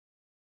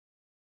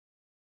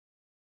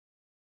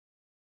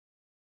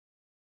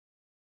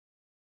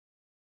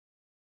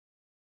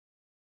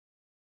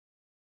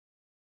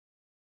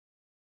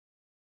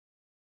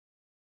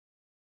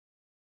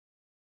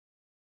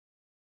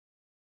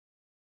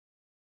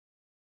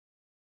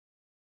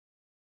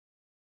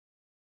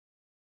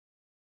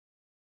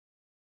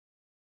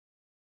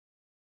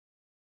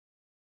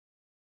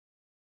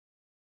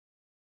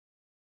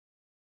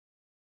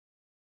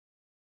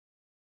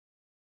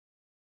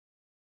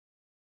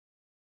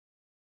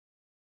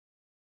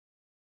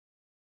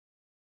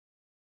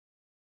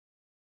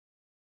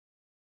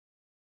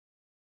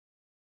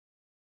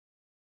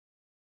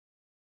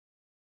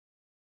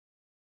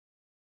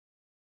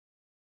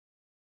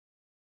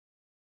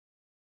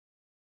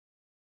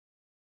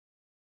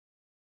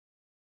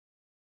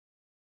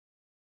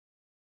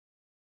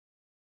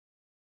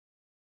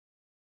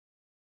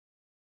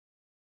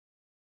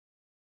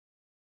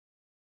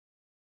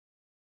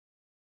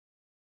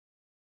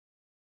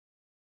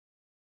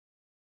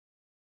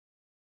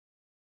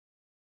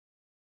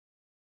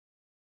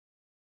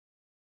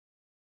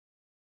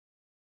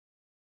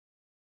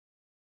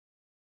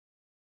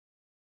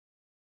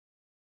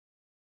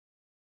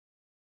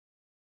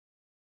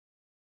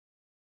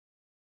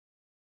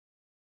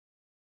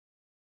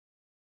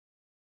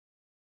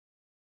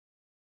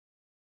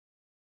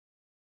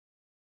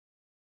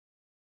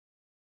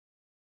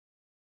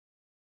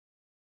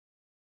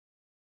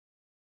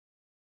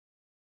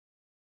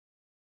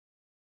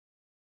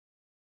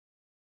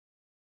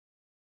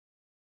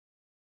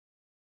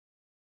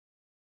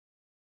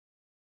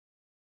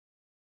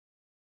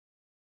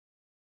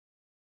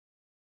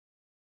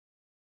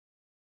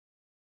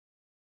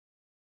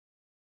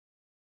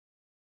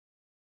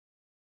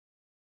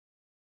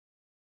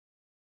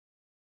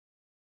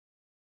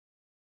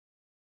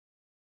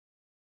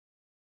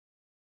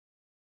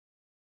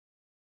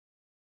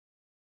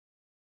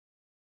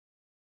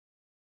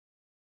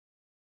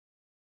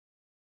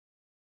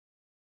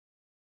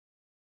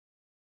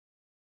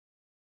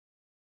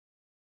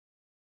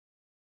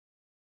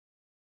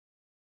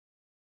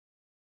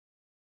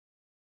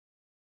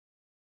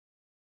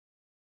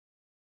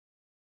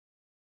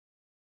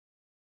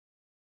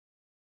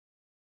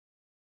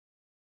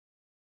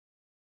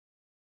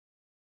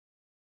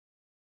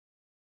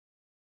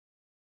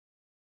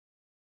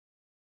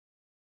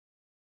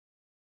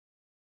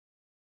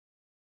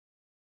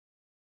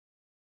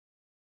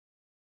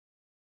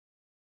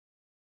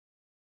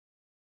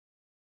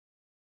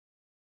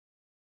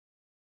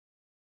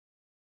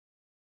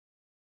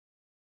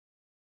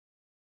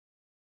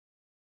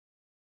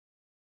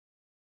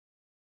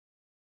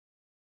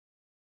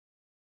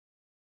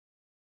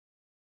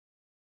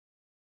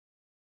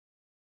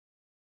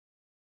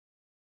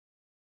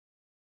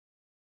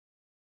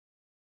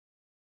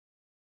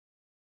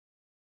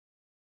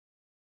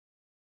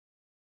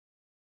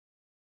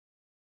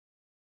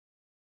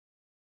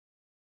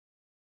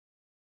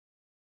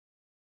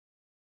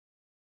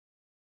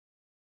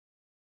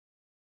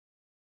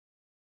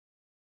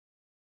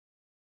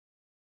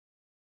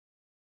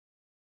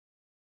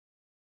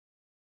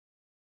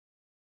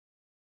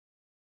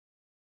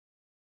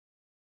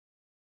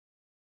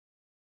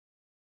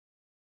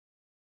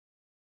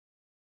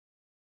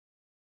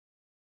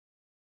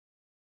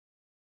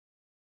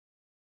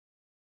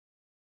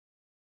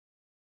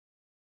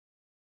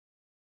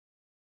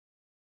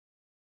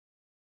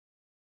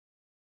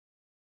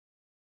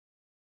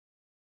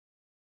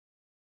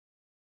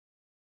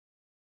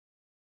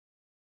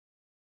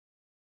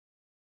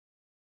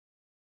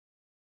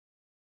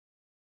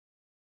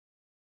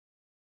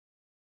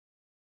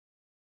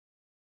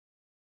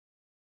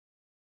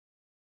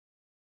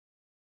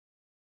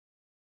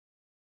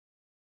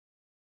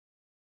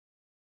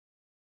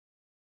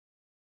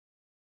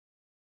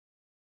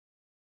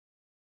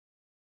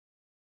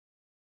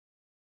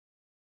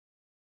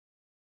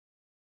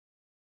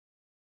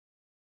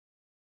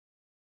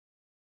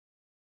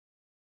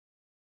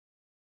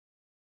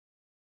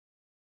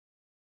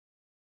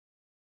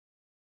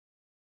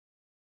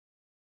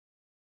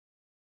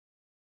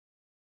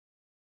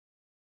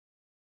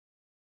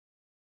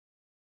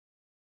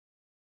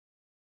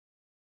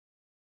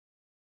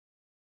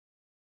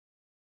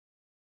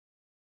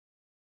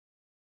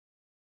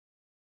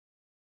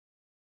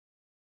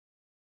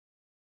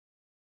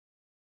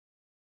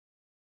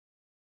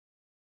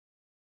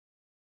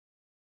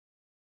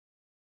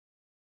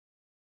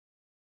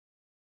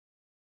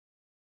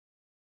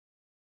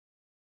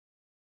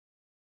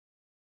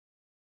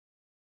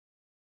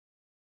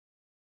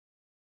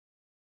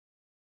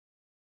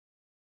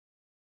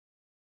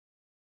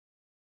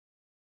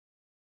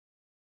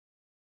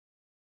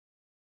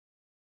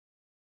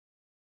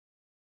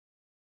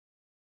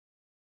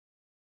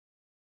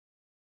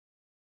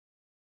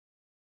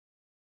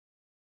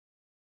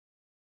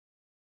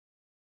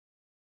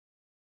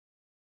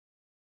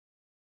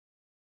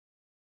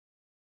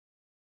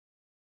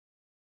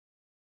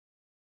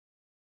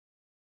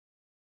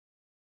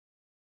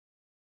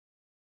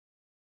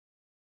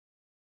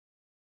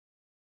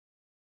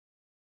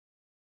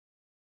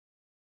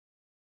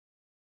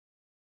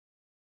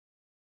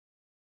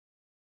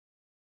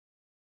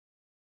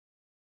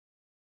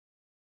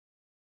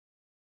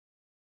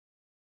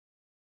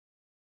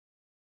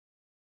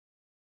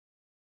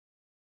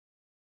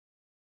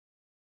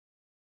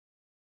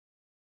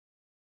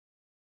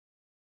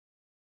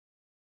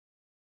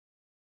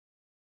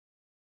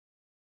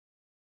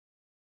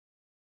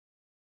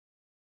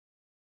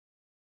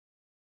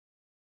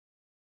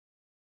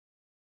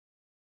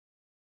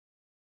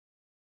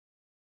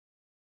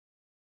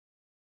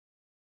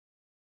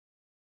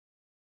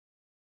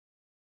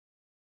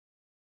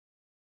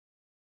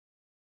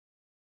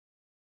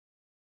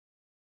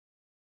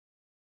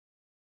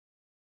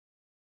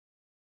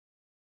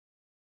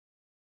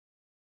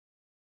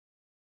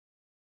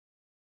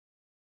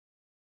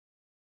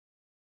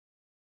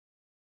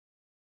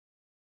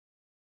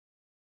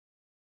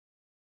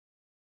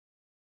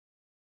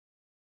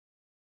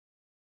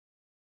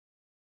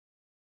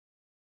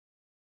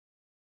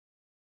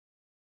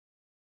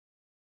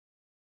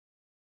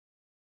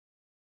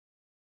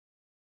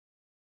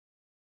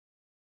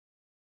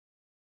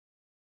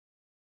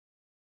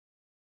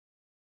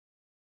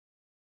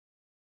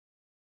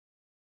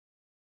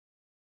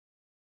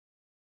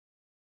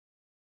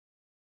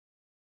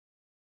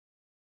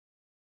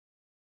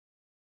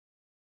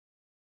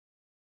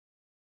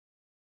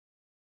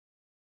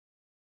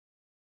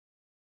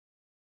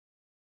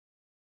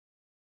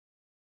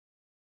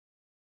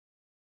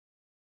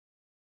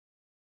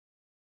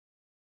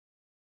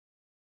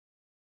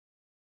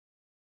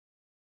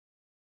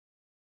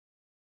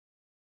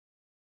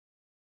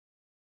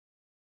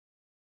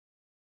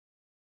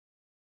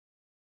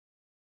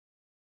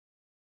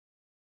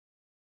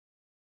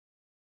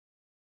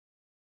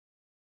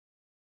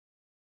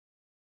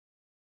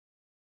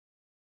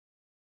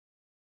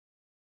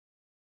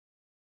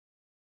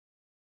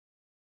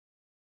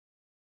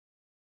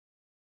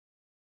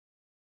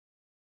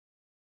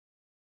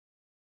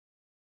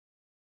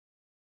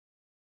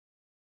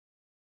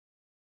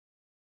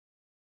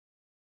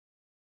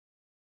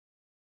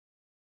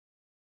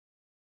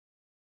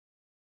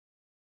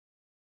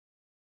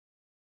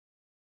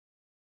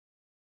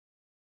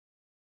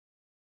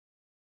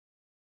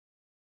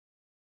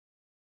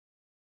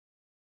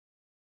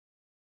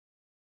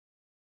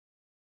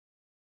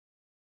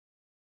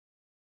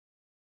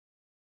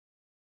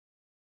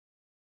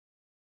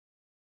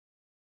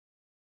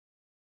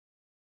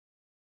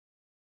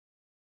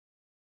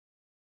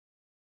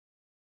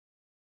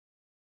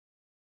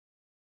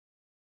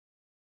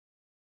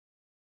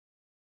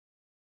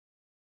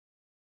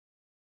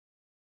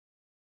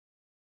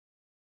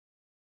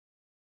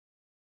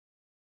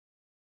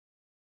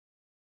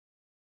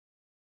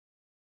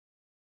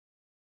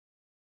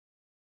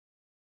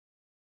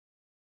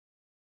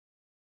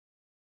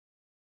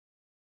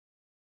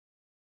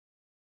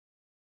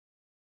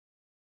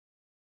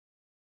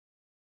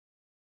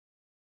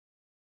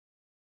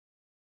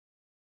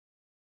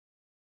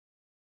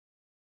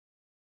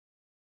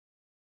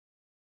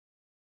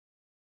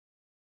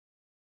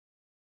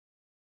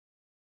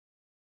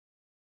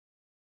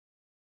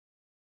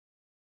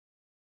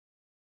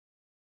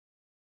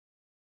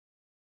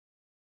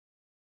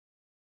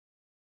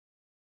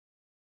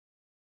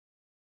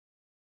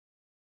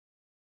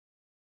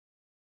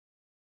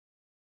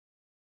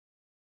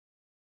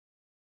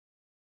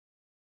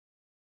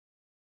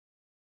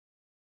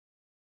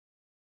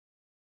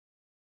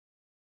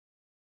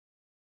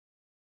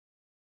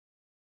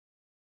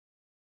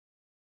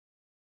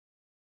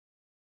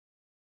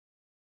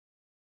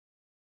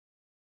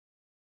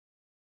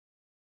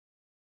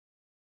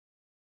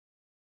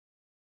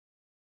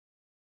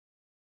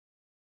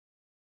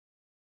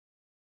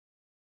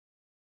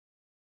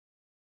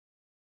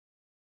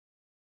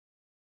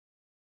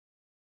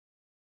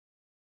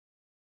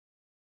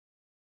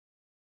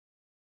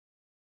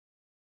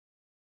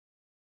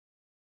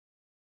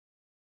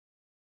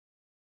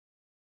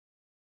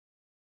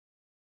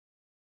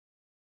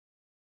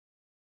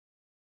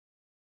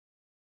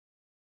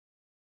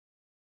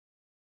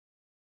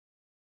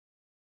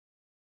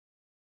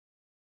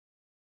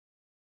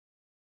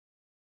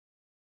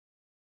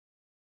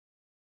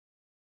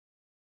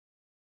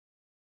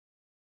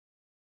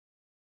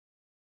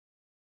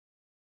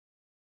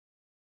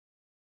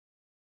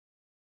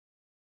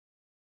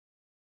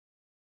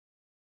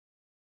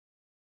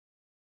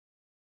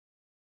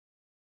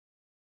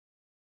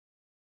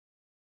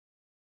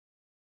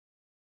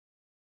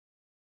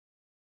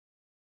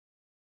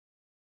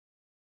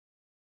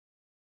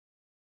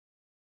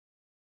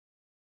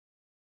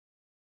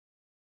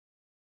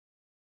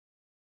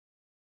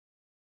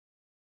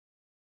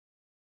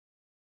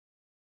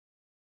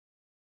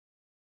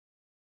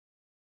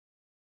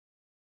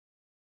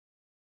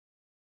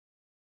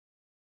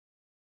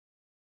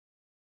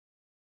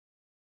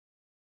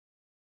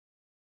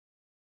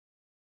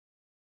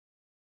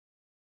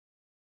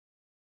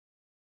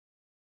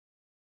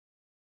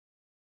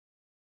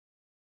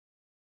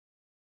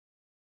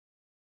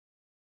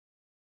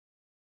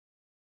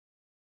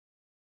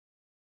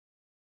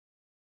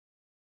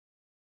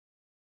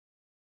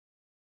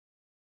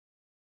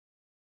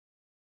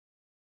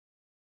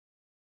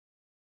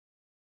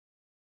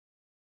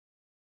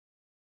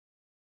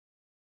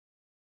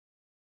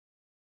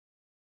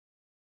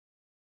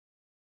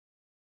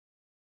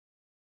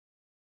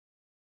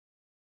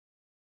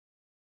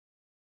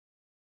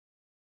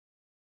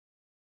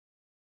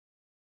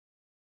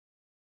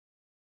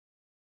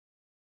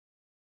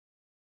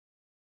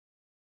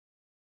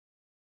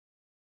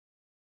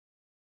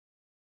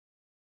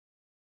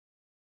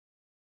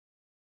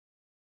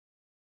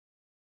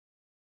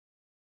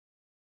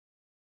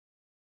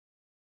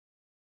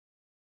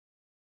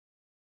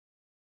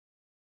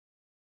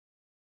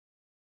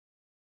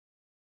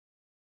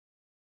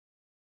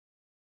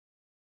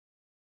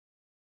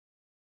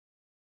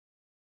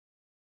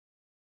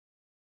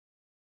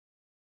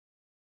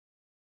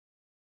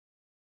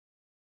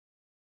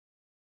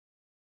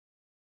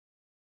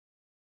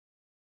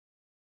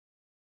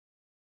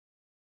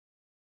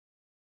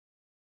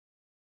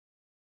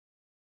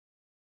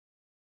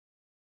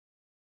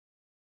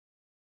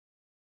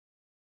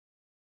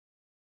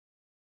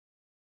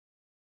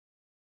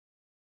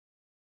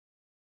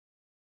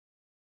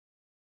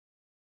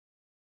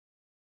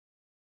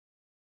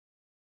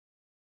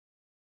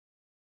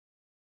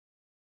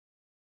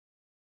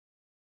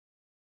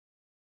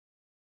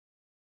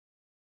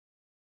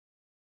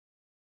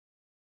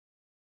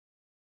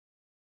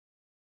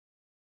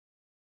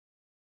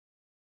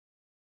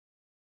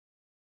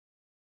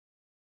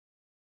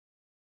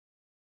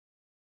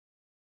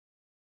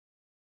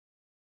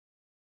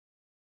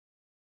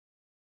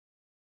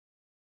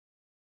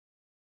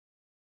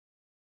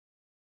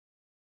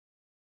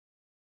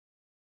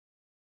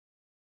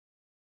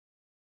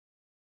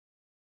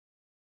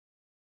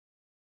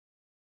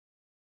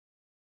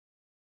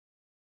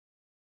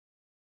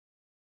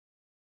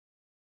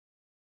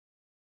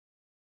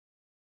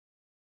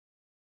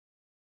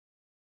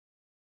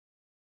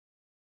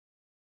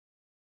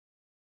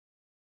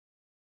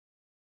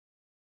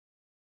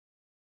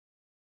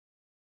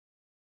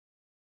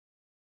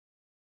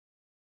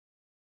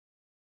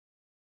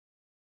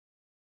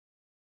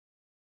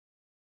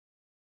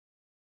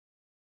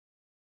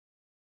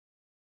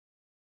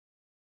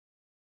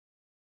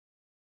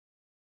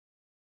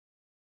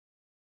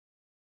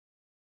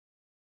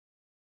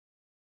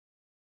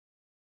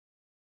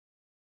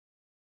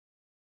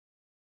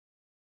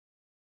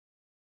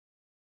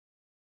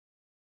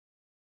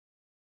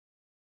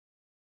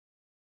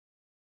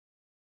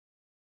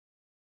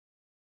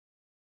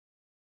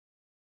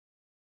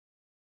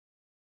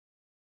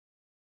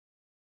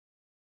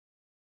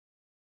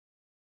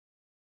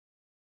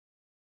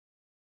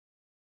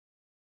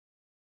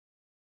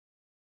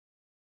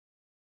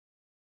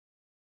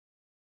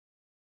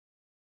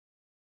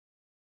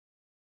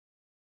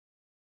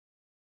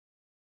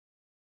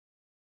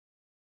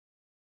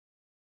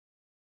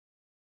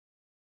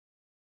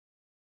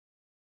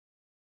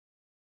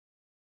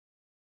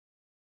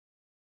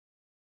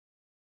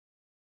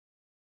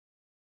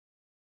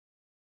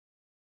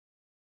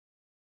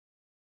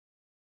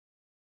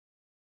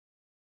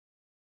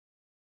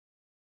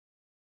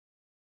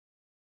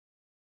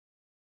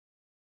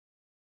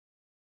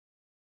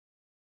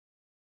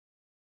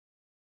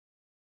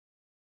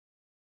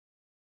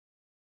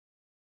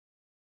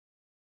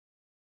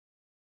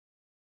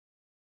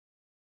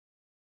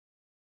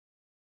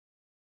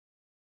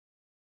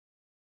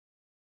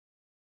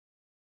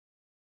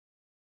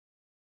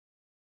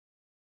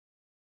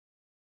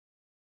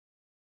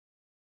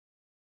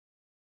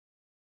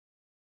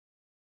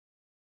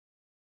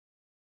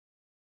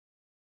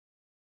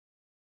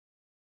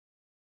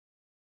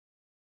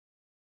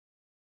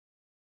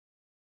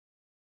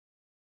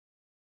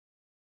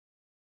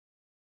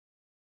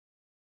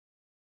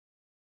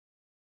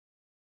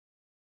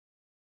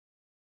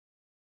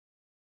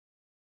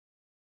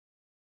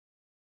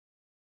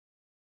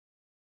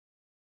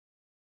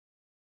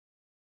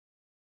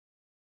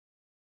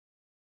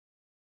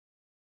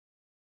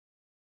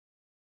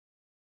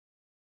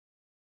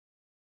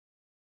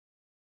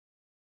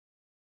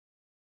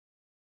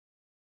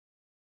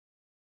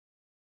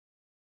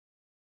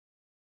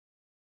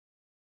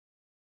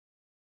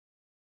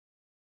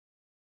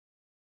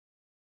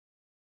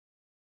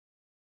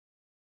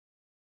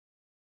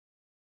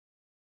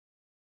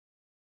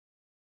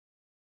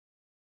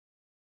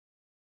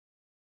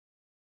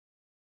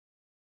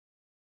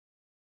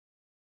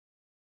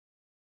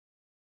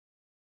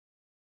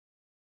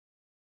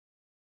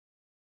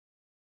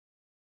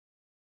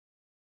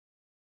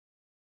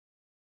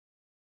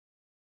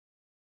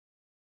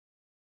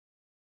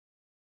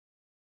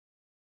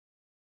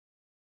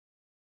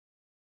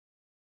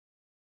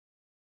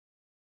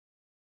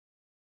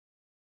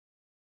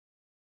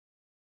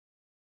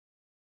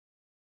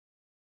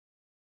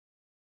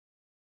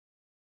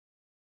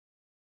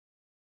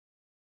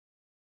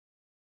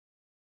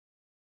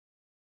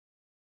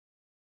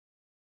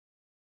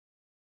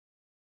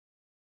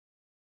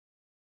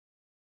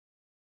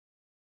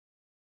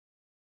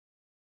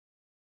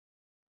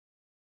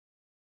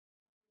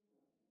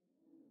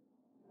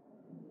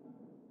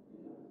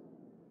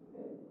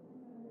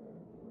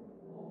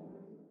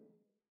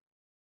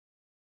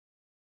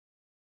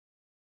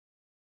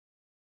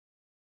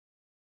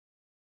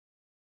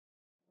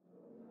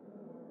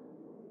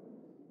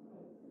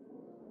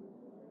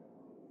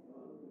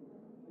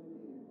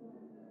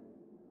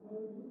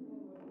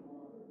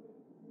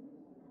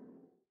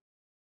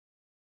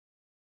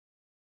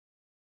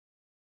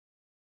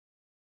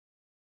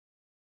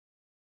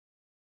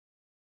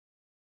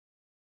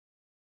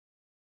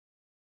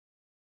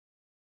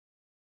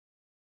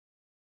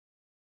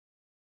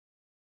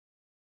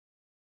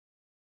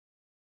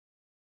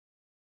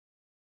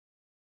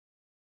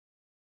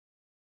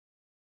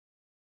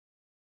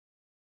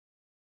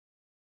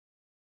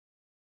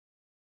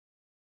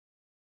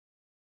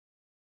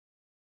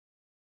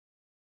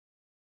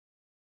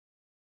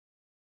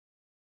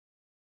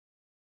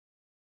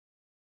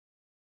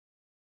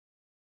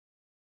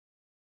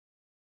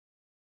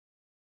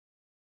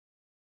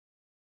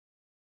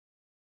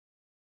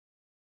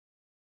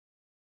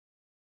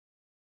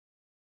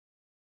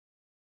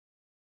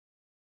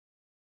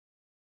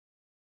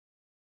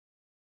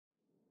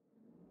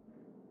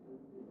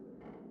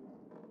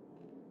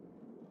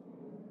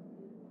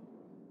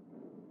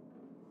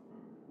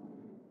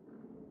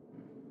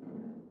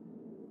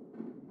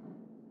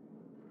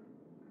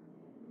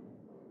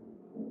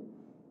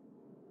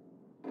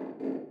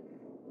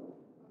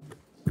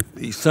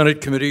The Senate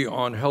Committee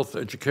on Health,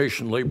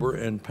 Education, Labor,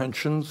 and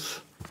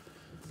Pensions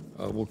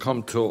will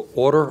come to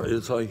order.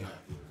 As I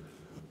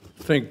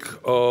think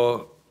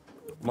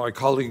my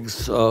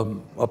colleagues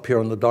up here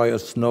on the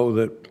dais know,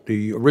 that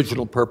the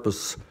original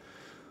purpose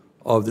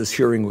of this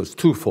hearing was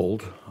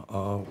twofold.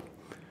 The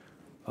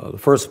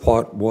first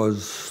part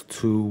was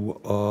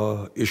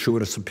to issue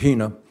a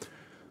subpoena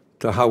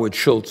to Howard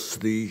Schultz,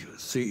 the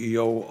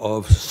CEO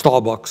of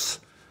Starbucks,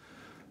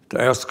 to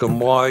ask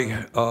him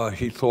why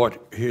he thought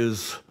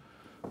his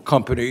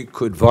company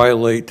could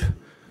violate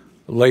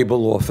labor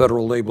law,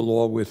 federal labor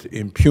law, with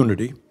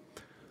impunity.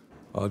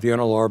 The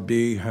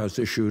NLRB has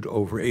issued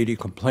over 80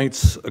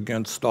 complaints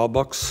against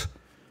Starbucks,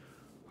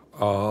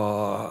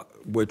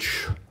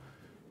 which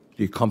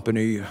the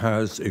company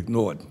has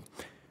ignored.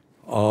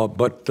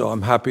 But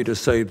I'm happy to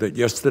say that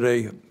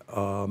yesterday,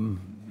 the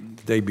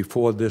day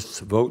before this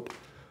vote,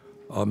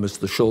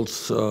 Mr.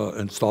 Schultz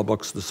and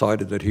Starbucks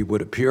decided that he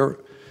would appear,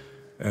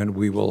 and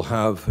we will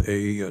have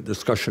a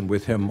discussion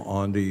with him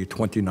on the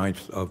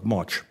 29th of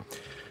March.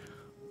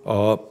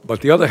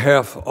 But the other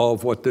half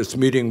of what this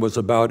meeting was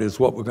about is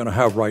what we're going to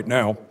have right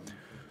now,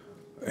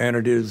 and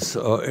it is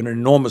an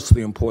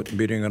enormously important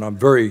meeting, and I'm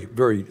very,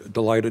 very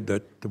delighted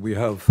that we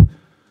have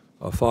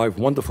 5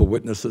 wonderful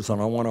witnesses,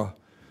 and I want to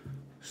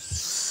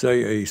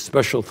say a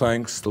special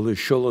thanks to Liz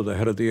Schuller, the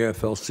head of the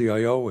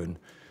AFL-CIO, and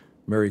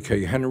Mary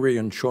Kay Henry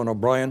and Sean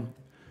O'Brien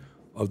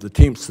of the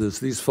Teamsters.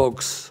 These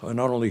folks are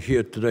not only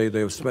here today, they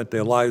have spent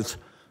their lives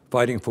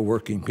fighting for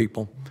working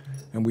people,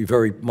 and we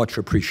very much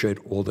appreciate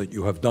all that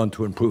you have done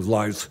to improve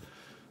lives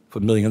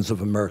for millions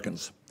of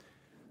Americans.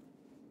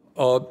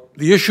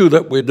 The issue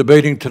that we're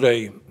debating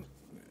today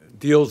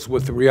deals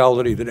with the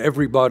reality that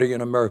everybody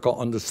in America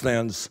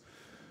understands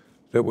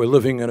that we're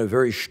living in a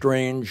very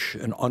strange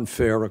and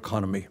unfair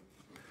economy.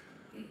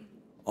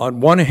 On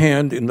one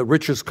hand, in the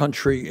richest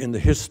country in the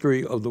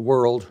history of the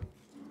world,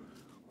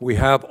 we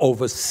have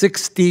over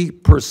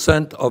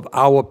 60% of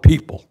our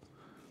people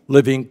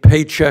living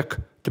paycheck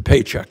to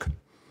paycheck.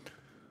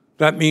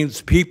 That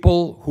means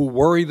people who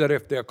worry that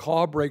if their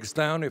car breaks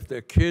down, if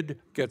their kid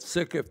gets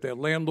sick, if their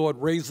landlord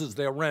raises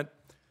their rent,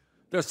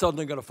 they're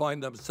suddenly going to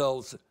find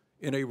themselves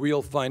in a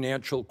real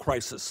financial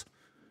crisis.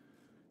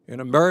 In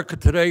America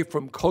today,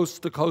 from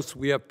coast to coast,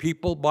 we have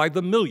people by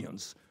the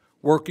millions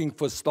working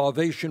for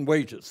starvation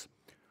wages.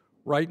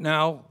 Right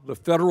now, the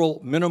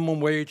federal minimum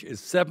wage is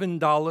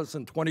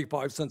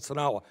 $7.25 an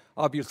hour.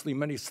 Obviously,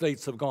 many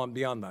states have gone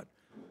beyond that.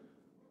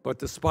 But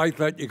despite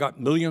that, you got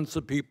millions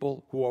of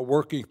people who are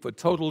working for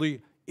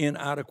totally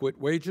inadequate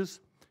wages.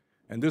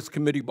 And this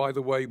committee, by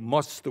the way,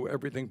 must do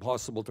everything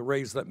possible to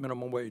raise that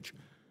minimum wage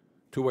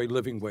to a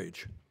living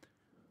wage.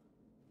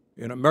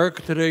 In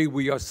America today,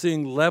 we are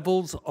seeing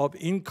levels of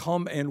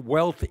income and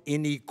wealth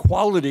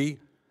inequality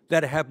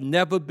that have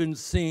never been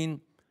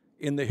seen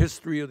in the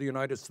history of the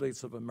United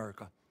States of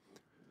America.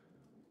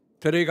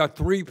 Today, you got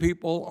 3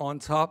 people on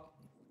top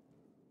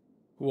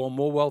who own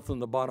more wealth than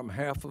the bottom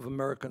half of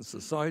American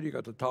society. You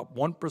got the top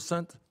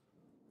 1%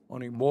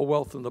 owning more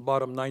wealth than the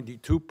bottom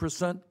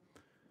 92%.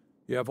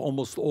 You have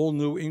almost all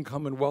new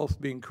income and wealth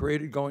being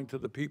created going to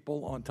the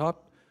people on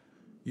top.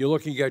 You're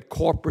looking at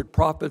corporate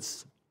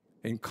profits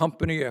in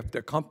company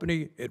after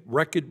company at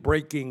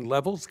record-breaking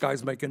levels,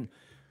 guys making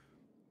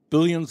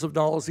billions of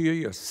dollars a year.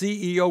 Your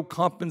CEO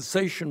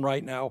compensation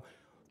right now,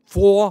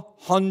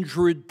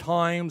 400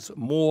 times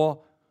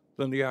more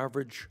than the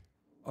average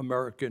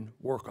American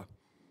worker.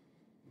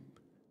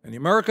 And the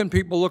American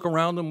people look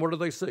around them, what do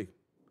they see?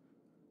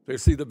 They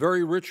see the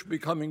very rich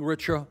becoming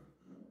richer,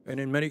 and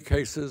in many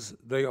cases,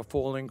 they are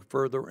falling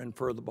further and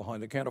further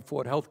behind. They can't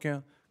afford health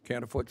care,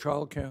 can't afford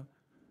child care,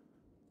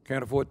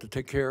 can't afford to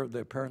take care of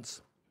their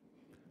parents.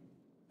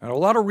 And a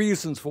lot of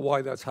reasons for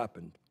why that's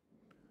happened.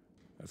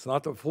 It's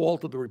not the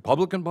fault of the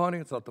Republican Party.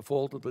 It's not the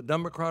fault of the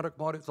Democratic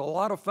Party. It's a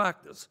lot of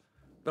factors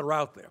that are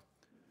out there.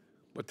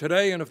 But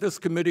today, and if this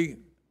committee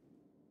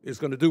is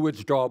going to do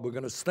its job, we're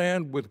going to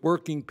stand with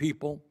working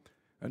people,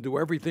 and do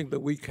everything that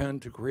we can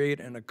to create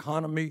an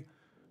economy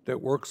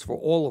that works for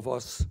all of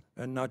us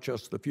and not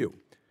just a few.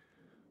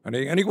 And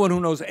anyone who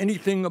knows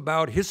anything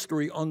about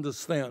history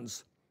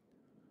understands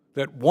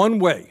that one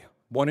way,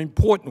 one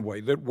important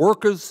way that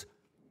workers,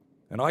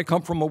 and I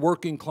come from a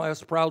working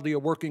class, proudly a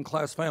working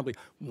class family,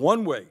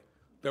 one way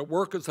that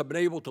workers have been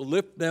able to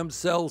lift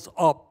themselves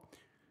up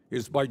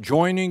is by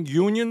joining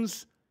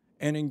unions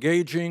and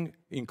engaging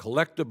in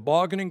collective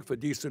bargaining for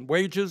decent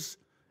wages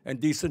and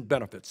decent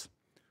benefits.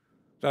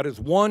 That is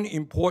one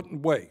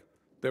important way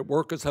that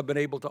workers have been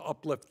able to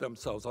uplift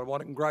themselves. I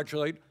want to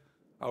congratulate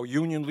our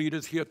union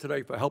leaders here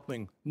today for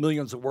helping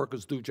millions of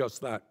workers do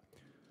just that.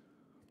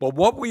 But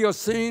what we are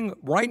seeing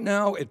right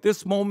now at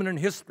this moment in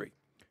history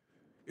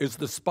is,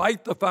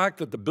 despite the fact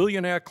that the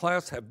billionaire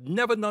class have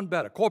never done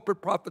better,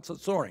 corporate profits are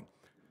soaring,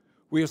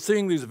 we are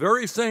seeing these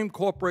very same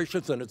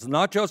corporations, and it's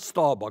not just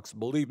Starbucks,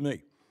 believe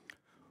me,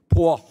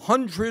 pour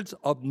hundreds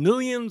of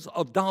millions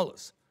of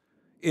dollars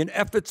in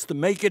efforts to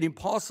make it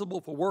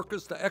impossible for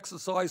workers to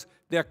exercise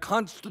their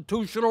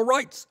constitutional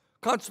rights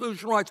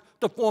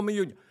to form a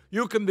union.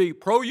 You can be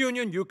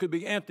pro-union, you can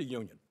be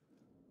anti-union.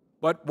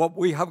 But what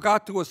we have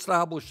got to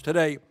establish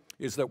today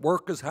is that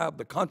workers have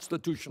the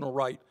constitutional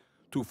right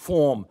to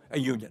form a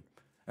union.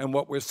 And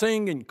what we're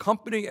seeing in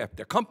company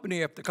after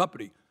company after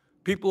company,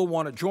 people who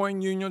want to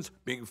join unions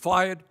being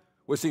fired.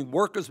 We're seeing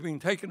workers being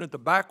taken into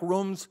back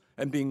rooms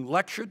and being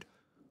lectured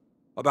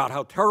about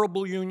how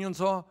terrible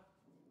unions are.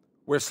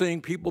 We're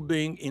seeing people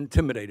being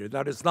intimidated.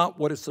 That is not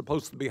what is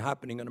supposed to be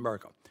happening in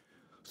America.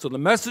 So the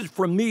message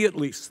from me, at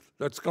least,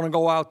 that's going to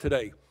go out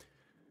today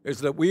is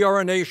that we are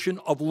a nation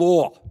of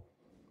law,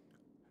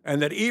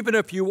 and that even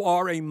if you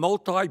are a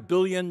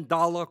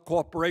multi-billion-dollar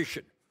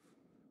corporation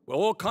with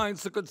all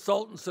kinds of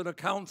consultants and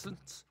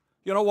accountants,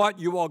 you know what?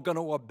 You are going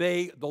to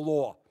obey the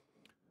law.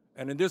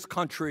 And in this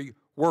country,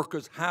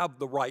 workers have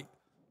the right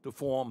to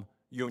form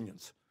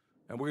unions.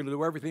 And we're going to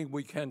do everything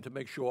we can to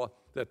make sure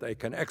that they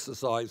can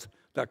exercise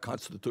that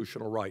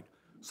constitutional right.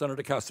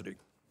 Senator Cassidy.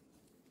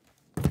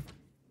 Thank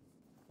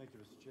you,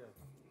 Mr. Chair.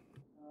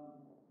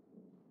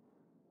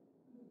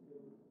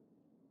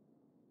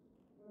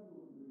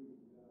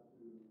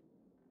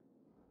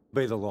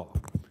 Obey the law.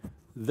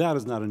 That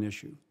is not an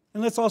issue.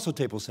 And let's also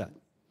table set.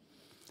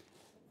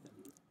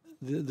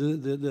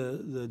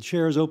 The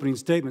chair's opening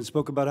statement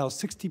spoke about how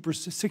 60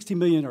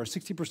 million or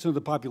 60% of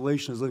the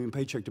population is living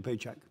paycheck to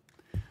paycheck.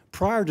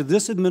 Prior to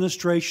this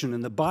administration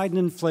and the Biden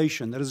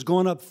inflation that has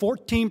gone up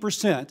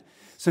 14%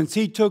 since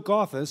he took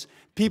office,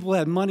 people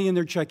had money in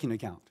their checking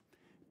account.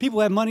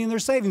 People had money in their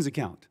savings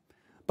account.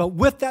 But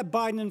with that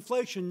Biden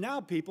inflation, now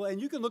people, and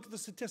you can look at the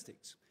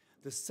statistics,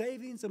 the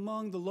savings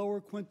among the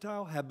lower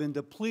quintile have been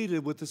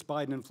depleted with this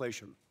Biden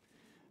inflation.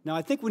 Now,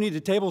 I think we need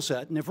a table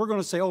set, and if we're going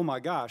to say, oh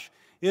my gosh,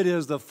 it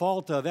is the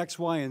fault of X,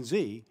 Y, and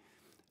Z,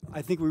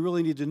 I think we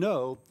really need to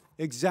know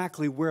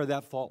exactly where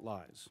that fault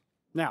lies.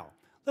 Now,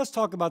 let's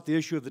talk about the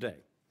issue of the day.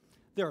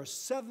 There are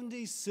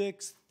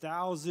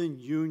 76,000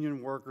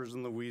 union workers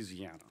in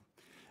Louisiana.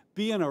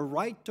 Being a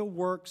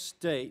right-to-work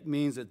state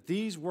means that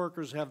these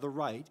workers have the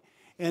right,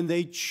 and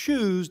they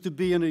choose to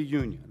be in a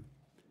union.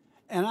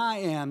 And I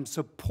am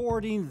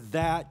supporting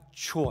that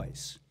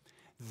choice.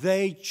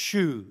 They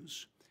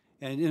choose.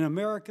 And in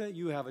America,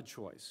 you have a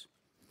choice.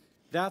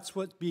 That's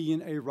what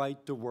being a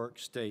right-to-work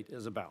state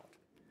is about.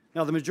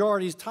 Now, the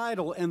majority's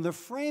title and the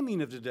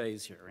framing of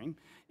today's hearing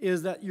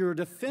is that you're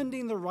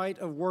defending the right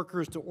of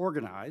workers to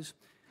organize,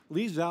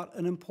 leaves out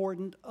an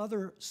important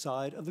other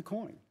side of the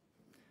coin.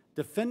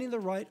 Defending the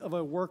right of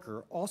a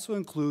worker also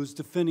includes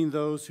defending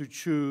those who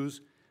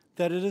choose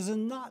that it is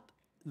not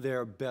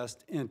their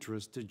best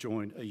interest to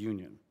join a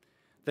union.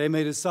 They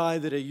may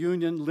decide that a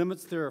union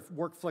limits their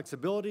work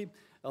flexibility,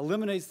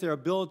 eliminates their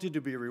ability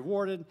to be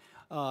rewarded,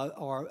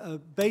 or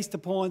based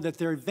upon that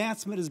their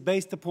advancement is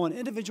based upon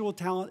individual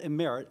talent and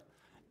merit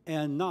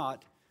and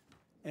not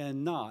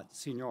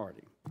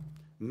seniority.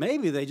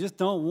 Maybe they just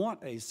don't want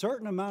a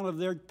certain amount of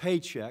their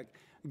paycheck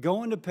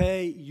going to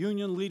pay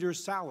union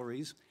leaders'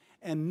 salaries,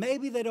 and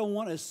maybe they don't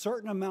want a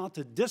certain amount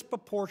to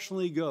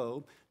disproportionately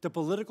go to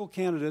political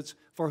candidates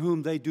for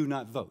whom they do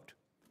not vote.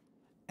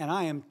 And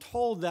I am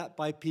told that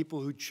by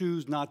people who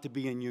choose not to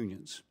be in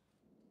unions.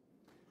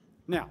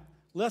 Now,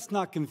 let's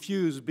not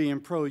confuse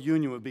being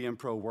pro-union with being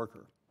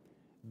pro-worker.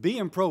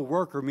 Being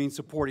pro-worker means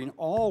supporting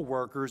all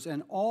workers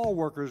and all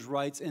workers'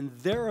 rights and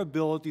their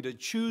ability to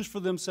choose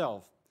for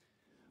themselves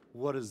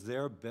what is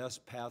their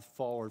best path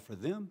forward for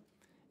them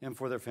and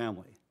for their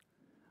family.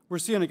 We're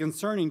seeing a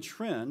concerning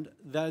trend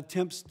that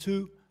attempts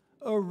to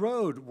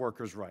erode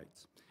workers'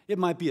 rights. It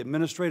might be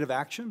administrative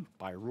action,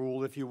 by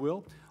rule if you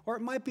will, or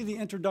it might be the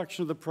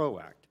introduction of the PRO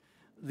Act.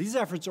 These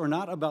efforts are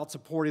not about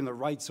supporting the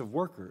rights of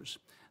workers.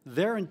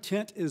 Their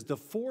intent is to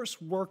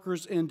force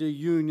workers into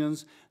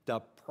unions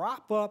to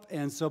prop up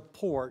and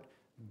support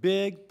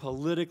big,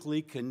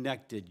 politically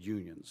connected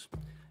unions.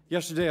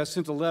 Yesterday, I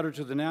sent a letter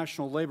to the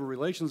National Labor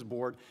Relations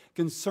Board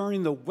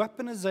concerning the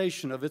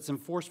weaponization of its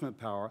enforcement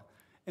power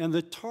and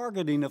the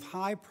targeting of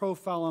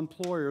high-profile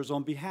employers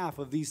on behalf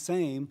of these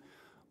same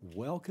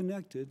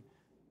well-connected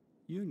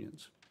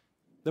unions.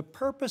 The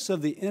purpose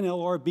of the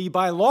NLRB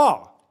by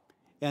law,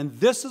 and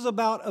this is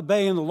about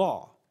obeying the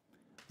law,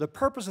 the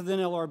purpose of the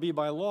NLRB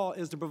by law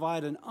is to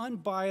provide an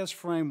unbiased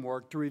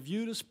framework to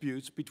review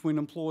disputes between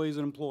employees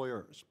and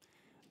employers.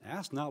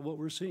 That's not what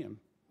we're seeing.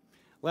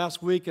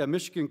 Last week, a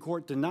Michigan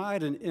court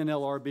denied an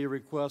NLRB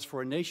request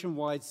for a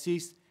nationwide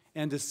cease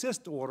and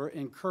desist order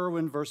in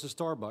Kerwin versus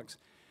Starbucks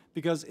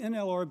because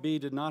NLRB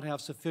did not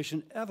have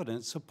sufficient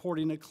evidence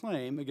supporting a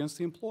claim against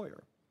the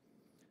employer.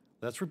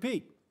 Let's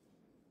repeat.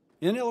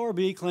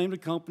 NLRB claimed the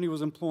company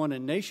was employing a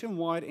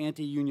nationwide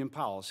anti-union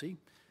policy,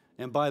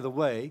 and by the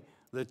way,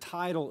 the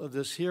title of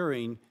this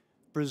hearing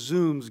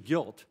presumes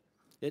guilt.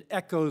 It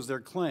echoes their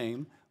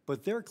claim,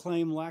 but their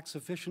claim lacks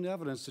sufficient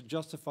evidence to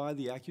justify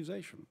the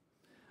accusation.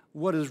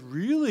 What is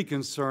really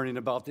concerning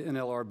about the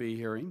NLRB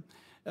hearing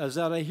is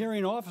that a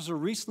hearing officer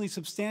recently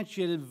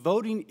substantiated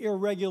voting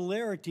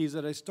irregularities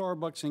at a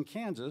Starbucks in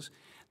Kansas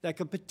that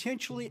could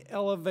potentially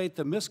elevate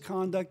the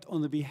misconduct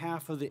on the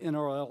behalf of the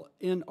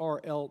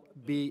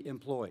NRLB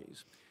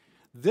employees.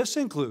 This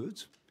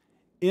includes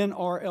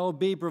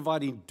NRLB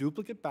providing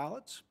duplicate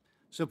ballots,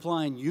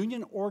 supplying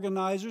union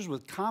organizers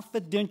with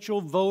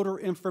confidential voter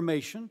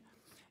information,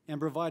 and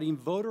providing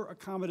voter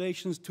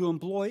accommodations to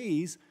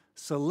employees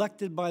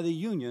selected by the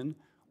union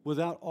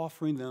without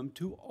offering them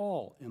to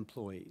all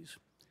employees.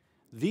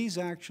 These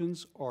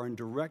actions are in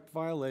direct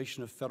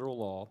violation of federal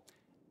law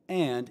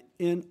and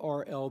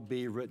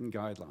NRLB written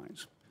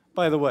guidelines.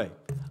 By the way,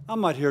 I'm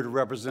not here to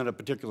represent a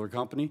particular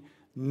company.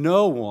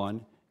 No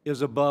one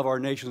is above our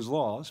nation's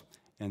laws,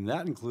 and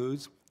that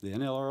includes the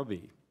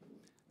NLRB.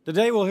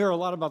 Today we'll hear a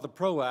lot about the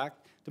PRO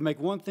Act. To make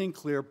one thing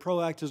clear,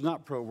 PRO Act is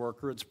not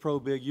pro-worker, it's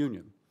pro-big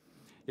union.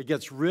 It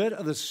gets rid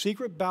of the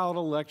secret ballot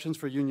elections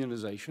for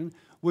unionization,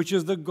 which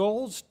is the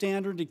gold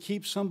standard to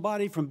keep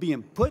somebody from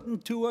being put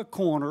into a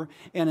corner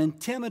and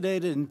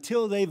intimidated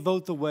until they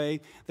vote the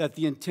way that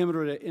the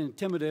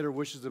intimidator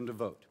wishes them to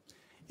vote.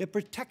 It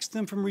protects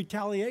them from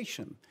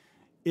retaliation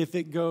if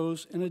it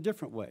goes in a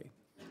different way.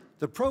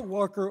 The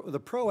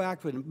PRO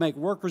Act would make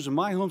workers in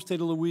my home state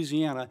of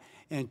Louisiana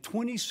and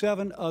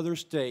 27 other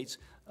states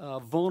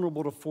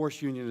vulnerable to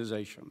forced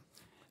unionization.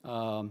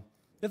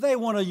 If they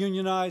want to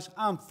unionize,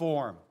 I'm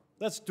for them.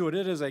 Let's do it.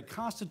 It is a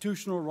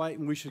constitutional right,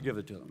 and we should give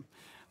it to them.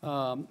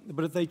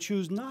 But if they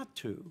choose not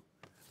to,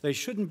 they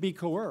shouldn't be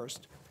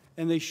coerced,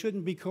 and they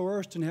shouldn't be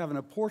coerced in having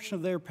a portion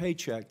of their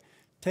paycheck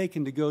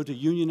taken to go to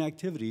union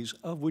activities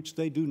of which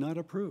they do not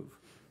approve.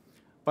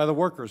 By the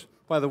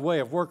way,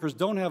 if workers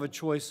don't have a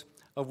choice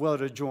of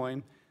whether to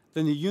join,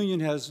 then the union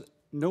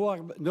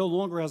no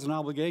longer has an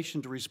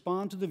obligation to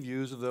respond to the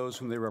views of those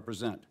whom they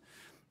represent.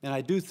 And I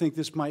do think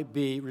this might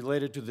be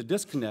related to the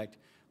disconnect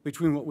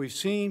between what we've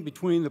seen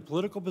between the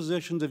political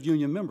positions of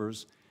union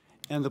members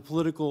and the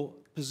political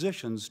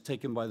positions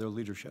taken by their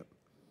leadership.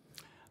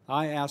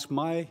 I ask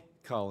my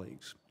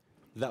colleagues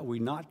that we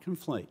not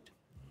conflate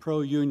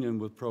pro-union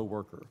with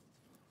pro-worker.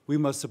 We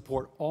must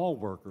support all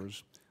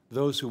workers,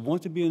 those who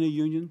want to be in a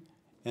union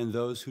and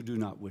those who do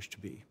not wish to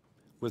be.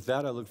 With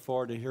that, I look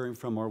forward to hearing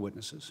from our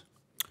witnesses.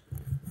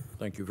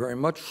 Thank you very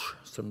much,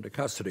 Senator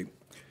Cassidy.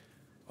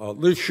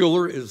 Liz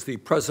Shuler is the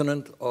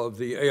president of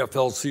the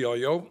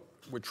AFL-CIO,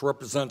 which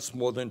represents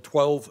more than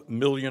 12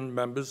 million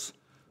members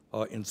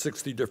in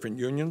 60 different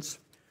unions.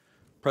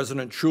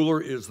 President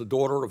Shuler is the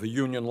daughter of a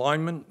union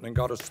lineman and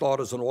got a start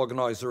as an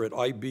organizer at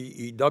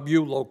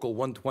IBEW, Local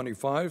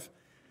 125.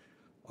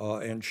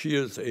 And she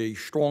is a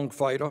strong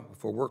fighter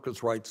for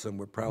workers' rights, and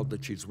we're proud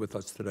that she's with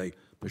us today.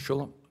 Ms.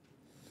 Shuler.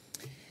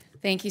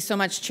 Thank you so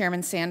much,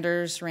 Chairman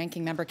Sanders,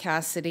 Ranking Member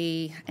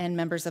Cassidy, and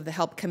members of the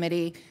HELP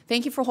Committee.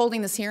 Thank you for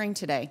holding this hearing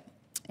today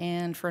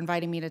and for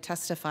inviting me to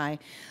testify.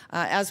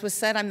 As was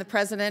said, I'm the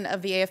president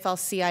of the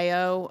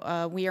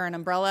AFL-CIO. We are an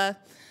umbrella,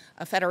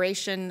 a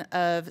federation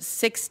of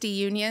 60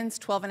 unions,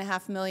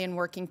 12.5 million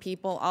working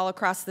people all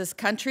across this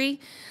country,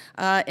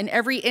 in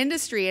every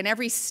industry, in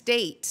every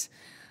state,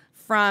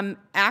 from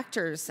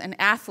actors and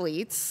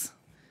athletes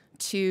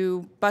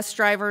to bus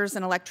drivers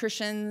and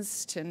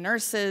electricians to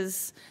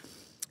nurses,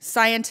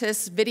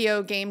 scientists,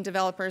 video game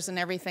developers, and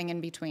everything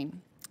in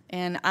between.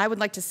 And I would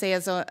like to say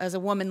as a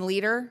woman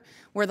leader,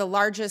 we're the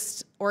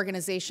largest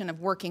organization of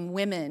working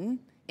women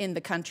in the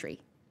country.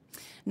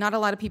 Not a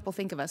lot of people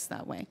think of us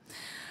that way.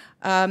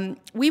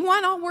 We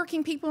want all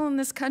working people in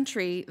this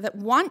country that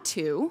want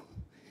to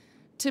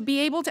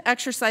be able to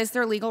exercise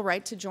their legal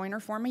right to join or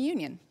form a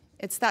union.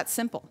 It's that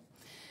simple.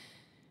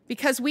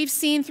 Because we've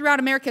seen throughout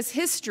America's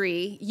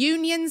history,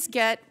 unions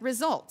get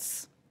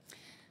results.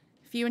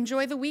 If you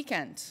enjoy the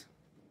weekend,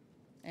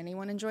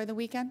 anyone enjoy the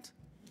weekend?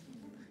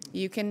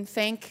 You can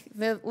thank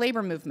the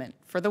labor movement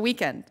for the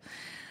weekend.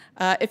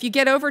 If you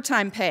get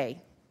overtime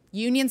pay,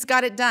 unions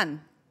got it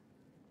done.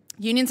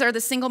 Unions are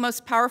the single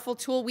most powerful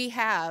tool we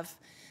have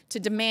to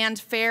demand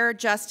fair,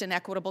 just, and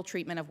equitable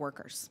treatment of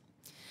workers.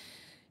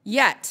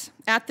 Yet,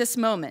 at this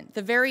moment,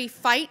 the very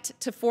fight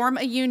to form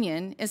a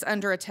union is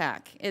under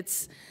attack.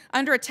 It's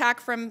under attack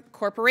from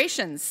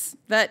corporations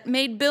that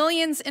made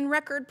billions in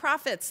record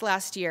profits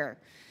last year,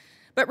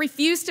 but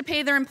refused to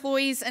pay their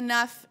employees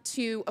enough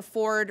to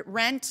afford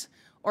rent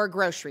or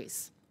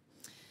groceries.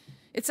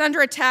 It's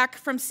under attack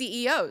from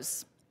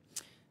CEOs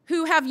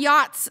who have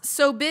yachts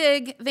so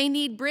big they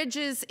need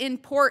bridges in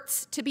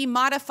ports to be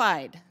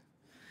modified,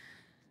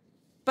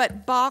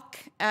 but balk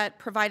at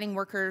providing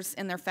workers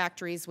in their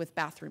factories with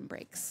bathroom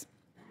breaks.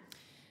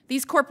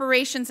 These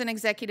corporations and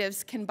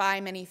executives can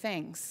buy many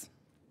things.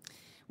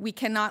 We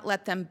cannot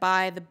let them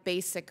buy the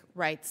basic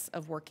rights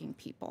of working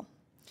people.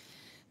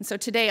 And so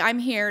today I'm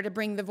here to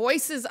bring the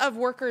voices of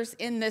workers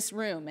in this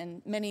room,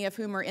 and many of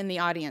whom are in the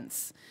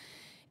audience.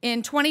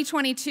 In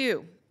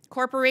 2022,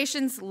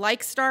 corporations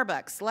like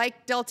Starbucks,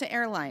 like Delta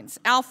Airlines,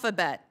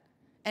 Alphabet,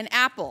 and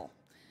Apple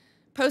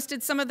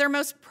posted some of their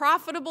most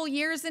profitable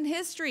years in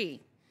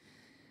history.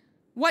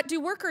 What do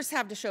workers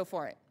have to show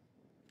for it?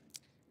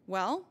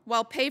 Well,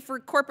 while pay for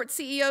corporate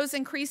CEOs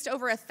increased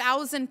over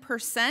 1,000%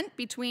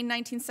 between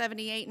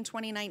 1978 and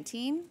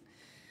 2019,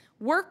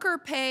 worker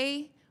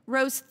pay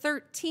rose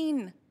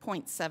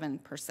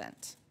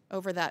 13.7%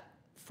 over that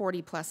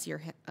 40-plus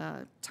year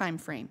time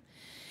frame.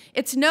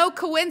 It's no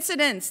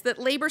coincidence that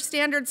labor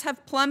standards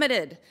have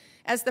plummeted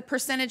as the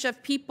percentage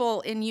of people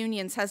in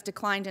unions has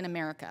declined in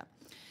America.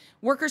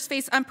 Workers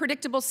face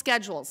unpredictable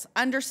schedules,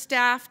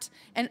 understaffed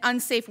and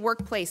unsafe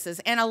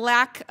workplaces, and a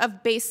lack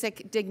of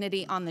basic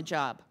dignity on the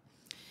job.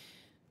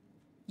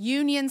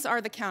 Unions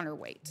are the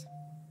counterweight.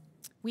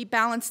 We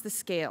balance the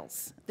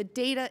scales. The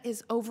data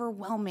is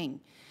overwhelming.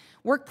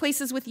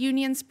 Workplaces with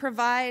unions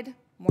provide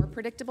more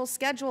predictable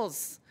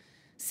schedules,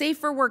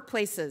 safer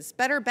workplaces,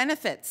 better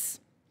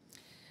benefits.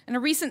 And a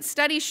recent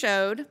study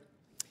showed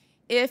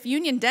if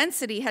union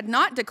density had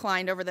not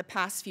declined over the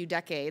past few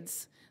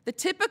decades, the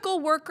typical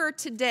worker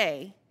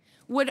today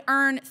would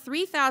earn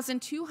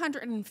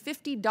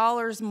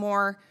 $3,250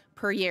 more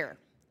per year,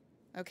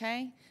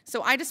 okay?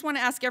 So I just want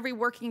to ask every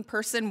working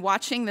person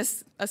watching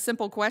this a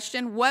simple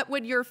question. What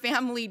would your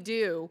family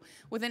do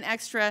with an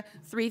extra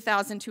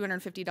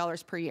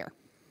 $3,250 per year?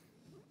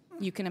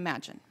 You can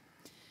imagine.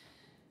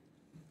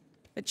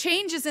 But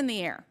change is in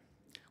the air.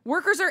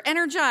 Workers are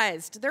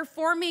energized. They're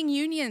forming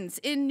unions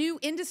in new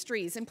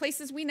industries, in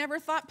places we never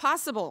thought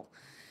possible.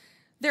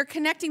 They're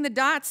connecting the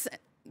dots.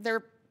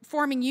 They're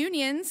forming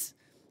unions,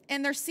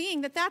 and they're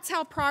seeing that that's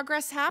how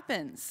progress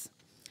happens.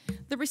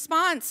 The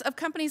response of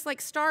companies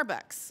like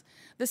Starbucks,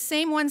 the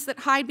same ones that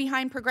hide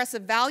behind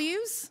progressive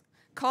values,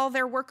 call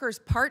their workers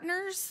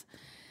partners,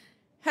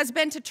 has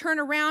been to turn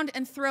around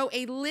and throw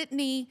a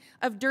litany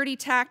of dirty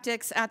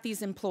tactics at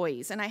these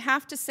employees. And I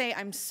have to say,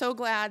 I'm so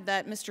glad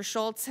that Mr.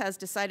 Schultz has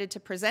decided to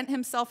present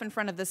himself in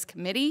front of this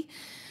committee.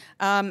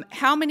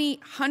 How many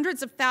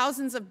hundreds of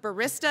thousands of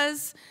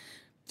baristas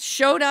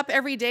showed up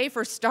every day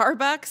for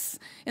Starbucks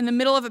in the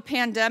middle of a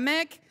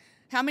pandemic?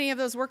 How many of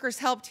those workers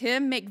helped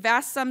him make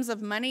vast sums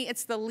of money?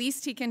 It's the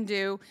least he can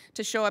do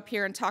to show up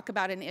here and talk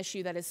about an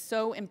issue that is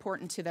so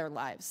important to their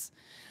lives.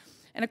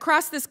 And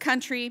across this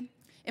country,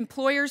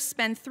 employers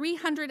spend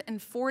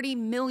 $340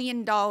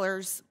 million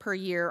per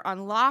year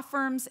on law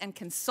firms and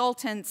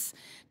consultants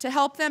to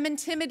help them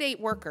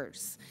intimidate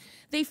workers.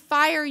 They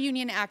fire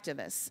union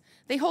activists.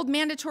 They hold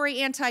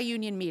mandatory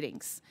anti-union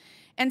meetings.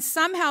 And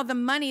somehow the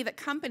money that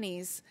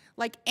companies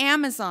like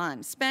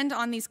Amazon spend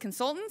on these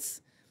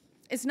consultants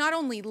is not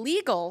only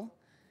legal,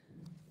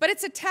 but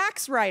it's a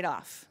tax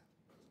write-off.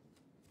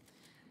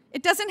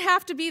 It doesn't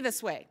have to be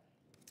this way.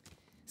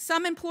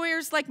 Some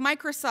employers like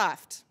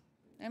Microsoft,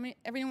 I mean,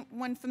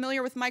 everyone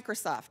familiar with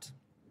Microsoft?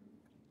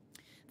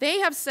 They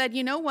have said,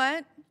 you know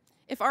what?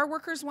 If our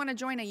workers want to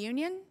join a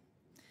union,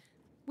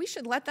 we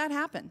should let that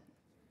happen.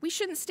 We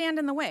shouldn't stand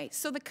in the way.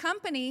 So the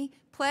company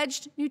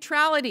pledged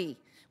neutrality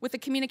with the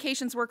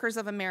Communications Workers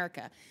of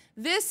America.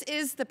 This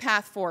is the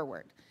path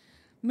forward.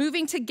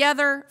 Moving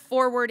together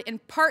forward in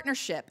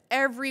partnership,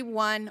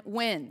 everyone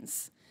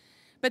wins.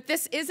 But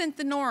this isn't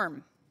the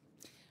norm.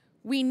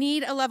 We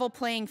need a level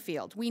playing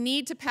field. We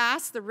need to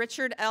pass the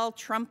Richard L.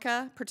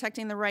 Trumka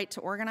Protecting the Right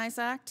to Organize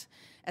Act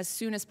as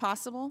soon as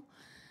possible,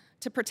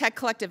 to protect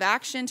collective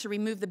action, to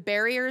remove the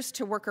barriers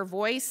to worker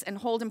voice, and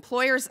hold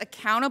employers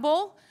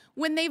accountable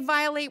when they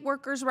violate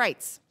workers'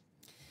 rights.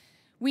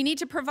 We need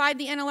to provide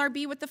the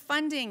NLRB with the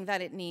funding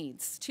that it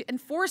needs to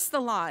enforce the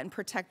law and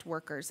protect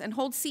workers, and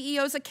hold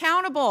CEOs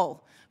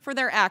accountable for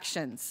their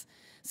actions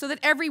so that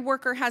every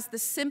worker has the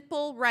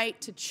simple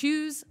right to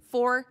choose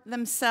for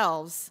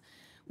themselves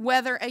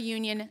whether a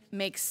union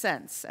makes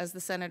sense, as the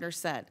senator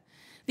said.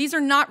 These are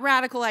not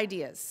radical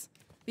ideas.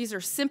 These are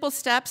simple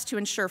steps to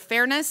ensure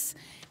fairness,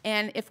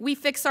 and if we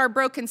fix our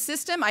broken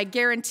system, I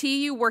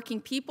guarantee you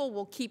working people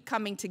will keep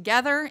coming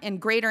together in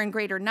greater and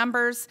greater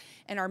numbers,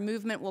 and our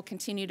movement will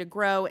continue to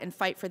grow and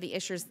fight for the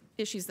issues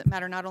that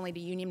matter not only to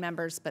union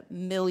members, but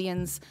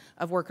millions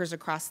of workers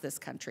across this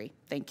country.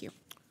 Thank you.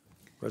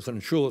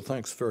 President Schuller,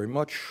 thanks very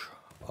much.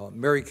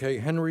 Mary Kay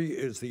Henry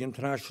is the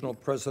international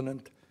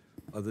president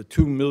of the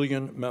 2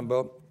 million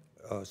member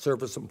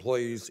Service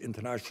Employees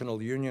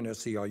International Union,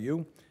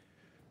 SEIU.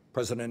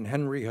 President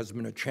Henry has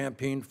been a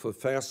champion for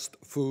fast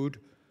food,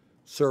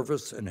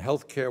 service, and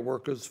healthcare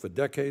workers for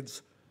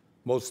decades,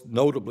 most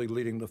notably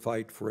leading the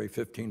fight for a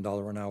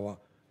 $15 an hour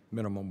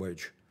minimum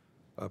wage.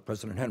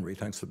 President Henry,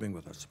 thanks for being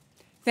with us.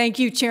 Thank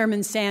you,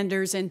 Chairman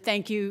Sanders, and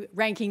thank you,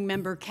 Ranking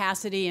Member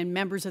Cassidy and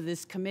members of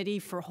this committee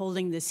for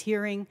holding this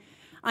hearing.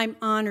 I'm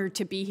honored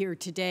to be here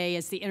today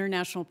as the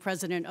International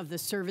President of the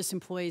Service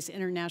Employees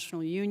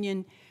International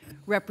Union,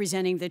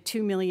 representing the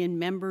 2 million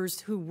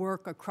members who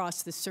work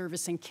across the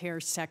service and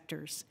care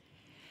sectors.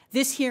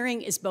 This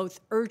hearing is both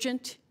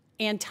urgent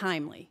and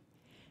timely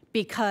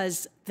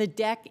because the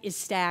deck is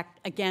stacked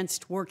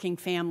against working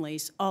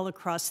families all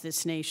across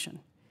this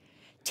nation.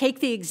 Take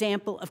the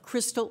example of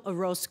Crystal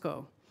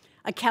Orozco,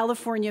 a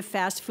California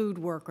fast food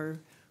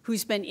worker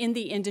who's been in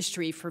the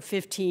industry for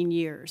 15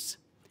 years.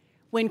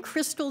 When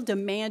Crystal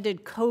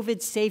demanded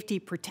COVID safety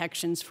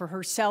protections for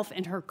herself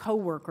and her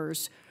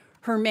coworkers,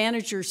 her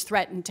managers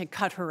threatened to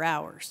cut her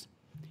hours.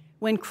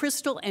 When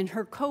Crystal and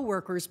her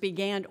coworkers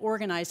began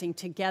organizing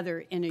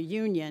together in a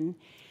union,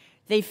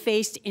 they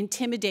faced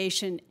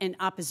intimidation and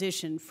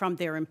opposition from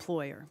their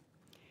employer.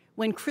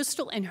 When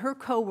Crystal and her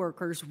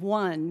coworkers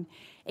won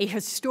a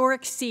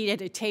historic seat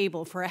at a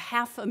table for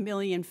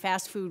 500,000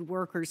 fast food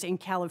workers in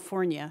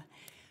California,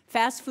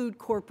 fast food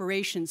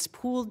corporations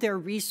pooled their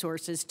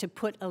resources to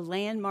put a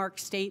landmark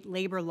state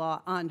labor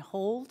law on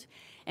hold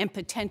and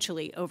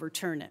potentially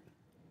overturn it.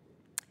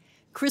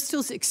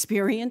 Crystal's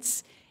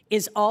experience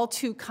is all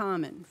too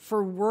common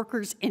for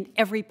workers in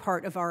every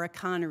part of our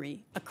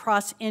economy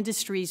across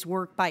industries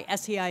worked by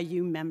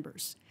SEIU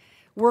members,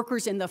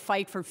 workers in the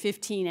Fight for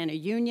 15 and a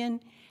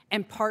union,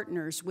 and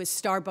partners with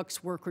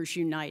Starbucks Workers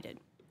United.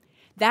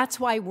 That's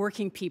why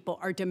working people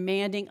are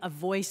demanding a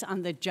voice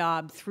on the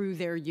job through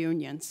their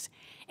unions,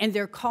 and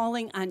they're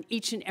calling on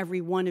each and every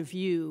one of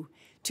you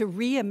to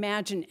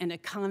reimagine an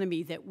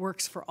economy that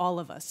works for all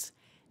of us,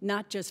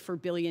 not just for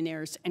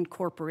billionaires and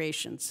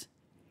corporations.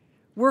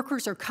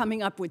 Workers are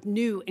coming up with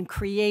new and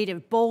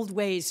creative, bold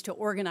ways to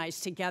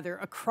organize together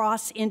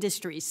across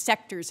industries,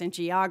 sectors, and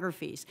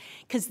geographies,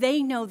 because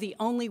they know the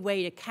only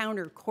way to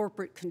counter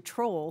corporate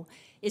control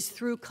is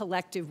through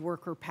collective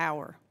worker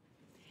power.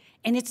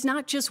 And it's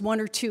not just one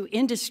or two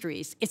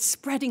industries. It's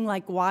spreading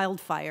like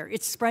wildfire.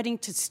 It's spreading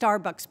to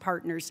Starbucks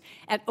partners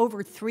at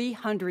over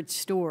 300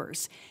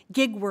 stores,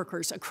 gig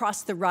workers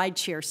across the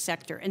rideshare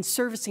sector, and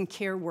service and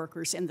care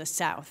workers in the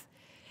South.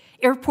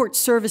 Airport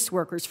service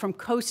workers from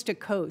coast to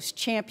coast,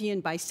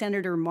 championed by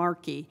Senator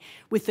Markey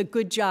with the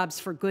Good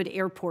Jobs for Good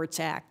Airports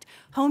Act.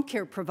 Home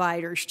care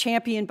providers,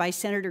 championed by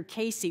Senator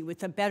Casey with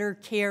the Better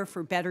Care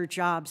for Better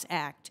Jobs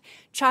Act.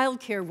 Child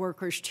care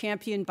workers,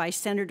 championed by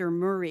Senator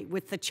Murray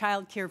with the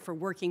Child Care for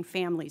Working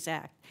Families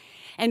Act.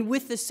 And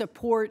with the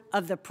support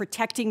of the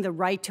Protecting the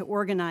Right to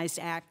Organize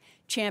Act,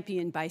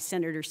 championed by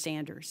Senator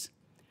Sanders.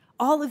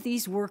 All of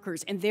these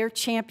workers and their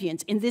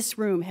champions in this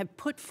room have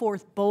put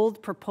forth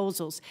bold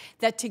proposals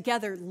that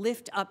together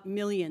lift up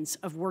millions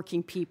of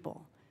working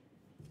people.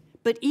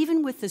 But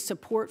even with the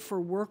support for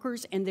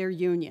workers and their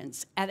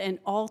unions at an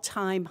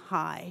all-time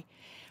high,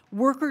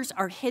 workers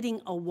are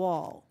hitting a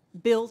wall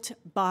built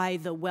by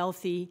the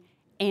wealthy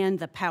and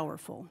the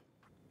powerful.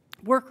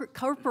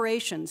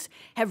 Corporations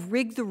have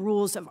rigged the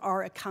rules of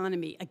our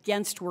economy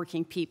against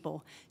working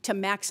people to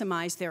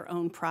maximize their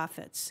own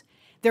profits.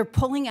 They're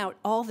pulling out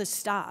all the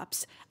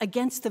stops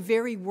against the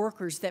very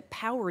workers that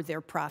power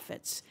their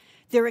profits.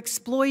 They're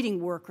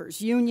exploiting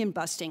workers, union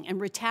busting, and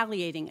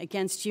retaliating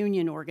against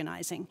union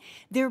organizing.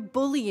 They're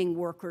bullying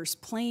workers,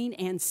 plain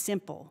and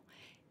simple,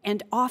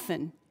 and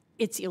often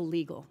it's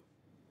illegal.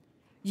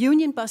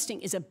 Union busting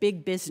is a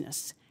big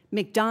business.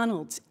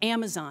 McDonald's,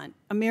 Amazon,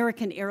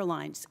 American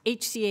Airlines,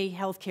 HCA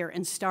Healthcare,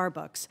 and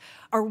Starbucks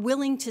are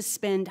willing to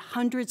spend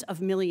hundreds of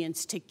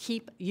millions to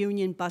keep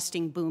union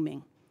busting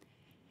booming.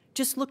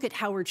 Just look at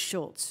Howard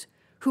Schultz,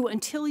 who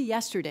until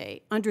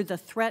yesterday, under the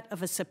threat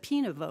of a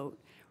subpoena vote,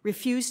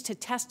 refused to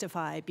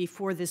testify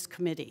before this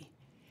committee.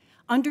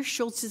 Under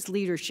Schultz's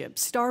leadership,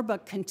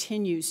 Starbucks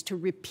continues to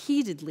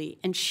repeatedly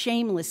and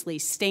shamelessly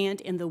stand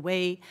in the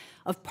way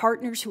of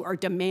partners who are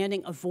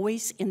demanding a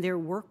voice in their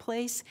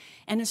workplace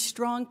and a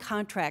strong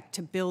contract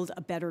to build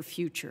a better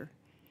future.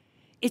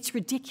 It's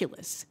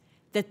ridiculous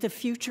that the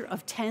future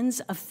of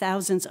tens of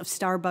thousands of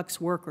Starbucks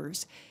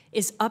workers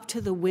is up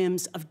to the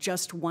whims of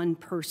just one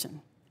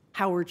person,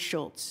 Howard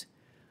Schultz,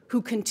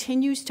 who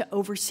continues to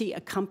oversee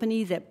a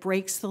company that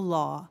breaks the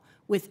law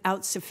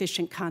without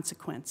sufficient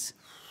consequence.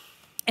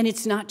 And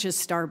it's not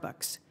just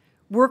Starbucks.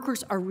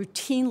 Workers are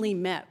routinely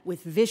met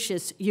with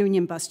vicious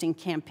union-busting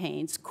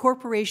campaigns.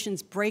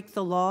 Corporations break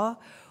the law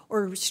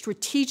or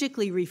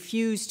strategically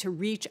refuse to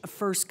reach a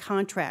first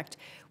contract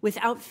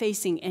without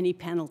facing any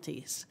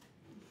penalties.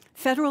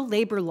 Federal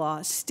labor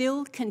law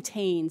still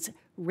contains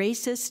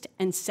racist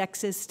and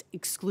sexist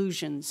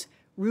exclusions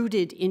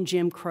rooted in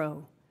Jim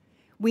Crow.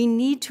 We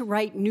need to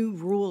write new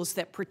rules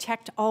that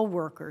protect all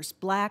workers,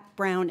 black,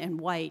 brown, and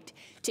white,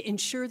 to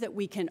ensure that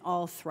we can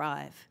all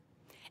thrive.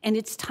 And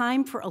it's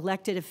time for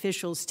elected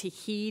officials to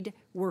heed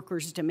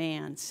workers'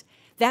 demands.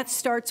 That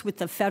starts with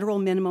the federal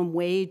minimum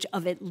wage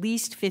of at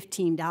least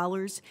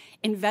 $15,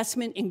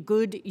 investment in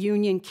good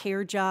union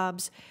care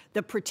jobs,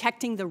 the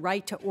Protecting the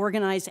Right to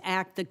Organize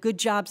Act, the Good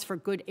Jobs for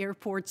Good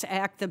Airports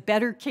Act, the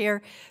Better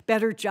Care,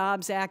 Better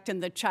Jobs Act,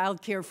 and the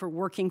Child Care for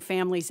Working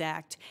Families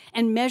Act,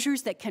 and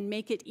measures that can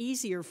make it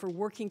easier for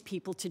working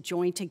people to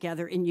join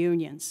together in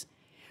unions.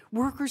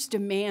 Workers'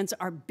 demands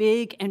are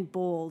big and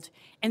bold,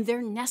 and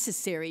they're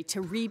necessary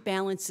to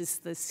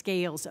rebalance the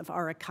scales of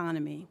our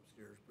economy.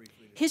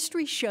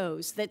 History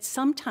shows that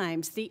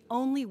sometimes the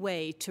only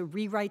way to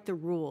rewrite the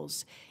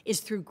rules is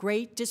through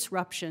great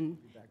disruption,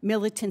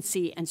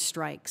 militancy, and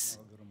strikes.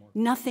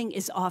 Nothing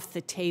is off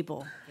the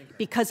table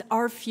because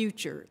our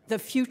future, the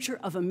future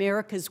of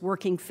America's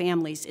working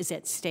families, is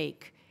at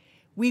stake.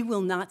 We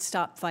will not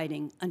stop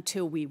fighting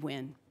until we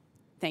win.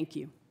 Thank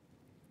you.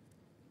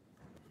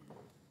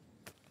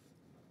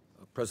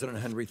 President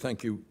Henry,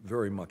 thank you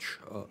very much.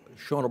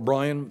 Sean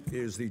O'Brien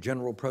is the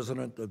General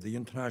President of the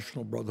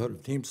International Brotherhood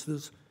of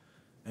Teamsters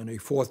and a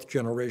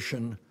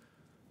fourth-generation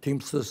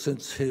Teamster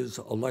since his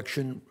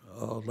election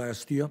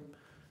last year.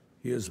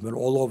 He has been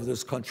all over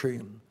this country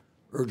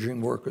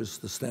urging workers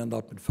to stand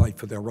up and fight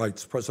for their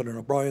rights. President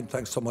O'Brien,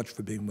 thanks so much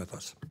for being with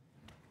us.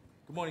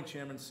 Good morning,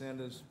 Chairman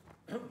Sanders,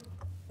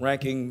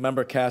 Ranking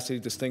Member Cassidy,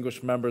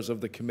 distinguished members of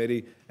the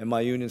committee, and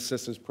my union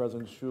sisters,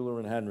 President Schuler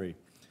and Henry.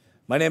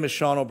 My name is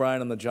Sean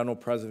O'Brien. I'm the General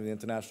President of the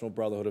International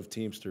Brotherhood of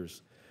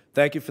Teamsters.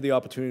 Thank you for the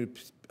opportunity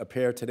to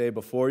appear today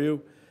before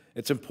you.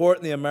 It's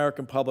important the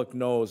American public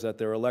knows that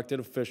their elected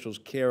officials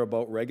care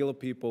about regular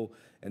people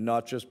and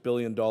not just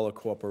billion-dollar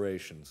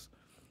corporations.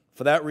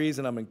 For that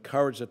reason, I'm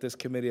encouraged that this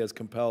committee has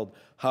compelled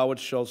Howard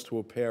Schultz to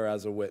appear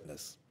as a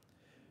witness.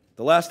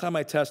 The last time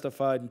I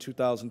testified in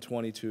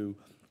 2022,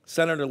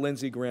 Senator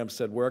Lindsey Graham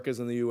said workers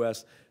in the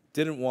U.S.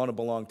 didn't want to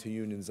belong to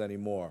unions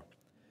anymore.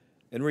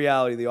 In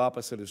reality, the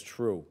opposite is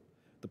true.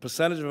 The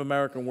percentage of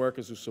American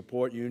workers who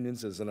support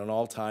unions is at an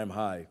all-time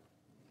high.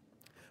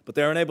 But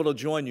they're unable to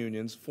join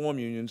unions, form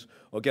unions,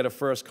 or get a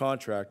first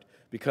contract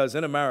because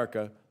in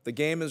America, the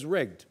game is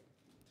rigged.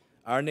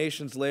 Our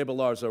nation's labor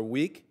laws are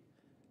weak,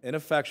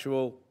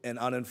 ineffectual, and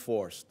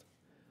unenforced.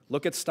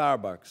 Look at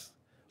Starbucks.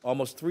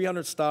 Almost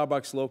 300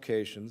 Starbucks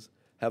locations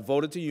have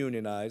voted to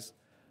unionize,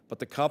 but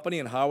the company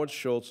and Howard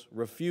Schultz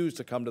refused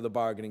to come to the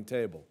bargaining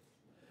table.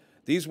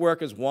 These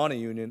workers want a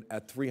union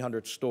at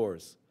 300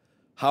 stores.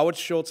 Howard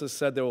Schultz has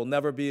said there will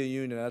never be a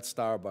union at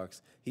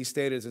Starbucks. He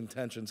stated his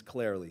intentions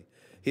clearly.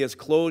 He has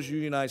closed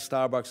unionized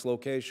Starbucks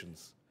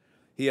locations.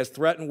 He has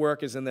threatened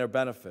workers in their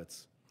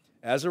benefits.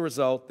 As a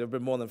result, there have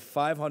been more than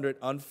 500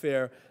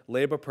 unfair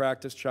labor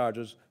practice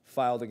charges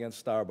filed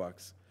against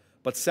Starbucks.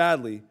 But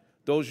sadly,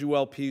 those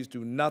ULPs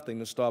do nothing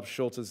to stop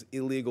Schultz's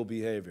illegal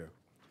behavior.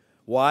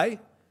 Why?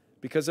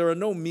 Because there are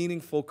no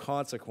meaningful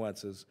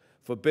consequences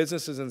for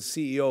businesses and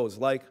CEOs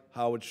like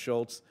Howard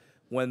Schultz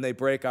when they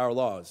break our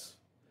laws.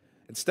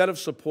 Instead of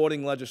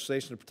supporting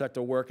legislation to protect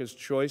a worker's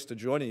choice to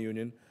join a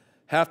union,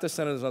 half the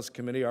senators on this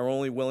committee are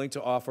only willing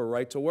to offer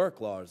right-to-work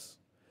laws.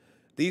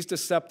 These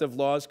deceptive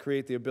laws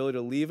create the ability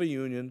to leave a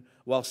union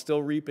while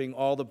still reaping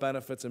all the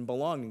benefits and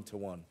belonging to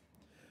one.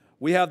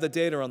 We have the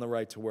data on the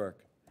right to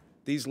work.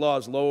 These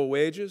laws lower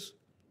wages,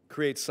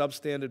 create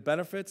substandard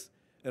benefits,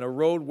 and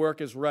erode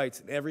workers'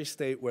 rights in every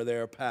state where they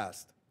are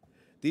passed.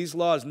 These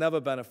laws never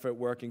benefit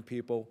working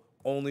people,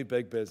 only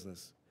big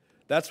business.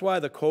 That's why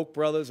the Koch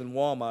brothers and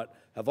Walmart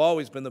have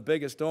always been the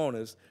biggest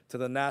donors to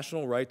the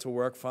National Right to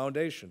Work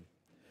Foundation.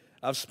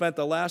 I've spent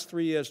the last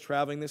 3 years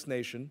traveling this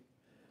nation,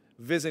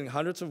 visiting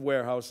hundreds of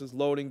warehouses,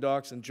 loading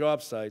docks, and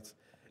job sites,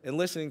 and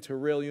listening to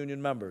real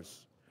union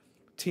members.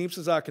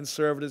 Teamsters are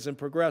conservatives and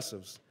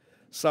progressives.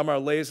 Some are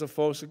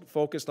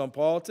laser-focused on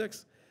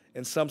politics,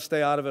 and some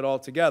stay out of it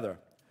altogether.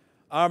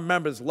 Our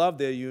members love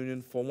their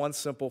union for one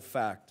simple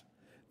fact.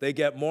 They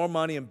get more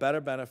money and better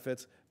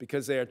benefits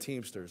because they are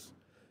Teamsters.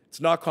 It's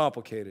not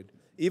complicated.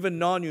 Even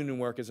non-union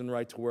workers in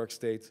right-to-work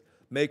states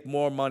make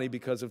more money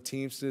because of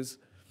Teamsters.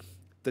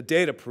 The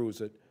data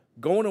proves it.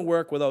 Going to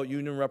work without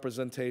union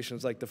representation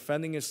is like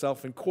defending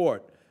yourself in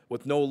court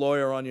with no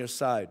lawyer on your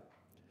side.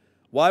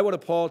 Why would a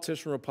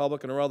politician,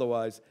 Republican or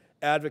otherwise,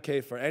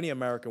 advocate for any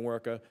American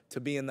worker to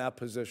be in that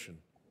position?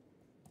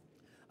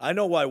 I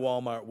know why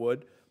Walmart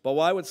would, but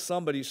why would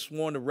somebody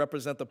sworn to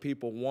represent the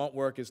people want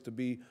workers to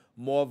be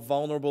more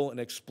vulnerable and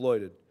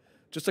exploited?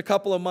 Just a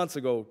couple of months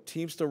ago,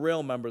 Teamster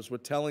rail members were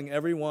telling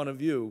every one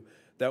of you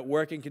that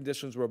working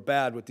conditions were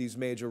bad with these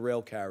major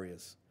rail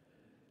carriers.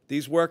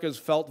 These workers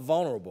felt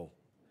vulnerable.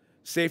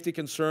 Safety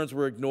concerns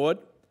were ignored,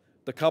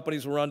 the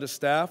companies were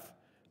understaffed,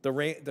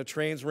 the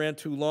trains ran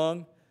too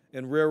long,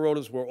 and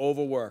railroaders were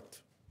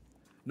overworked.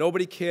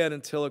 Nobody cared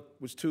until it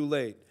was too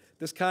late.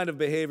 This kind of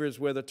behavior is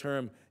where the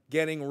term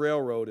getting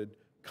railroaded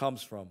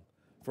comes from.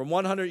 From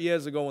 100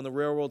 years ago when the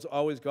railroads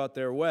always got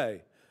their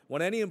way,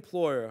 when any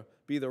employer,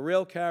 be the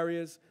rail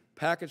carriers,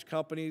 package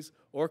companies,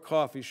 or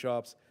coffee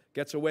shops,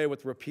 gets away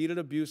with repeated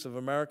abuse of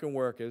American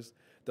workers,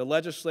 the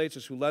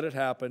legislatures who let it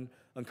happen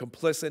are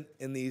complicit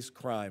in these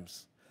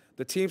crimes.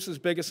 The Teamsters'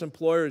 biggest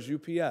employer is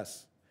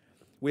UPS.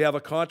 We have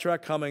a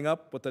contract coming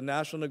up with the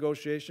national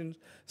negotiations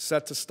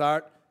set to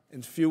start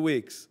in a few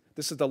weeks.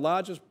 This is the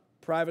largest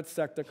private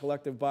sector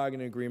collective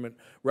bargaining agreement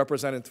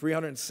representing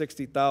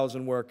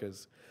 360,000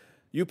 workers.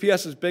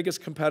 UPS's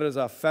biggest competitors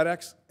are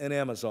FedEx and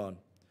Amazon.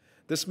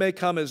 This may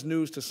come as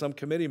news to some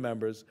committee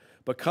members,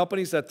 but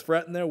companies that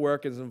threaten their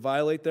workers and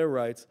violate their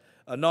rights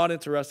are not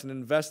interested in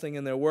investing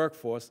in their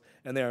workforce,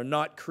 and they are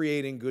not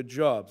creating good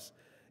jobs.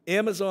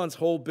 Amazon's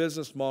whole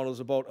business model is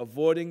about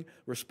avoiding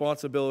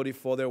responsibility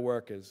for their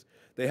workers.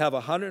 They have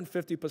a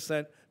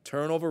 150%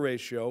 turnover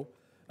ratio.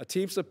 A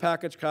Teamster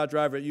package car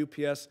driver at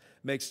UPS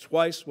makes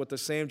twice what the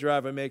same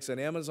driver makes at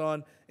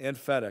Amazon and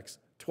FedEx,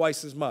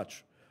 twice as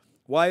much.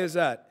 Why is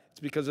that? It's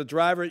because a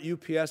driver at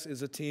UPS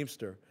is a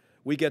Teamster.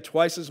 We get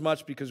twice as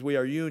much because we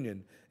are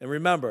union. And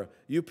remember,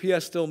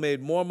 UPS still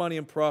made more money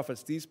in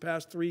profits these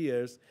past 3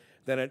 years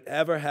than it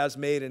ever has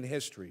made in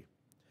history.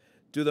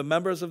 Do the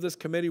members of this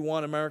committee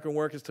want American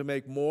workers to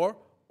make more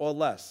or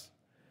less?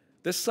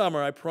 This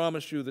summer, I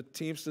promise you the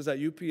Teamsters at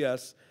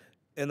UPS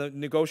and the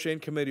negotiating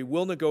committee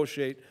will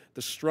negotiate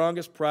the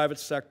strongest private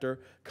sector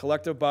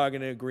collective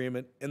bargaining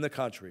agreement in the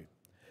country.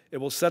 It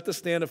will set the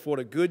standard for what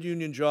a good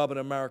union job in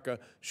America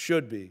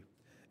should be.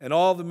 And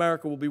all of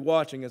America will be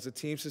watching as the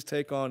Teamsters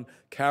take on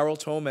Carol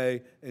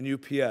Tomé and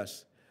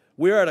UPS.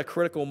 We are at a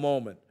critical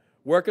moment.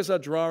 Workers are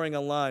drawing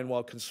a line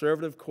while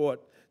conservative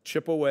court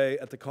chip away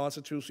at the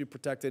constitutionally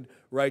protected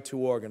right to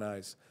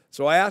organize.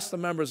 So I ask the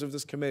members of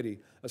this committee,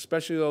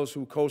 especially those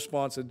who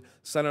co-sponsored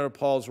Senator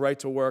Paul's right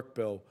to work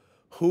bill,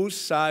 whose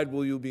side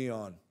will you be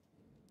on?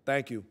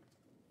 Thank you.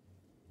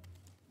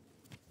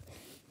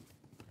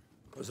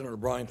 President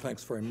O'Brien,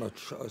 thanks very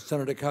much.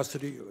 Senator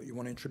Cassidy, you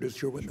want to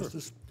introduce your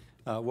witnesses?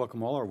 Sure.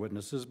 Welcome all our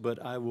witnesses,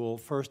 but I will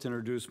first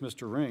introduce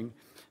Mr. Ring.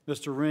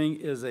 Mr. Ring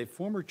is a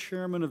former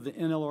chairman of the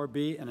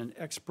NLRB and an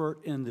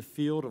expert in the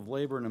field of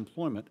labor and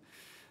employment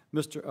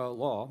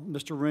law.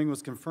 Mr. Ring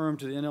was confirmed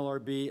to the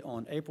NLRB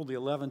on April the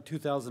 11th,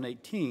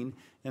 2018,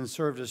 and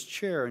served as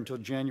chair until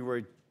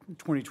January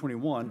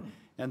 2021,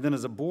 and then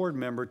as a board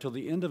member till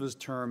the end of his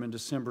term in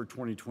December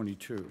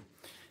 2022.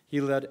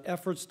 He led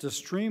efforts to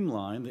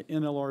streamline the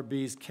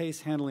NLRB's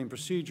case handling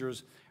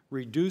procedures,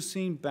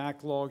 reducing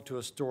backlog to a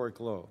historic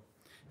low.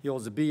 He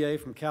holds a BA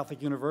from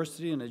Catholic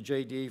University and a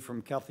JD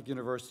from Catholic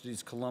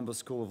University's Columbus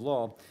School of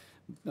Law.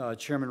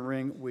 Chairman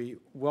Ring, we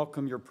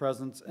welcome your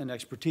presence and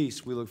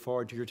expertise. We look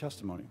forward to your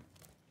testimony.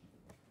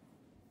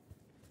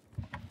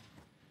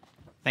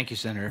 Thank you,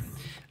 Senator.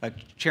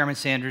 Chairman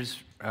Sanders,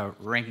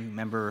 Ranking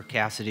Member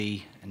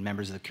Cassidy, and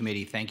members of the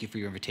committee, thank you for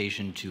your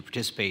invitation to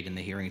participate in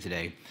the hearing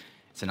today.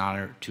 It's an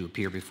honor to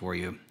appear before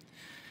you.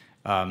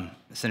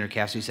 Senator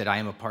Cassidy said I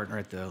am a partner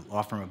at the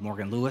law firm of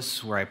Morgan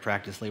Lewis, where I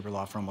practiced labor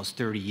law for almost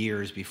 30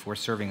 years before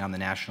serving on the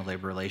National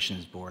Labor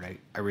Relations Board.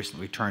 I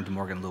recently returned to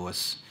Morgan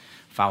Lewis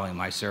following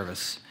my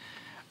service.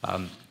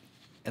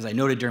 As I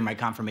noted during my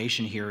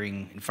confirmation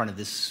hearing in front of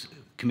this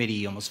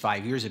committee almost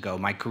 5 years ago,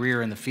 my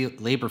career in the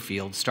labor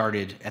field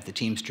started at the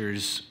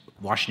Teamsters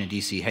Washington,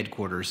 D.C.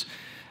 headquarters,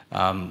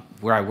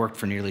 where I worked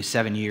for nearly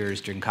 7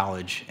 years during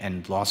college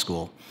and law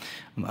school.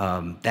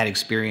 That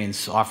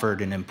experience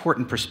offered an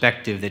important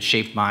perspective that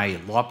shaped my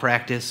law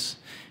practice,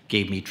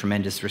 gave me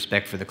tremendous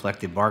respect for the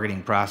collective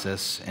bargaining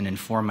process, and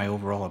informed my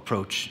overall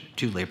approach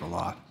to labor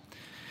law.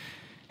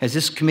 As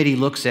this committee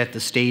looks at the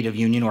state of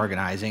union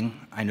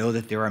organizing, I know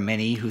that there are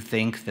many who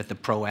think that the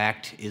PRO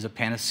Act is a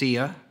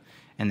panacea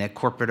and that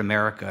corporate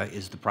America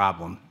is the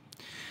problem.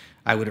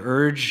 I would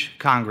urge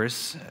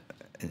Congress,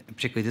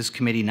 particularly this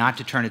committee, not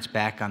to turn its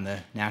back on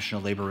the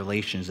National Labor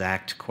Relations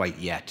Act quite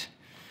yet.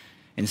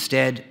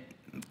 Instead,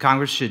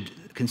 Congress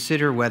should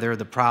consider whether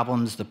the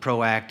problems the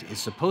PRO Act is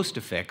supposed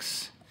to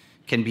fix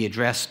can be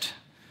addressed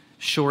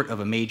short of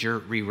a major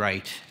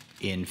rewrite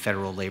in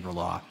federal labor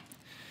law.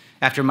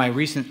 After my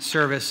recent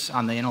service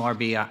on the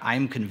NLRB,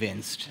 I'm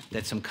convinced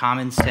that some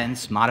common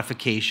sense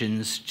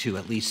modifications to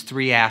at least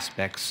 3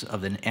 aspects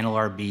of the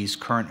NLRB's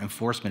current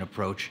enforcement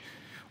approach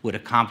would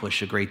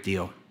accomplish a great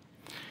deal.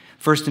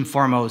 First and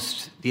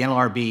foremost, the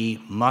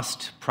NLRB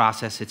must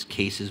process its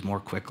cases more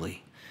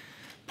quickly.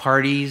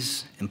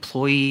 Parties,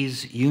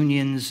 employees,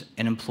 unions,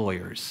 and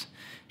employers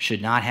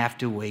should not have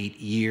to wait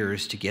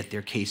years to get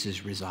their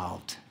cases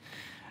resolved.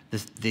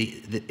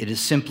 It is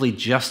simply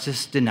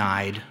justice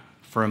denied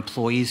for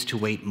employees to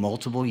wait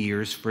multiple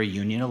years for a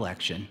union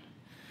election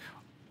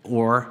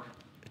or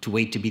to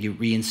wait to be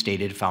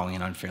reinstated following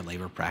an unfair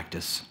labor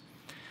practice.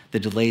 The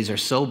delays are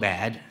so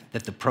bad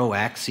that the PRO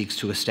Act seeks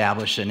to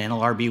establish an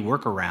NLRB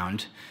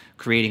workaround,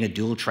 creating a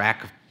dual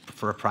track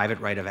for a private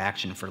right of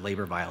action for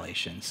labor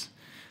violations.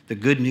 The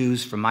good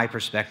news from my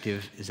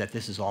perspective is that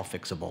this is all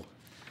fixable.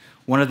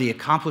 One of the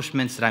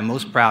accomplishments that I'm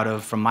most proud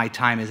of from my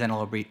time as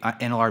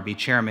NLRB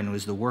chairman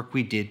was the work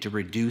we did to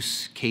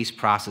reduce case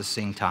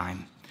processing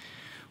time.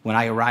 When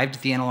I arrived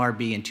at the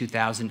NLRB in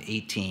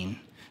 2018,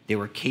 there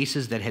were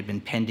cases that had been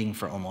pending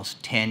for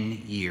almost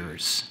 10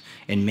 years,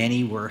 and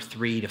many were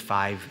 3 to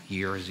 5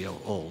 years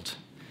old.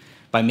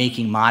 By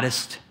making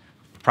modest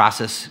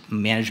process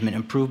management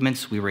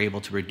improvements, we were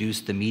able to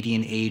reduce the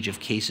median age of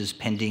cases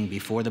pending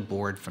before the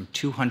board from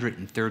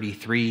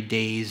 233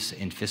 days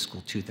in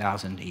fiscal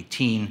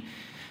 2018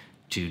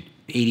 to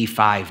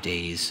 85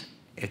 days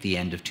at the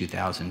end of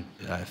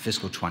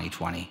fiscal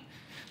 2020.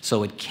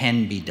 So it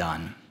can be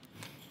done.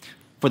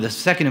 For the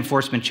second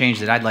enforcement change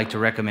that I'd like to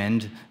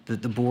recommend,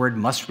 that the board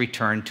must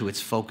return to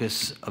its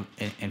focus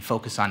and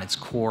focus on its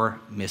core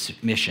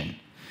mission.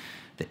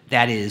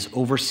 That is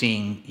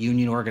overseeing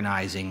union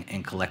organizing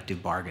and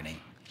collective bargaining.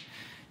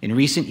 In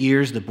recent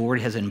years, the board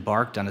has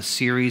embarked on a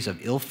series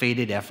of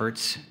ill-fated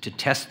efforts to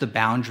test the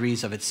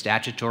boundaries of its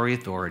statutory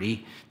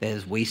authority that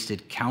has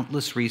wasted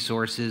countless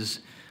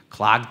resources,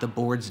 clogged the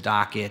board's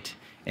docket,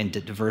 and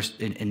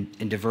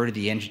diverted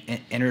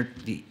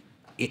the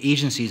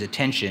agency's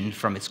attention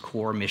from its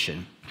core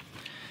mission.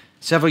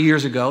 Several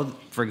years ago,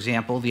 for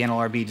example, the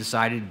NLRB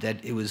decided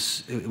that it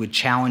would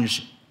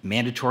challenge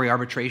mandatory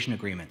arbitration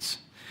agreements.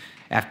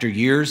 After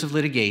years of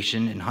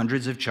litigation and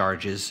hundreds of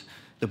charges,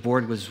 the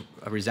board was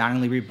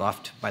resoundingly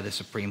rebuffed by the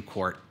Supreme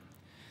Court.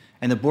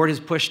 And the board has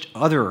pushed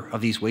other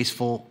of these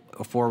wasteful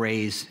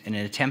forays in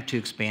an attempt to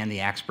expand the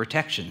Act's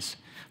protections,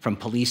 from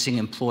policing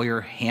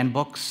employer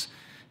handbooks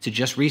to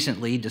just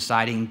recently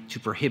deciding to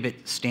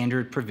prohibit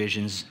standard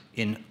provisions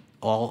in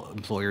all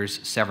employers'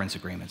 severance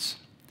agreements.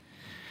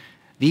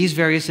 These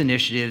various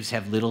initiatives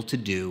have little to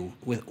do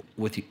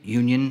with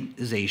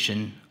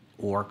unionization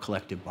or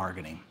collective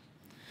bargaining.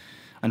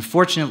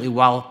 Unfortunately,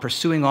 while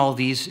pursuing all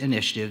these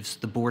initiatives,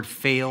 the board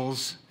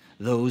fails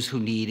those who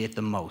need it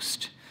the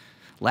most.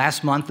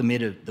 Last month,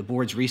 amid the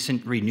board's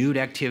recent renewed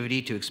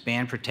activity to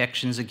expand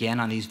protections again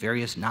on these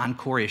various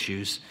non-core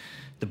issues,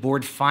 the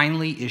board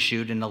finally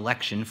issued an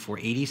election for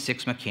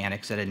 86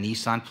 mechanics at a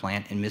Nissan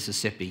plant in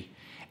Mississippi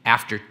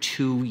after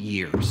 2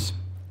 years.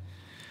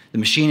 The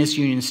machinist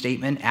union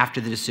statement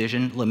after the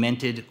decision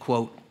lamented,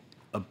 quote,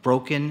 "a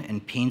broken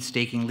and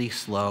painstakingly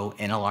slow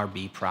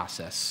NLRB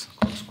process,"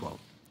 close quote.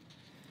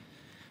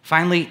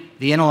 Finally,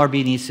 the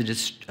NLRB needs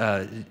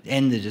to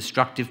end the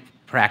destructive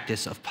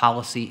practice of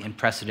policy and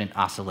precedent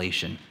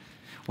oscillation.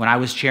 When I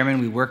was chairman,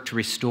 we worked to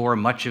restore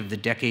much of the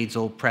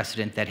decades-old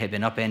precedent that had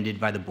been upended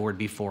by the board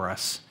before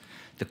us.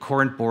 The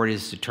current board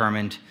is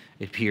determined,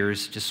 it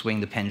appears, to swing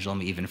the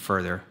pendulum even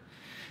further.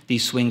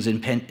 These swings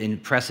in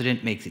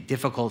precedent make it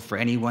difficult for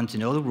anyone to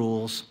know the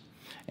rules,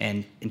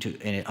 and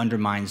it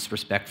undermines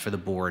respect for the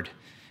board.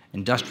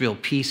 Industrial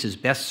peace is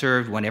best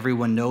served when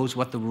everyone knows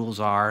what the rules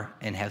are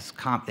and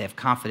they have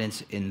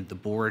confidence in the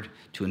board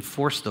to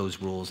enforce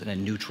those rules in a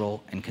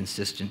neutral and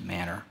consistent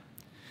manner.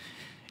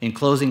 In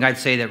closing, I'd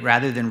say that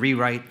rather than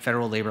rewrite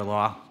federal labor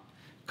law,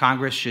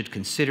 Congress should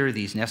consider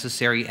these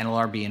necessary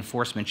NLRB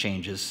enforcement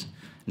changes.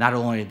 Not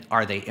only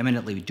are they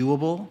eminently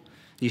doable,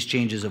 these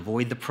changes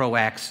avoid the PRO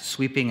Act's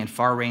sweeping and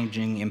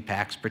far-ranging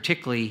impacts,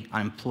 particularly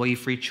on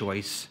employee-free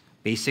choice,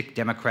 basic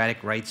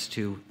democratic rights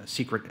to a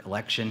secret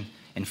election,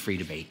 and free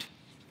debate.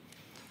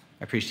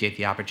 I appreciate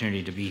the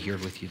opportunity to be here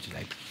with you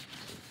today.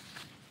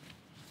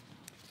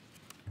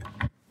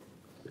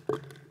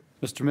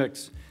 Mr.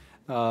 Mix,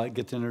 I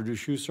get to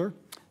introduce you, sir.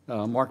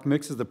 Mark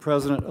Mix is the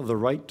president of the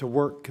Right to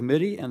Work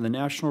Committee and the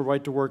National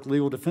Right to Work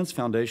Legal Defense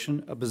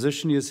Foundation, a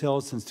position he has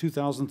held since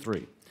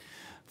 2003.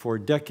 For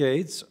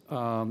decades,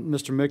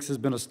 Mr. Mix has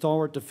been a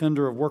stalwart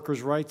defender of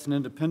workers' rights and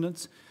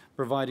independence,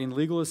 providing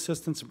legal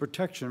assistance and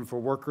protection for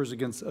workers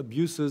against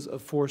abuses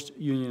of forced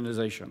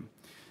unionization.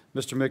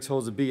 Mr. Mix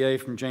holds a BA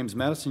from James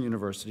Madison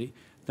University.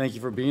 Thank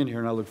you for being here,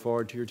 and I look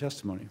forward to your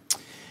testimony.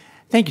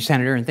 Thank you,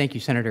 Senator, and thank you,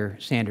 Senator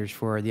Sanders,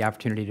 for the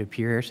opportunity to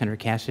appear here, Senator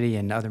Cassidy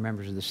and other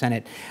members of the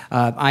Senate.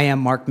 I am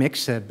Mark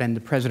Mix. I've been the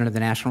president of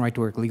the National Right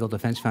to Work Legal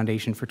Defense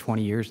Foundation for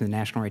 20 years and the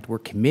National Right to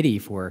Work Committee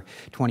for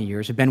 20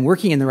 years. I've been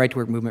working in the right to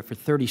work movement for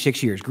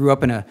 36 years. Grew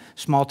up in a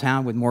small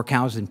town with more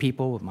cows than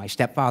people. My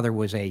stepfather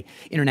was an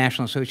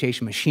International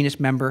Association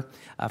machinist member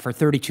for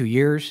 32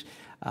 years.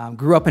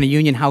 Grew up in a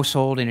union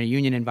household in a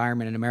union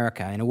environment in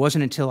America, and it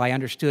wasn't until I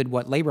understood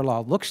what labor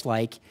law looks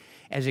like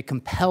as it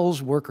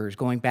compels workers,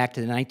 going back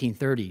to the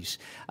 1930s,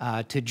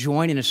 to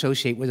join and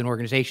associate with an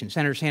organization.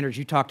 Senator Sanders,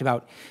 you talked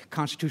about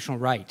constitutional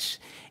rights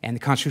and the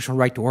constitutional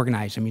right to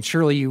organize. I mean,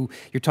 surely you're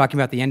talking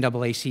about the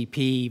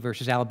NAACP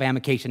versus Alabama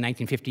case in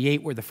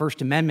 1958, where the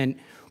First Amendment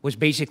was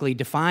basically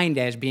defined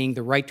as being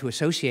the right to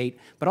associate,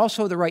 but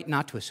also the right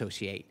not to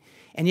associate.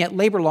 And yet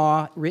labor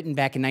law, written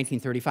back in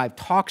 1935,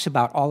 talks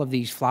about all of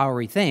these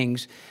flowery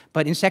things,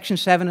 but in Section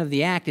 7 of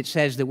the Act, it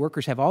says that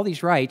workers have all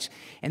these rights,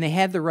 and they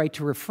have the right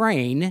to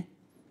refrain.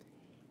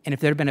 And if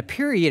there had been a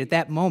period at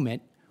that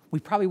moment, we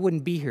probably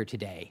wouldn't be here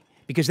today,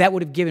 because that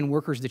would have given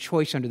workers the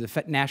choice under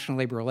the National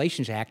Labor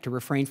Relations Act to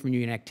refrain from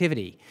union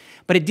activity.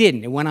 But it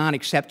didn't. It went on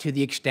except to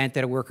the extent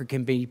that a worker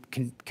can be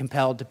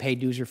compelled to pay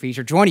dues or fees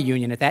or join a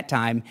union at that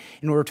time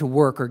in order to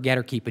work or get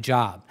or keep a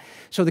job.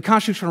 So the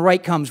constitutional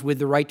right comes with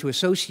the right to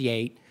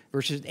associate,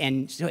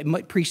 and so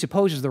it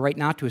presupposes the right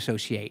not to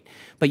associate.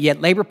 But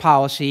yet labor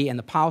policy and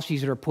the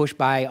policies that are pushed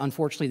by,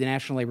 unfortunately, the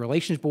National Labor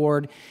Relations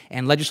Board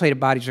and legislative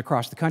bodies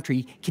across the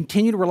country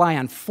continue to rely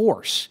on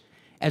force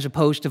as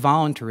opposed to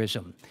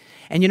voluntarism.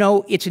 And you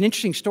know, it's an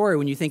interesting story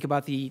when you think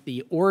about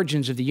the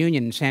origins of the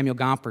union. Samuel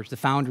Gompers, the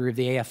founder of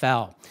the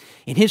AFL,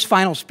 in his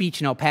final speech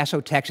in El Paso,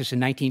 Texas in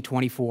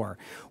 1924,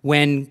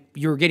 when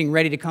you were getting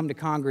ready to come to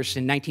Congress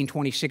in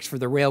 1926 for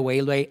the Railway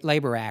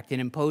Labor Act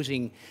and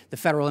imposing the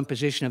federal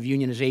imposition of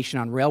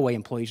unionization on railway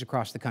employees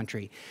across the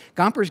country,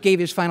 Gompers gave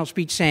his final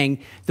speech saying,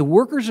 "The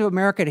workers of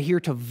America adhere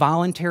to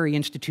voluntary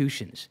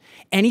institutions.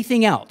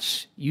 Anything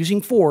else,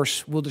 using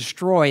force, will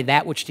destroy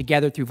that which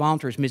together through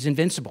voluntarism is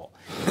invincible."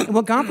 And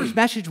what Gompers'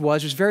 message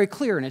was very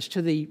clear, and it's to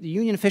the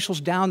union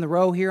officials down the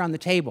row here on the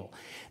table,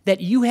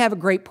 that you have a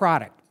great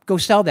product. Go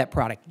sell that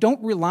product.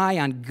 Don't rely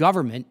on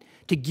government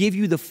to give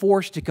you the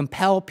force to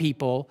compel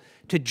people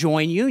to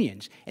join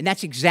unions. And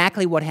that's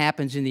exactly what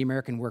happens in the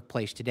American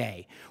workplace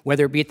today,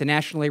 whether it be at the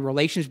National Labor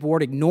Relations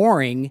Board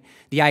ignoring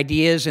the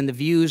ideas and the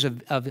views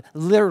of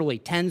literally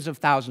tens of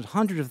thousands,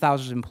 hundreds of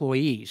thousands of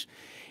employees.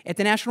 At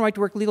the National Right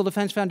to Work Legal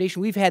Defense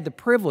Foundation, we've had the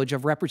privilege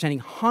of representing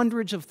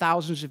hundreds of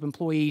thousands of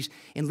employees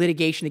in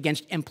litigation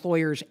against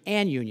employers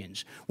and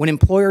unions. When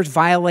employers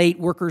violate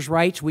workers'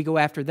 rights, we go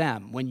after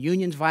them. When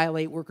unions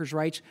violate workers'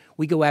 rights,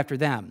 we go after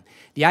them.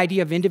 The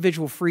idea of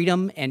individual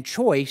freedom and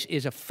choice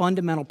is a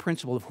fundamental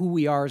principle of who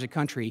we are as a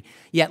country,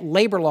 yet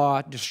labor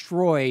law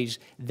destroys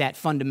that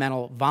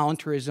fundamental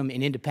voluntarism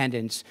and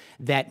independence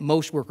that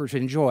most workers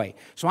enjoy.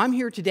 So I'm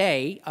here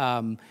today,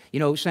 you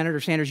know, Senator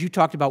Sanders, you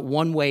talked about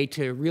one way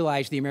to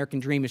realize the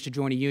American dream is to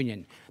join a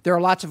union. There are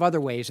lots of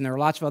other ways, and there are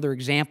lots of other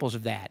examples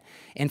of that.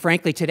 And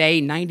frankly, today,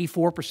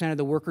 94% of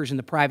the workers in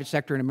the private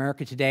sector in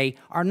America today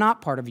are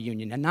not part of a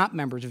union and not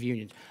members of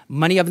unions.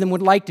 Many of them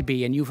would like to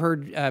be, and you've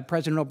heard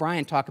President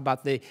O'Brien talk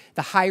about the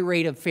high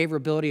rate of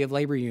favorability of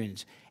labor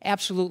unions.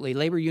 Absolutely,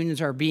 labor unions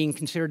are being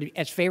considered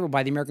as favorable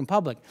by the American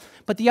public.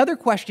 But the other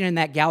question in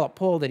that Gallup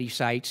poll that he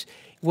cites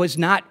was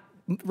not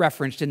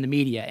referenced in the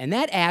media, and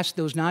that asked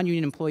those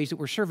non-union employees that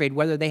were surveyed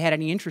whether they had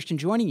any interest in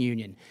joining a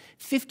union.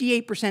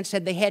 58%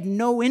 said they had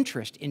no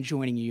interest in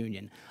joining a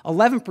union.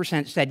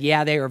 11% said,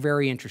 yeah, they are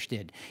very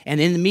interested. And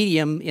in the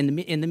medium,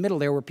 in the middle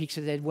there were peaks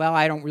that said, well,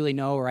 I don't really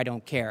know or I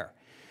don't care.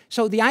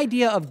 So the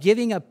idea of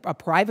giving a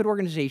private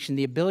organization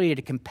the ability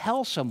to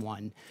compel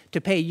someone to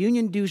pay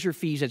union dues or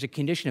fees as a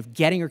condition of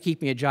getting or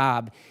keeping a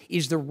job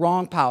is the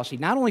wrong policy,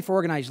 not only for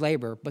organized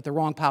labor, but the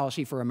wrong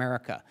policy for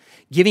America.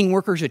 Giving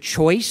workers a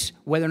choice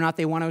whether or not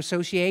they want to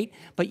associate,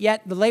 but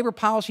yet the labor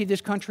policy of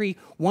this country,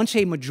 once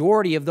a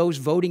majority of those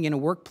voting in a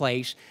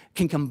workplace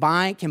can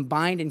bind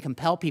and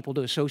compel people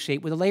to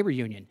associate with a labor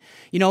union.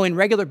 You know, in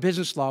regular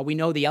business law, we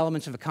know the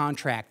elements of a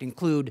contract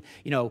include,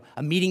 you know,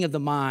 a meeting of the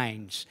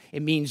minds.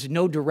 It means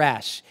no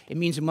duress. It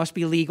means it must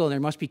be legal and there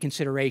must be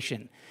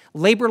consideration.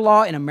 Labor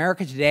law in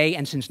America today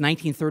and since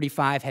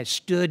 1935 has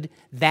stood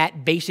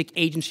that basic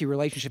agency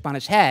relationship on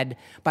its head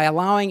by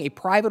allowing a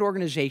private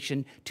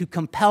organization to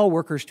compel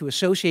workers to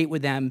associate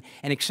with them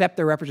and accept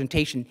their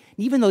representation,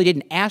 even though they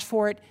didn't ask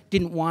for it,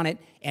 didn't want it,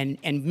 and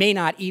may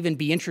not even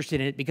be interested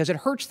in it because it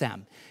hurts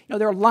them. You know,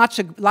 there are lots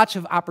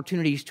of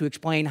opportunities to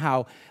explain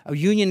how a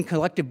union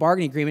collective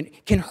bargaining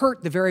agreement can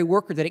hurt the very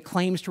worker that it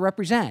claims to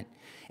represent.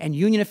 And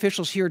union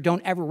officials here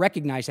don't ever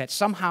recognize that.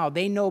 Somehow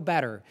they know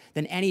better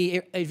than any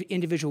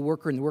individual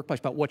worker in the workplace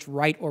about what's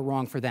right or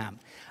wrong for them.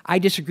 I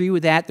disagree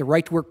with that. The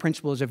right to work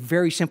principle is a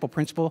very simple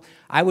principle.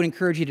 I would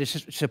encourage you to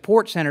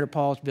support Senator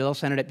Paul's bill,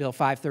 Senate Bill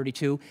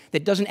 532,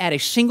 that doesn't add a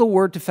single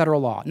word to federal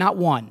law, not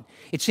one.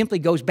 It simply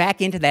goes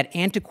back into that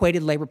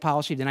antiquated labor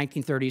policy of the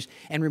 1930s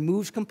and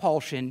removes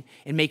compulsion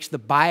and makes the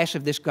bias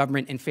of this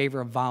government in favor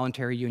of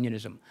voluntary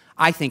unionism.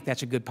 I think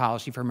that's a good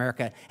policy for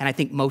America, and I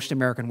think most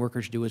American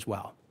workers do as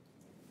well.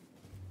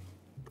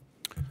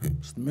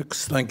 Mr.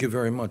 Mix, thank you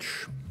very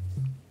much.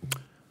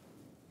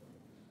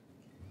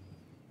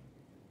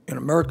 In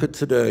America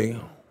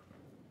today,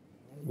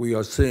 we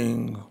are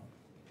seeing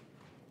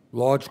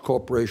large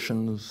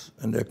corporations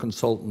and their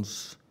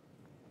consultants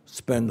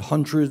spend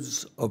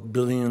hundreds of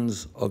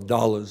billions of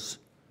dollars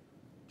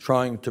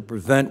trying to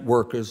prevent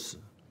workers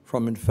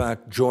from, in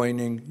fact,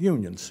 joining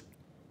unions.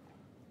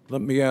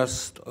 Let me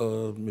ask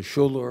Ms.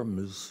 Schuler,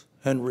 Ms.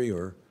 Henry,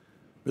 or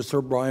Mr.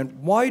 O'Brien,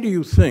 why do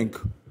you think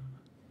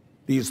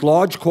these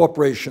large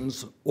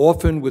corporations,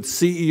 often with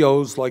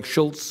CEOs like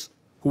Schultz,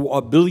 who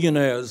are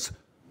billionaires,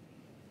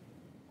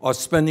 are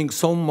spending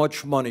so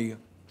much money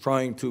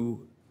trying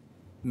to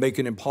make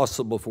it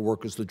impossible for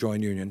workers to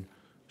join union?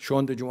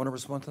 Sean, did you want to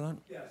respond to that?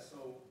 Yeah,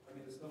 so, I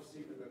mean, it's no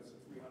secret that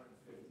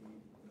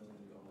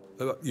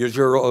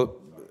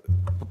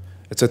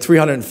it's a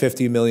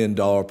 $350 million. It's a $350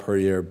 million per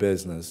year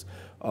business.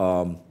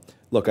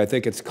 Look, I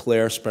think it's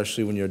clear,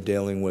 especially when you're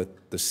dealing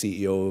with the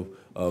CEO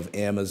of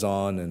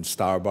Amazon and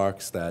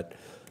Starbucks, that,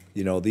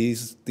 you know,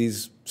 these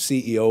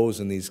CEOs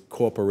and these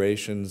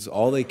corporations,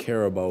 all they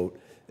care about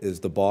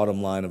is the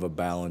bottom line of a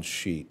balance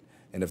sheet.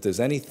 And if there's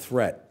any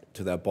threat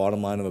to that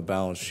bottom line of a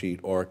balance sheet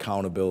or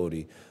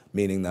accountability,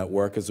 meaning that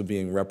workers are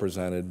being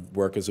represented,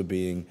 workers are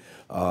being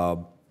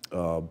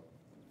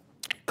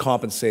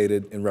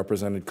compensated and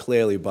represented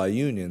clearly by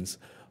unions,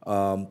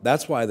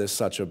 that's why there's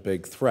such a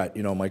big threat.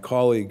 You know, my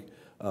colleague,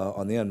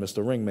 on the end,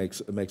 Mr. Ring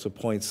makes a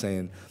point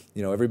saying,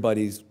 you know,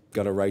 everybody's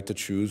got a right to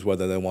choose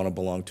whether they want to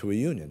belong to a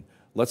union.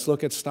 Let's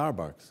look at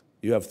Starbucks.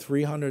 You have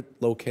 300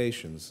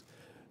 locations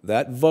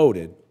that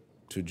voted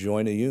to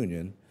join a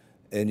union,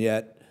 and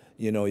yet,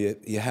 you know,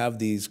 you have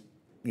these,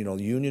 you know,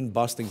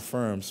 union-busting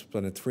firms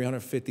spending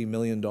 $350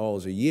 million a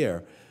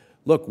year.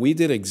 Look, we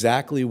did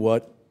exactly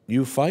what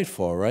you fight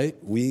for, right?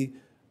 We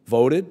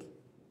voted,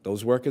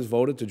 those workers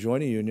voted to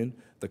join a union.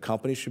 The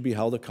company should be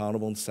held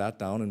accountable and sat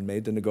down and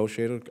made to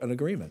negotiate an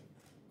agreement.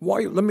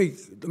 Why? Let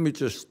me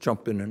just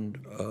jump in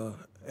and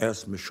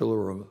ask Ms.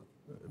 Schiller or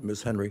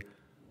Ms. Henry,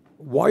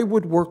 why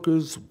would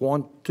workers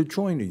want to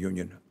join a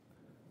union?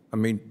 I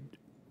mean,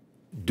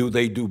 do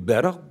they do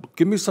better?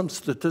 Give me some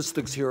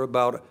statistics here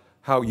about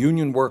how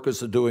union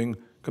workers are doing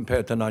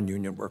compared to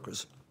non-union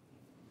workers.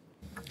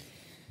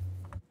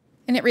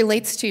 And it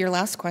relates to your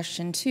last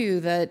question,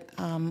 too, that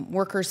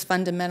workers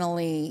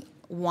fundamentally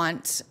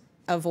want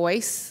a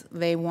voice.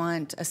 They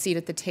want a seat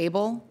at the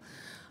table.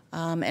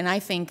 And I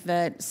think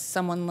that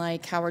someone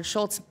like Howard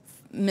Schultz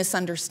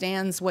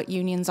misunderstands what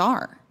unions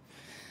are.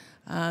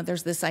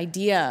 There's this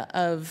idea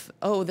of,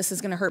 oh, this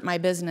is going to hurt my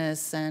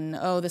business, and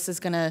oh, this is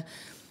going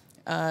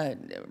to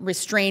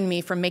restrain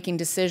me from making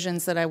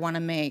decisions that I want to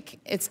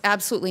make. It's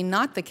absolutely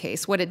not the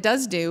case. What it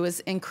does do is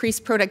increase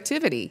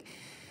productivity.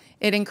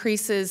 It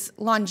increases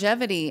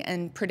longevity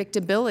and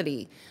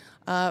predictability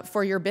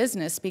for your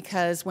business,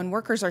 because when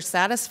workers are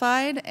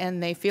satisfied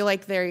and they feel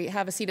like they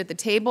have a seat at the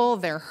table,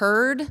 they're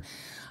heard,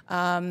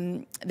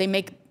 they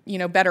make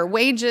better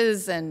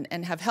wages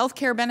and have health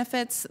care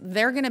benefits,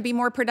 they're going to be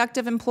more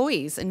productive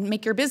employees and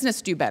make your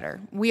business do better.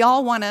 We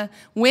all want to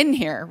win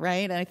here,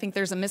 right? And I think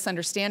there's a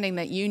misunderstanding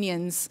that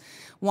unions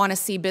want to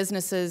see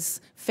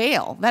businesses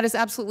fail. That is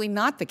absolutely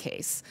not the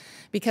case,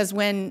 because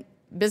when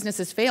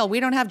businesses fail, we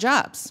don't have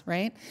jobs,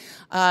 right?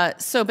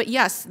 But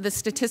yes, the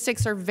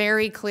statistics are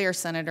very clear,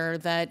 Senator,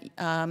 that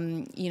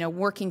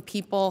working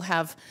people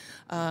have,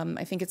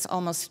 I think it's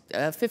almost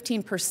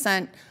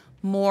 15%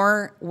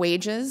 more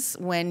wages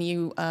when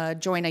you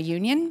join a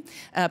union,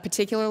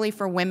 particularly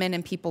for women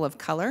and people of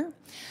color.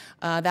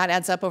 That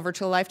adds up over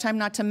to a lifetime,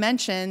 not to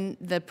mention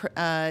the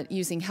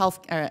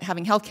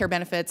having health care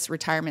benefits,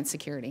 retirement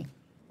security.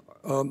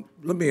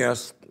 Let me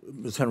ask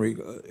Ms. Henry,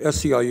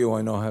 SEIU,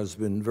 I know, has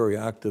been very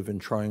active in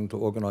trying to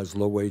organize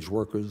low-wage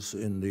workers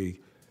in the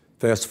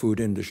fast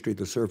food industry,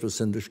 the service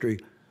industry.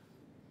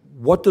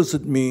 What does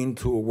it mean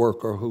to a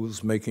worker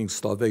who's making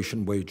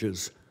starvation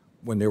wages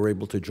when they're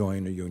able to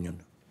join a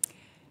union?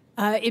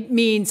 It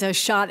means a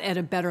shot at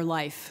a better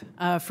life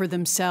for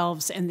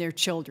themselves and their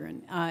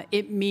children.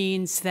 It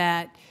means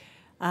that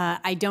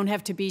I don't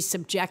have to be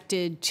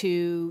subjected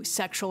to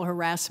sexual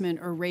harassment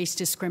or race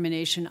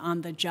discrimination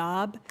on the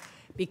job,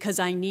 because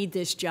I need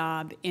this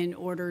job in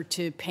order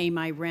to pay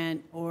my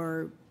rent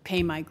or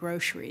pay my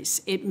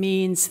groceries. It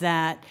means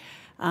that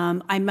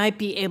I might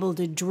be able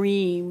to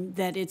dream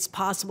that it's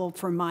possible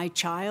for my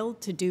child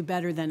to do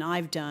better than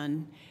I've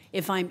done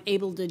if I'm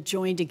able to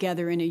join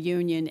together in a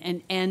union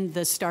and end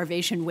the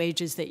starvation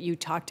wages that you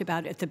talked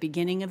about at the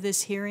beginning of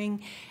this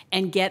hearing,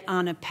 and get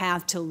on a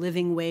path to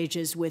living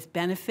wages with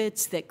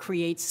benefits that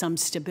create some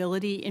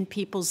stability in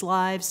people's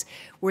lives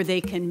where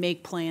they can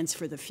make plans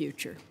for the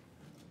future.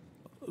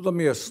 Let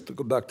me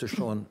go back to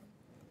Sean.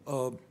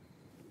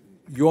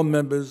 Your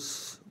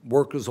members,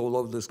 workers all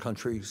over this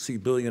country, see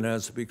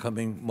billionaires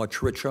becoming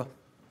much richer,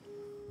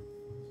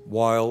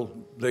 while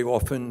they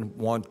often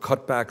want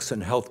cutbacks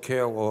in health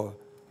care or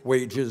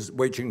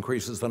wage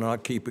increases that are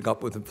not keeping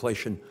up with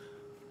inflation.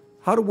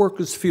 How do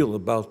workers feel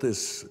about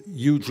this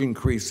huge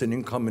increase in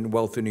income and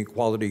wealth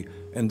inequality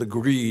and the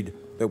greed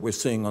that we're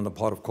seeing on the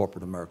part of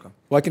corporate America?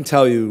 Well, I can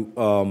tell you,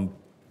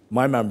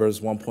 my members,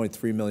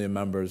 1.3 million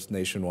members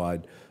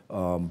nationwide,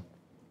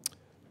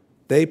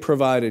 they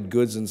provided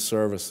goods and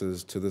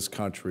services to this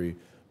country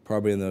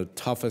probably in the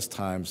toughest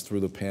times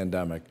through the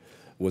pandemic,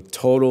 with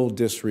total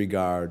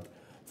disregard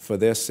for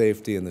their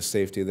safety and the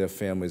safety of their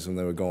families when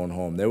they were going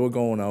home. They were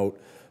going out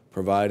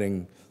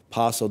providing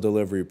parcel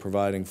delivery,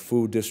 providing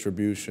food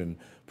distribution,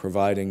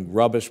 providing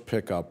rubbish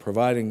pickup,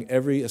 providing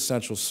every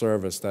essential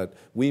service that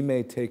we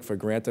may take for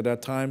granted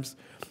at times.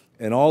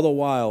 And all the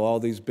while,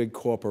 all these big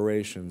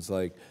corporations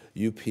like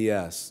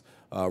UPS,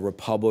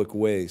 Republic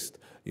Waste,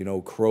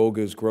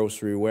 Kroger's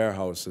grocery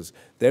warehouses,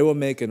 they were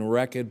making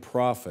record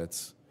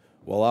profits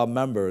while our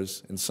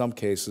members, in some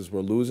cases,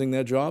 were losing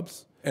their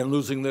jobs. And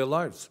losing their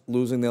lives.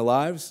 Losing their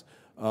lives,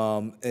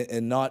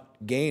 and not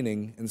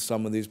gaining in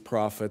some of these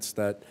profits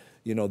that,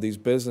 these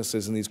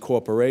businesses and these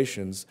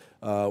corporations,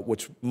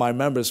 which my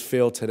members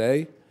feel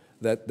today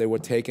that they were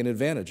taken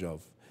advantage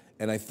of.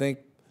 And I think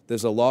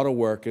there's a lot of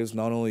workers,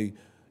 not only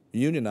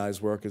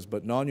unionized workers,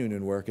 but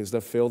non-union workers,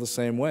 that feel the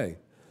same way,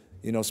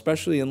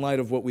 especially in light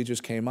of what we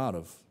just came out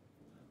of.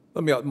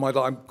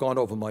 I've gone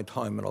over my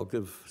time, and I'll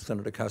give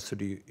Senator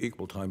Cassidy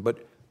equal time.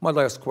 But my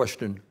last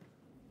question,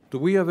 do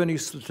we have any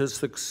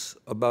statistics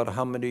about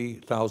how many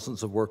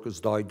thousands of workers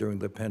died during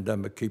the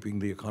pandemic, keeping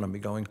the economy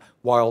going,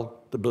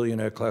 while the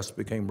billionaire class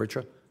became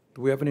richer?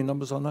 Do we have any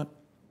numbers on that?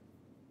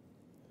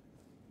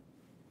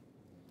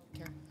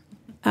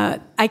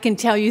 I can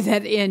tell you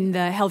that in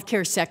the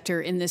healthcare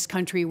sector in this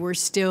country, we're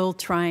still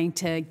trying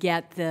to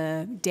get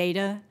the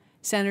data,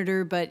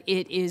 Senator, but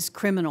it is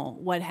criminal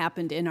what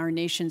happened in our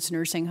nation's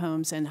nursing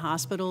homes and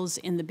hospitals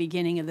in the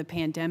beginning of the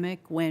pandemic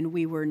when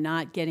we were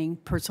not getting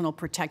personal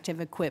protective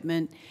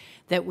equipment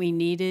that we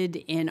needed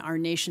in our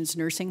nation's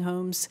nursing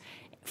homes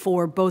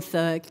for both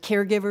the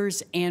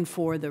caregivers and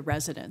for the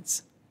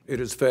residents. It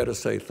is fair to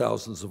say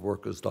thousands of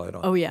workers died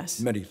on. Oh,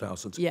 yes. Many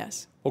thousands.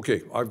 Yes.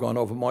 Okay, I've gone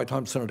over my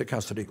time. Senator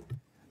Cassidy.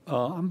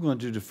 I'm going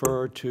to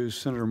defer to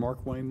Senator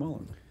Mark Wayne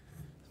Mullen.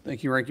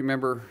 Thank you, Ranking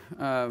Member.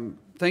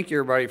 Thank you,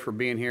 everybody, for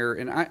being here.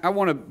 And I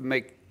want to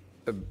make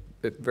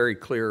it very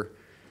clear,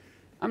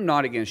 I'm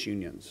not against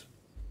unions.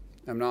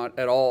 I'm not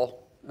at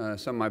all.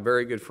 Some of my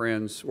very good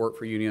friends work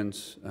for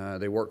unions.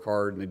 They work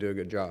hard and they do a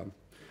good job.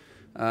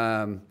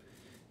 And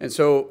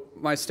so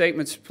my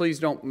statements, please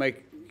don't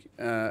make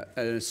an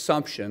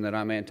assumption that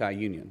I'm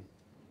anti-union.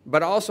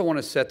 But I also want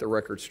to set the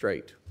record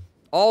straight.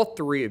 All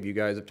three of you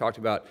guys have talked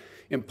about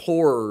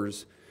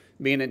employers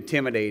being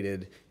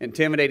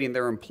intimidating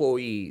their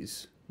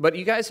employees. But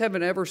you guys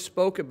haven't ever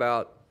spoke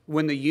about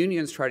when the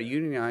unions try to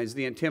unionize,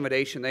 the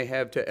intimidation they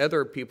have to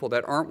other people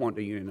that aren't wanting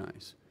to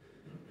unionize.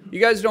 You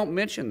guys don't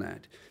mention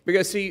that.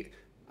 Because, see,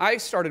 I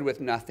started with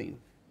nothing.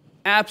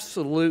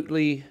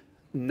 Absolutely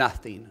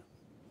nothing.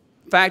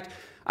 In fact,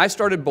 I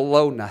started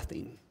below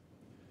nothing.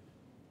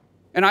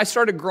 And I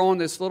started growing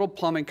this little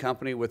plumbing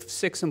company with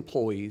 6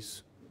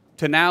 employees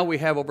to now we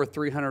have over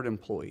 300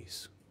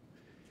 employees.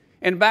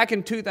 And back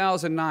in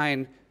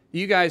 2009,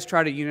 you guys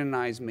tried to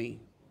unionize me.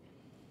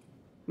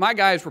 My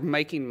guys were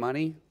making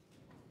money.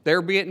 They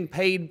were getting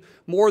paid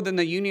more than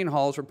the union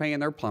halls were paying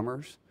their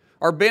plumbers.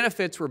 Our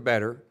benefits were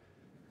better.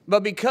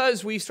 But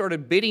because we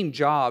started bidding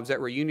jobs that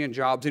were union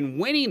jobs and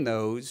winning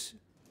those,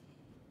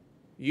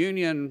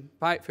 union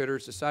pipe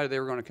fitters decided they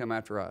were going to come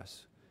after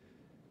us.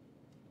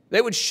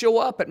 They would show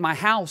up at my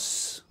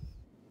house.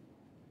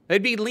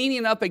 They'd be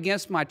leaning up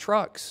against my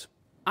trucks.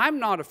 I'm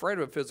not afraid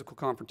of a physical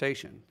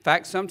confrontation. In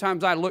fact,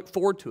 sometimes I look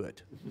forward to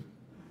it.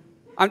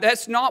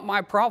 That's not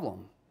my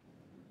problem.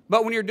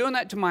 But when you're doing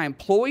that to my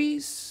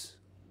employees,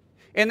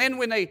 and then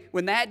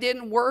when that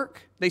didn't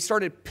work, they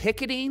started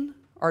picketing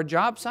our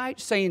job site,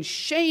 saying,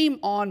 shame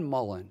on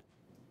Mullen.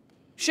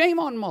 Shame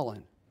on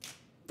Mullen.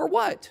 For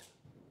what?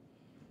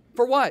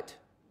 For what?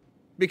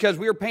 Because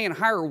we were paying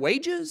higher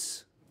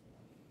wages?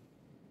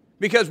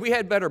 Because we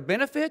had better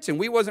benefits and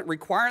we wasn't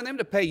requiring them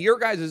to pay your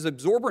guys'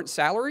 exorbitant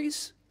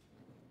salaries?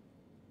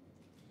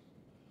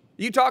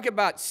 You talk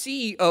about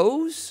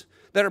CEOs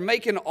that are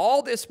making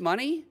all this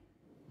money,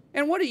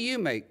 and what do you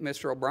make,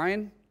 Mr.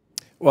 O'Brien?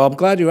 Well, I'm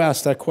glad you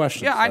asked that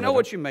question. Yeah, I know Senator.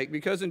 what you make,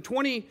 because in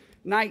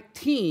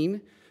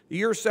 2019,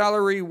 your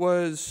salary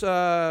was,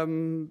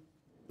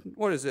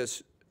 what is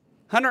this,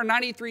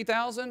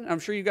 $193,000? I'm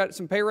sure you got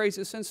some pay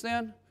raises since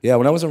then. Yeah,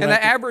 when I was a And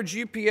the average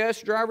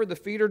UPS driver, the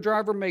feeder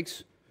driver,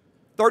 makes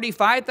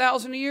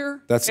 $35,000 a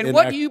year. And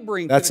what do you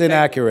bring? That's to the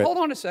inaccurate. Table?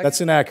 Hold on a second.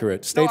 That's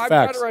inaccurate. State I've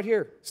facts. got it right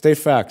here. State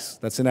facts.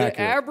 That's inaccurate.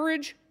 The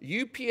average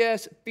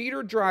UPS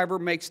feeder driver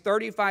makes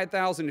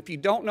 $35,000. If you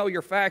don't know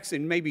your facts,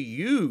 then maybe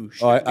you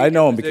should. I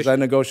know them because I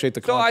negotiate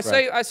the So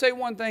contract. I say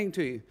one thing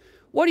to you.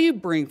 What do you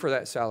bring for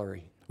that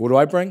salary? What do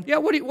I bring? Yeah.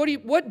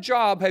 What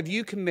job have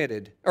you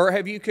committed, or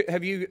have you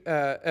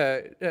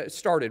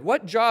started?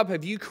 What job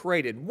have you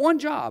created? One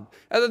job,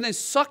 other than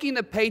sucking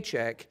the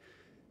paycheck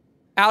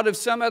out of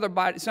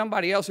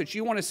somebody else that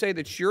you want to say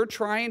that you're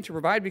trying to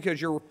provide because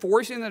you're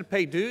forcing them to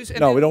pay dues? And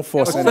No, we don't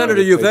force anyone.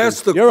 Senator, you've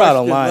asked the You're question.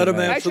 out of line, Let him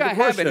man. answer Actually, the I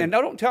haven't, question. and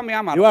don't tell me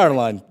I'm out You of line. are out of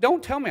line.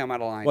 Don't tell me I'm out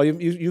of line. Well,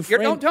 you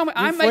frame. Don't tell me.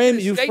 I'm frame, making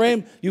a you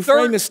statement. frame. You Sir,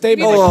 frame the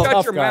statement you need like to a shut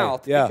tough your guy.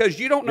 mouth Yeah. because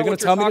you don't know You're what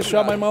gonna tell you're me to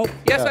shut talking my about. mouth?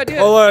 Yes, Yeah. I did.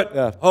 Hold it.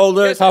 Yeah. Hold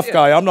it. Yes, Tough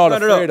guy. I'm not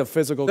Senator, afraid of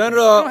physical. Senator,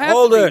 You don't have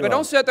hold to be, it. but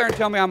don't sit there and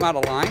tell me I'm out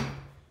of line.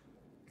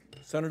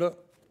 Senator,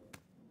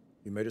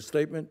 you made a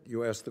statement.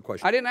 You asked the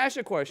question. I didn't ask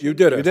a question. You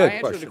did. You ask did. the I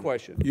answered the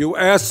question. You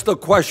asked the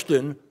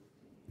question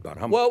about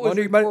how much Well, it was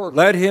money. But rhetorical.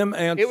 let him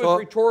answer. It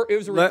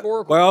was a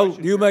rhetorical Well,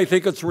 question, you may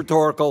think it's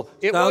rhetorical.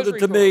 It was Sounded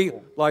to me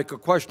rhetorical. like a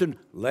question.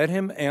 Let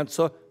him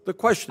answer the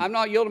question. I'm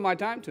not yielding my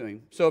time to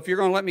him. So if you're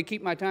going to let me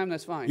keep my time,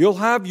 that's fine. You'll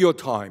have your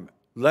time.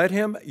 Let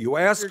him. You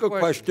ask your a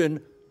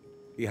question.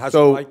 He has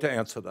So- a right to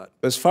answer that.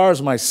 As far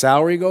as my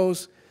salary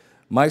goes,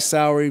 my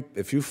salary,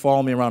 if you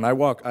follow me around,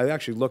 I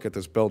actually look at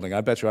this building.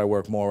 I bet you I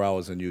work more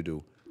hours than you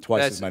do.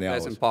 Twice as many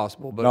hours. That's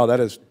impossible. But No,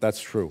 that's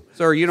true.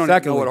 Sir, you don't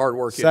even know what hard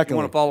work is. You Secondly,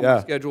 wanna follow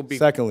my schedule,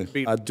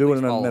 secondly, I'll do it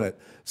in please a follow. minute.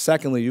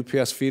 Secondly,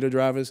 UPS feeder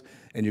drivers,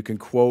 and you can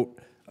quote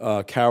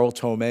Carol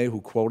Tomei,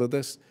 who quoted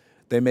this.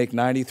 They make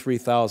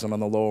 $93,000 on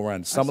the lower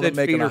end. Some of them said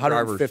making feeder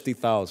drivers.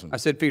 $150,000. I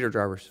said feeder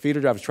drivers.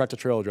 Feeder drivers, tractor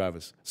trailer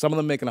drivers. Some of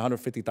them making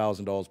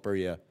 $150,000 per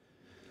year.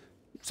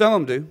 Some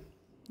of them do.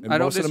 And I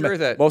don't most of them disagree with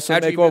that. most of them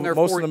After make you've been over- there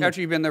most four- of them-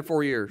 after you've been there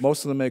 4 years.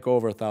 Most of them make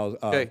over $1,000.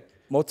 Okay.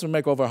 Most of them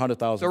make over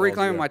 $100,000. So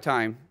reclaiming my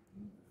time,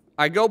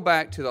 I go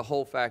back to the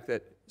whole fact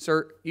that,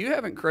 sir, you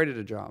haven't created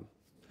a job.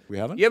 We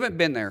haven't. You haven't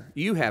been there.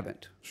 You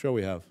haven't. Sure,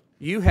 we have.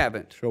 You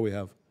haven't. Sure, we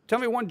have. Tell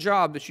me one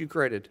job that you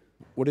created.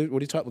 What are you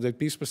talking?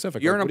 Be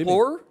specific. You're an What do you mean?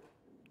 employer?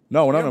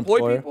 No, we're not You an employ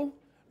employer. people?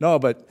 No,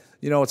 but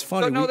you know it's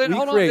funny. no, then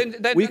hold on,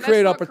 then we that's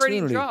create not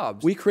creating opportunity.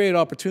 jobs. We create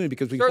opportunity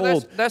because we Sir,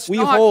 that's we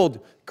not- hold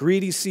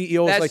greedy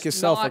CEOs That's like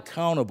yourself not-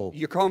 accountable.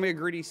 You're calling me a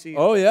greedy CEO.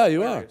 Oh yeah,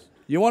 you are. Hilarious.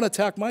 You want to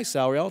attack my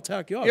salary? I'll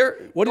attack yours.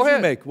 What go did you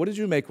ahead. make? What did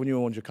you make when you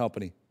owned your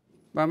company?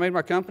 When I made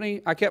my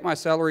company, I kept my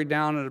salary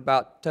down at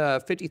about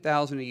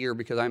 $50,000 a year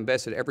because I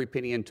invested every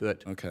penny into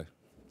it. Okay,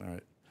 all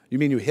right. You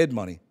mean you hid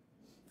money?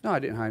 No, I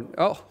didn't hide.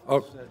 Oh,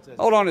 Oh,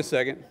 hold on a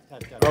second.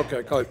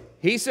 okay, go ahead.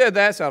 He said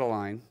that's out of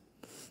line.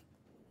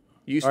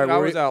 You said right, I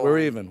we're was e- out of we're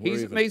line. even,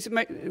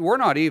 we're We're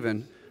not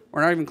even.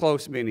 We're not even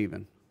close to being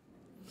even.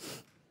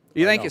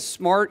 You think it's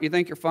smart? You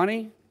think you're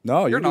funny?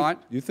 No, you're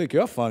not. You think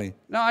you're funny.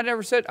 No, I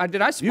never said.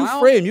 Did I You smile?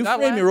 frame Did I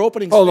laugh? your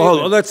opening Hold on,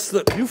 statement. hold on.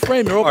 Let's. You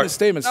frame your opening right.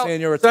 statement No,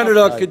 saying you're a tough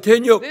Senator, guy.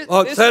 continue.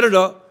 This-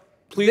 Senator,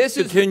 please This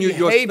continue is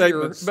your behavior,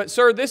 statements. but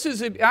sir, this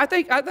is. I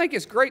think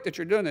it's great that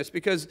you're doing this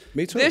because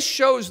Me too. this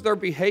shows their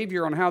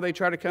behavior on how they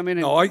try to come in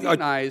and No, I-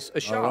 unionize a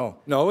shop. know.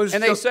 No, it's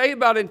and they just- say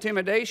about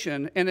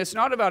intimidation, and it's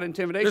not about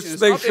intimidation. This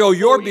it's may not the show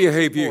your employee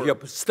behavior support. here.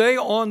 But stay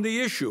on the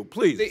issue,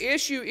 please. The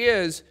issue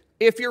is,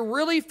 if you're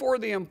really for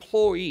the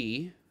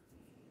employee,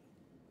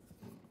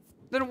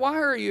 then why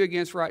are you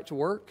against right to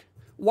work?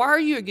 Why are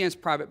you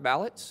against private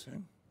ballots?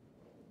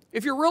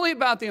 If you're really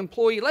about the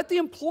employee, let the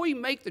employee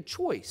make the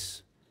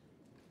choice.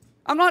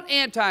 I'm not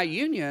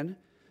anti-union,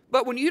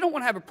 but when you don't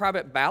want to have a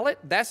private ballot,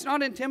 that's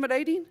not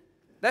intimidating?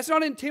 That's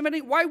not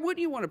intimidating? Why wouldn't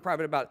you want a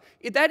private ballot?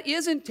 That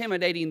is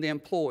intimidating the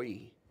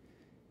employee.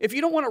 If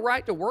you don't want a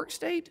right to work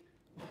state,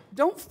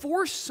 don't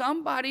force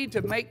somebody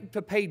to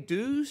pay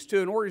dues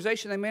to an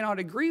organization they may not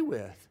agree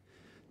with.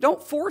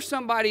 Don't force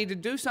somebody to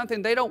do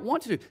something they don't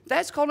want to do.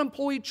 That's called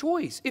employee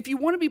choice. If you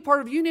want to be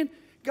part of a union,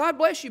 God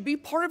bless you, be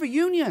part of a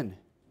union.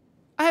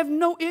 I have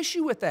no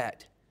issue with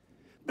that.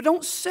 But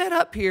don't sit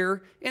up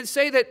here and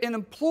say that an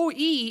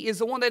employee is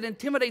the one that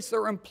intimidates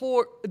their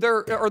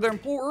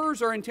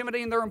employers are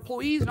intimidating their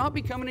employees not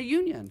becoming a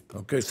union.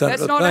 Okay, Senator,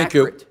 That's not thank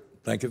accurate. you.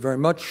 Thank you very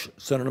much.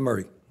 Senator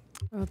Murray.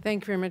 Well,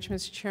 thank you very much,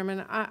 Mr.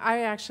 Chairman. I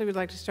actually would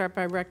like to start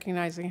by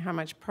recognizing how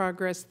much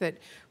progress that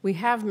we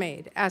have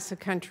made as a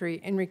country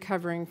in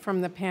recovering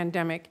from the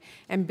pandemic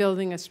and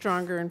building a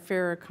stronger and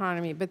fairer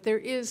economy. But there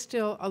is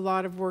still a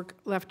lot of work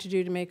left to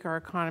do to make our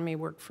economy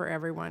work for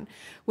everyone,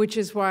 which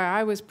is why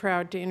I was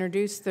proud to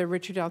introduce the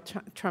Richard L.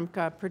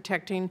 Trumka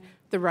Protecting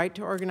the Right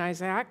to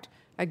Organize Act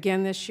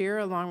again this year,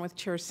 along with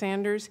Chair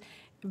Sanders,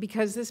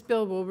 because this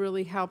bill will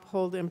really help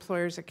hold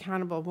employers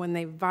accountable when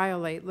they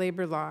violate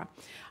labor law.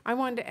 I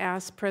wanted to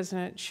ask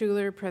President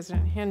Schuler,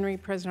 President Henry,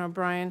 President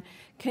O'Brien,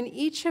 can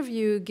each of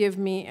you give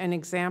me an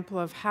example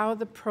of how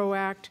the PRO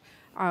Act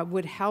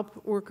would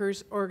help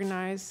workers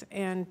organize?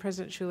 And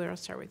President Schuler, I'll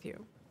start with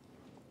you.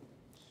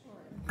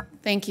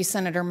 Thank you,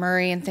 Senator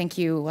Murray, and thank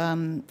you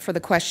for the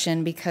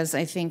question, because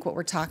I think what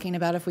we're talking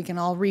about, if we can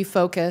all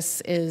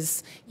refocus,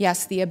 is,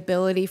 yes, the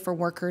ability for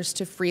workers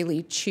to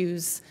freely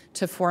choose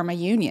to form a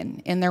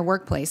union in their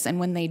workplace, and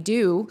when they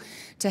do,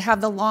 to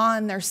have the law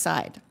on their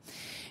side.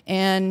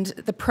 And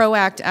the PRO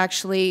Act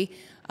actually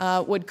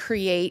would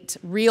create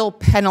real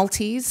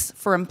penalties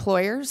for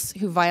employers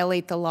who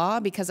violate the law,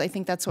 because I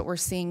think that's what we're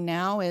seeing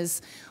now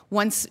is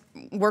once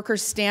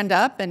workers stand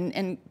up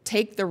and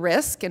take the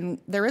risk, and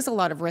there is a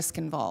lot of risk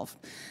involved.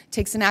 It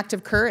takes an act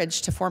of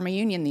courage to form a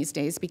union these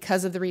days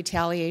because of the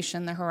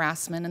retaliation, the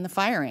harassment, and the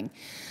firing.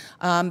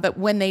 But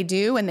when they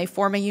do and they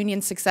form a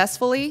union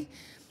successfully,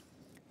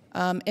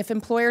 if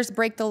employers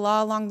break the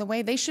law along the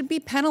way, they should be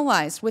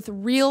penalized with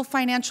real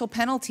financial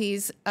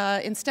penalties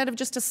instead of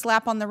just a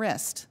slap on the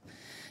wrist.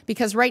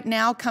 Because right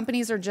now,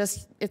 companies are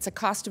just, it's a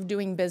cost of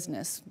doing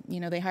business. You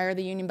know, they hire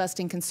the union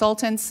busting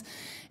consultants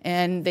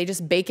and they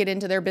just bake it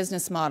into their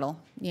business model,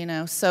 you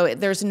know, so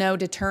there's no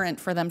deterrent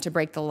for them to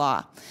break the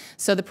law.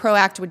 So the PRO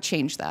Act would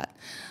change that.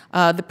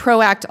 The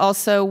PRO Act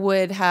also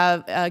would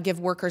have give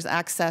workers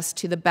access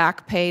to the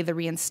back pay, the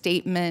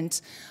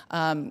reinstatement,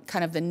 kind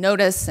of the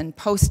notice and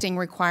posting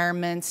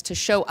requirements to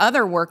show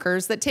other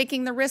workers that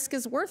taking the risk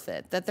is worth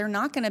it, that they're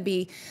not going to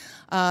be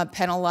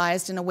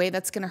penalized in a way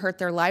that's going to hurt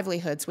their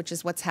livelihoods, which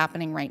is what's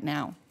happening right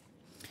now.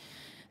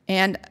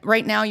 And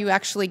right now, you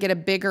actually get a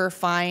bigger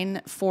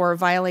fine for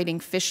violating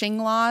fishing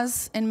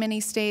laws in many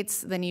states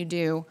than you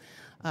do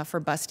for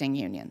busting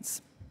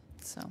unions.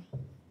 So,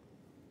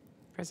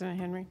 President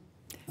Henry.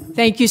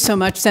 Thank you so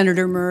much,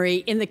 Senator Murray.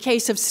 In the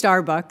case of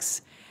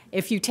Starbucks,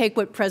 if you take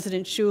what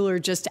President Schuler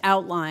just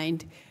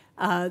outlined,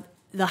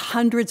 the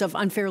hundreds of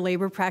unfair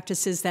labor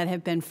practices that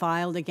have been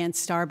filed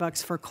against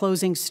Starbucks for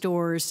closing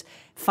stores,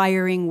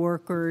 firing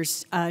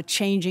workers,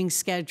 changing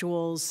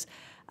schedules,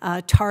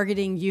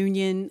 targeting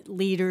union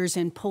leaders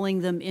and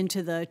pulling them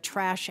into the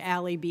trash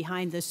alley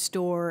behind the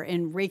store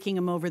and raking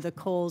them over the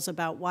coals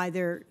about why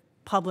they're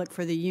public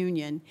for the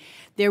union,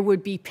 there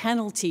would be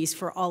penalties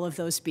for all of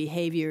those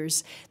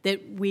behaviors that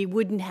we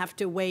wouldn't have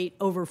to wait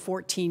over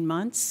 14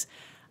 months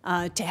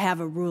to have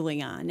a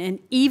ruling on. And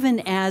even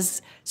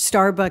as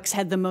Starbucks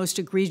had the most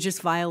egregious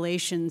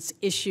violations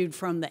issued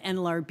from the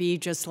NLRB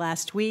just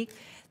last week,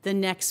 The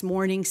next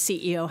morning,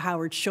 CEO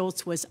Howard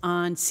Schultz was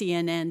on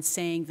CNN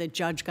saying the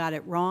judge got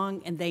it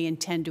wrong and they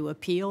intend to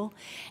appeal.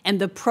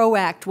 And the PRO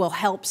Act will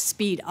help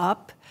speed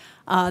up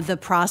the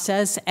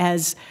process,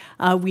 as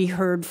we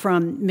heard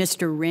from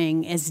Mr.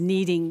 Ring, as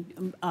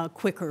needing a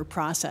quicker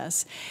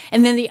process.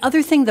 And then the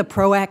other thing the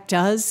PRO Act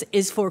does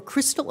is for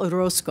Crystal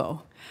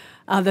Orozco,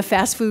 the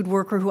fast food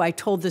worker who I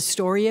told the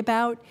story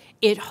about,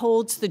 it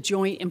holds the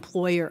joint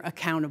employer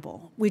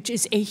accountable, which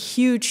is a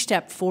huge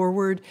step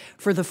forward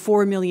for the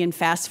 4 million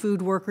fast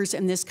food workers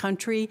in this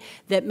country,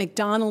 that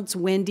McDonald's,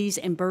 Wendy's,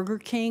 and Burger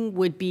King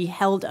would be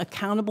held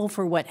accountable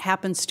for what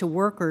happens to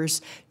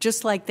workers,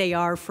 just like they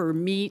are for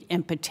meat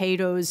and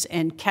potatoes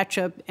and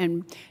ketchup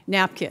and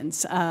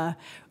napkins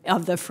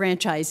of the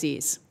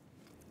franchisees.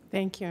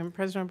 Thank you. And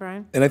President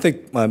O'Brien? And I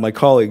think my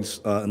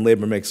colleagues in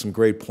labor make some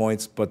great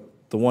points, but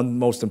the one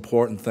most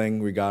important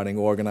thing regarding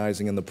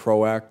organizing in the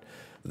PRO Act,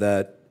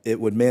 that it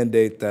would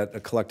mandate that a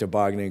collective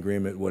bargaining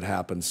agreement would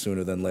happen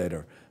sooner than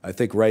later. I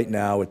think right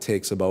now it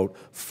takes about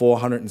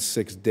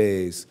 406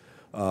 days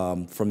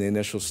from the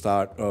initial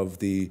start of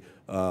the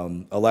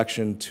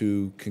election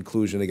to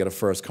conclusion to get a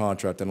first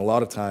contract. And a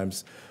lot of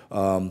times,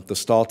 the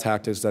stall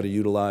tactics that are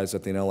utilized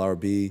at the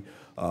NLRB,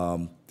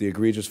 the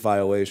egregious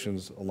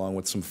violations along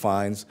with some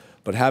fines,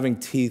 but having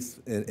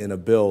teeth in a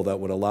bill that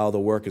would allow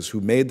the workers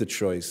who made the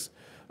choice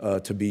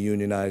to be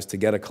unionized to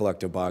get a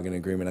collective bargaining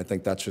agreement, I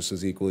think that's just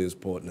as equally as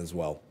important as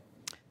well.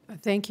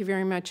 Thank you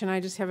very much. And I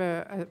just have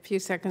a few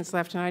seconds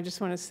left, and I just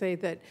want to say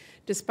that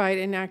despite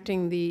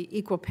enacting the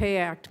Equal Pay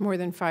Act more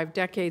than 5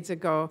 decades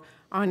ago,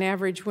 on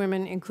average,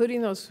 women,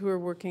 including those who are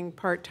working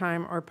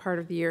part-time or part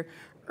of the year,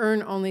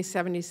 earn only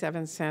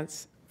 77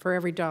 cents for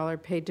every dollar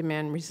paid to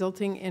men,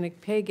 resulting in a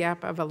pay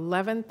gap of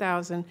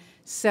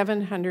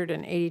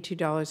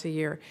 $11,782 a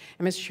year.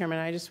 And Mr. Chairman,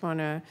 I just want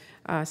to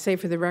say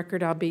for the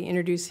record, I'll be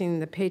introducing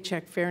the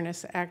Paycheck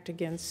Fairness Act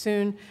again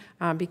soon,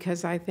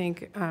 because I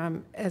think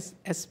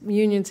as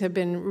unions have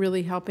been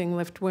really helping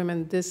lift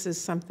women, this is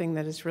something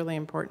that is really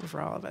important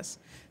for all of us.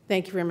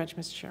 Thank you very much,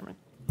 Mr. Chairman.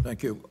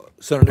 Thank you.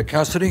 Senator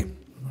Cassidy?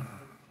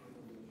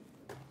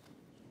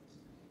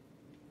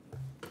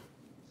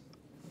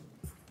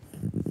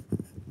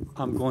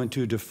 I'm going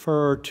to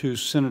defer to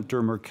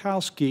Senator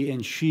Murkowski,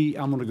 and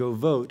I'm going to go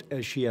vote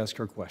as she asks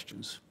her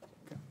questions.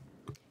 Okay.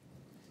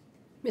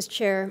 Mr.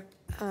 Chair,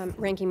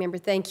 Ranking Member,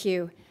 thank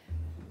you.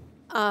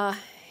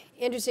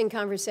 Interesting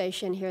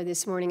conversation here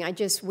this morning. I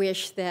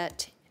wish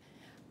that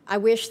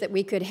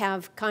we could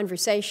have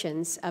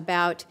conversations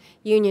about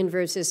union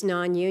versus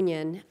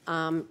non-union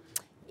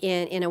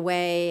in a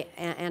way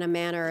and a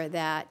manner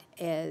that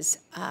is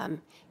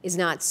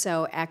not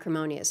so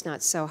acrimonious,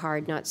 not so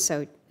hard, not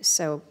so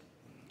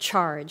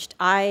charged.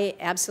 I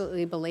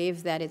absolutely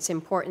believe that it's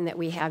important that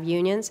we have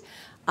unions.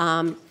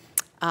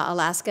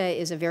 Alaska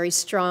is a very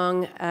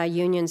strong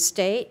union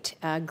state,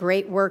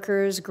 great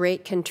workers,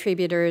 great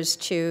contributors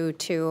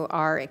to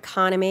our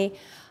economy,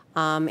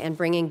 and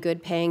bringing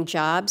good paying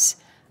jobs.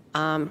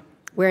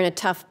 We're in a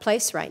tough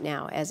place right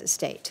now as a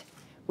state.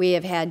 We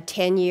have had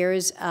 10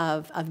 years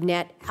of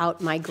net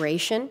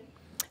out-migration.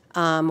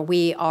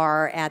 We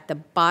are at the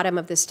bottom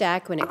of the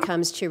stack when it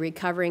comes to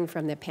recovering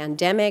from the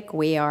pandemic.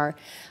 We are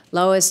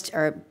lowest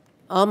or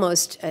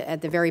almost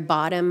at the very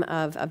bottom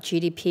of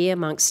GDP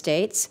amongst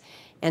states.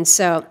 And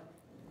so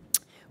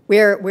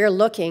we're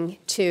looking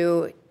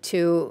to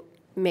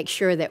make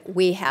sure that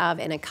we have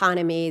an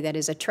economy that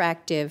is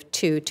attractive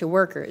to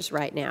workers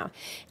right now.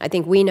 I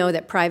think we know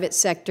that private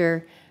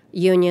sector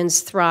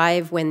unions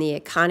thrive when the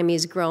economy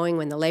is growing,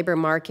 when the labor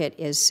market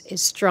is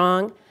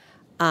strong.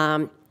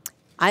 I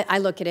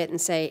look at it and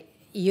say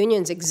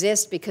unions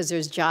exist because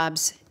there's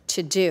jobs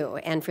to do,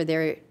 and for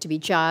there to be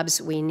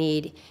jobs, we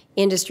need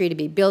industry to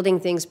be building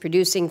things,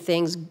 producing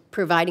things,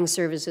 providing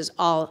services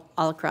all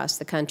across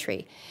the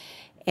country.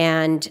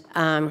 And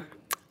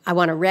I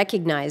want to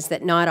recognize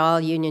that not all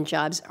union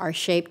jobs are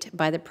shaped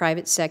by the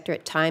private sector.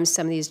 At times,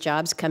 some of these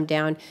jobs come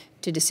down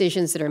to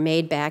decisions that are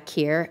made back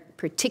here,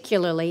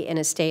 particularly in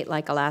a state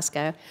like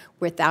Alaska,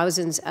 where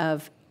thousands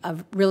of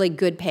really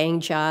good paying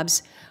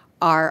jobs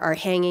are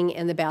hanging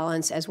in the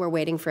balance as we're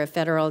waiting for a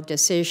federal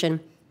decision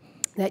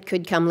that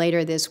could come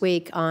later this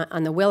week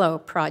on the Willow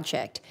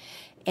Project.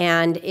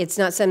 And it's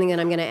not something that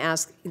I'm going to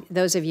ask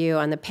those of you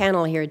on the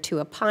panel here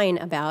to opine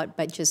about,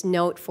 but just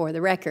note for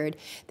the record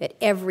that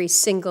every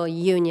single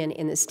union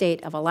in the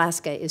state of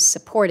Alaska is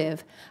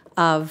supportive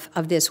of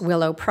this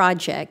Willow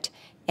Project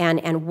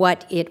and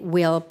what it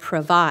will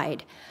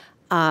provide.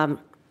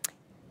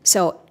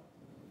 So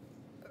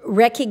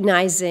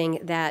recognizing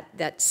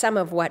that some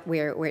of what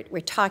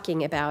we're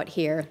talking about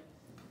here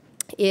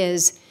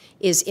is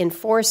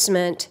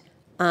enforcement,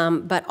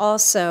 but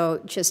also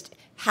just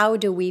how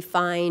do we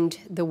find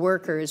the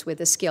workers with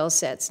the skill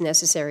sets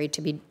necessary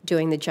to be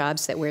doing the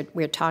jobs that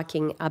we're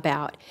talking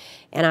about.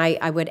 And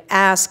I would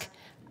ask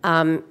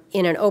in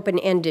an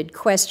open-ended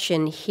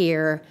question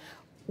here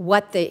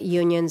what the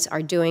unions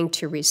are doing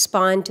to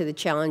respond to the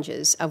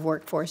challenges of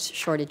workforce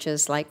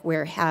shortages like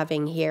we're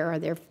having here. Are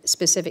there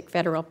specific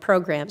federal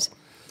programs?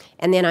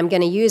 And then I'm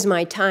going to use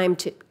my time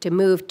to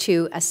move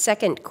to a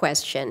second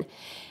question.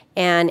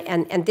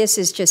 And this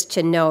is just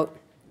to note,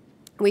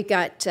 we've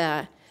got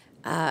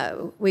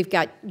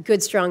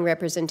good, strong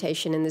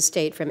representation in the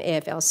state from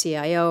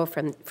AFL-CIO,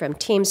 from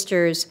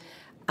Teamsters,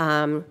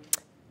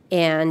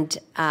 and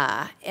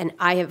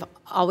I have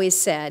always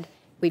said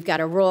we've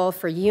got a role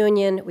for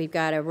union, we've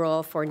got a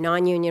role for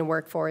non-union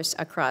workforce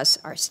across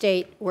our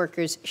state.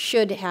 Workers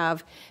should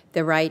have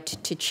the right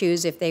to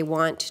choose if they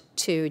want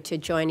to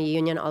join a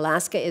union.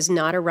 Alaska is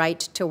not a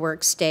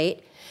right-to-work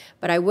state,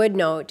 but I would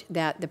note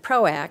that the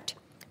PRO Act,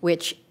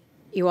 which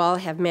you all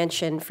have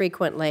mentioned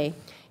frequently,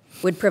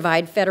 would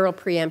provide federal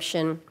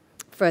preemption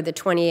for the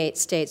 28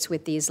 states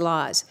with these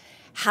laws.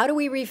 How do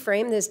we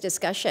reframe this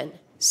discussion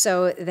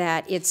so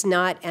that it's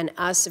not an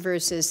us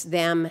versus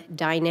them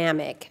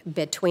dynamic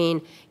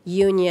between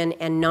union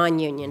and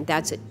non-union?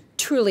 That's a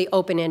truly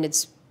open-ended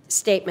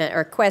statement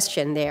or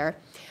question there.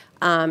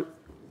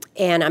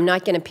 And I'm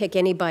not going to pick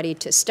anybody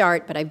to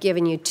start, but I've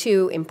given you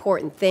two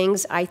important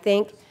things, I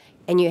think,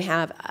 and you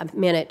have a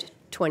minute,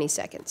 20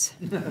 seconds.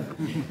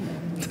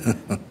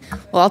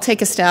 Well, I'll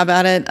take a stab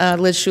at it,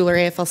 Liz Schuler,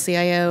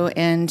 AFL-CIO,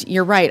 and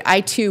you're right.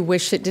 I, too,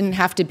 wish it didn't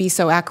have to be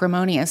so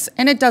acrimonious,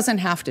 and it doesn't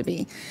have to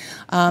be.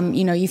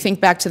 You know, you think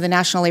back to the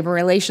National Labor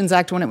Relations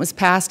Act when it was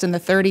passed in the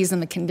 30s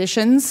and the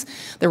conditions.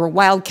 There were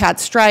wildcat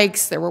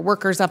strikes. There were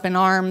workers up in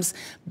arms.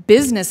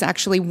 Business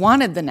actually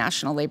wanted the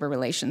National Labor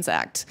Relations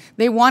Act.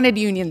 They wanted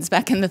unions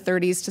back in the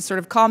 30s to sort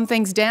of calm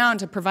things down,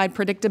 to provide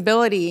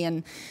predictability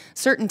and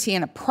certainty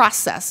in a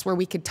process where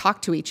we could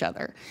talk to each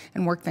other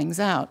and work things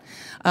out.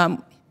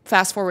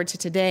 Fast forward to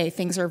today,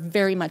 things are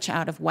very much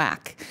out of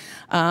whack.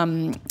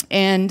 And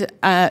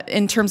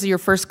in terms of your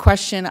first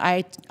question,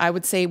 I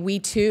would say we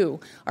too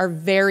are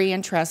very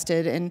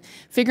interested in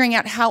figuring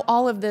out how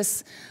all of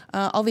this,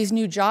 all these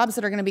new jobs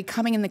that are going to be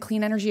coming in the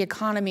clean energy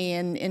economy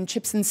and in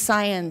chips and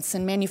science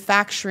and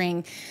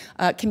manufacturing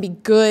can be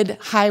good,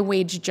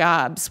 high-wage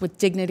jobs with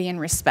dignity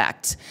and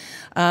respect.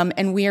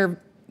 And we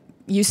are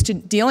used to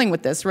dealing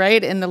with this,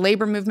 right? In the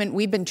labor movement,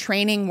 we've been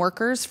training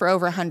workers for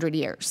over 100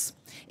 years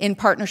in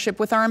partnership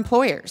with our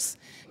employers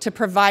to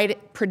provide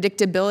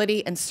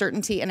predictability and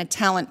certainty and a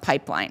talent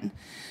pipeline.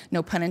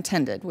 No pun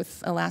intended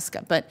with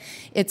Alaska. But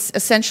it's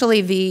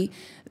essentially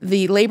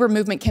the labor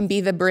movement can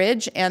be the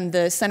bridge and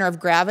the center of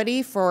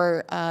gravity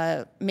for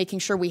making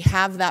sure we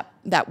have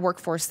that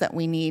workforce that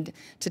we need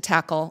to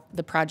tackle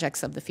the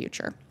projects of the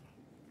future.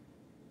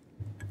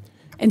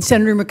 And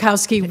Senator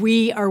Murkowski,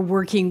 we are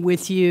working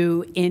with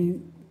you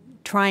in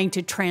trying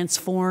to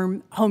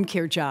transform home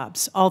care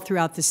jobs all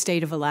throughout the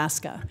state of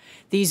Alaska.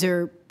 These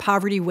are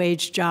poverty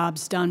wage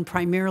jobs done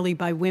primarily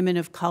by women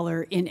of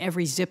color in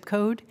every zip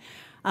code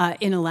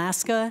in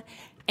Alaska.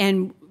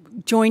 And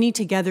joining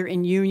together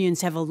in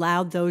unions have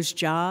allowed those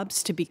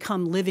jobs to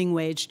become living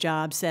wage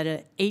jobs at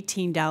an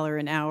 $18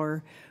 an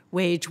hour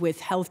wage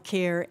with health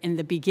care and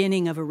the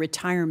beginning of a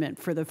retirement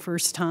for the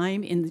first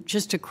time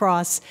just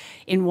across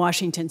in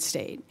Washington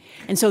state.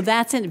 And so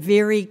that's a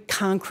very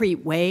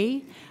concrete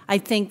way, I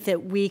think,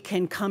 that we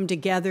can come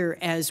together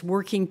as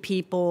working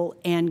people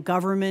and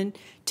government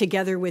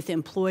together with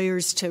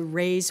employers to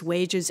raise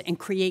wages and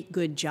create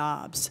good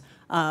jobs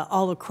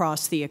all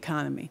across the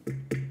economy.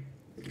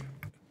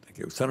 Thank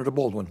you. Senator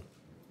Baldwin.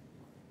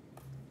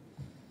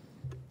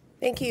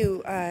 Thank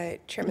you,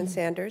 Chairman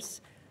Sanders.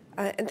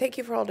 And thank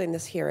you for holding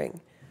this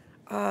hearing.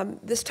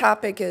 This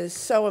topic is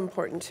so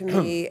important to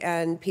me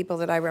and people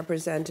that I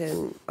represent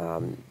in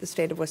the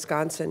state of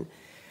Wisconsin.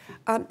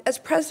 As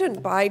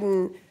President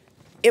Biden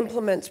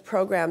implements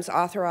programs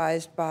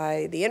authorized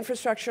by the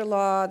Infrastructure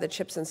Law, the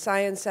CHIPS and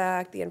Science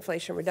Act, the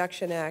Inflation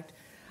Reduction Act,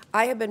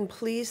 I have been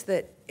pleased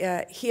that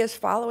he is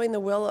following the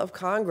will of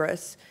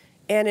Congress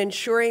and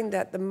ensuring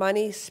that the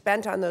money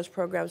spent on those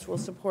programs will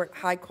support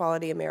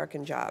high-quality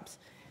American jobs.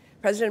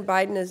 President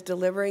Biden is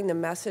delivering the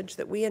message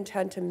that we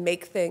intend to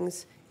make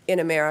things in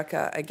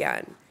America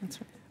again. That's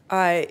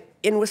right.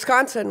 In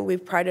Wisconsin,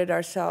 we've prided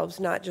ourselves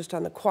not just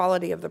on the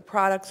quality of the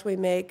products we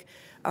make,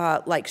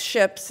 like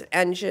ships,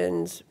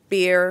 engines,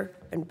 beer,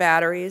 and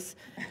batteries,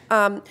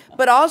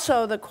 but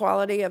also the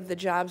quality of the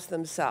jobs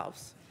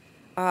themselves,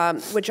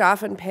 which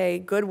often pay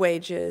good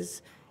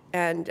wages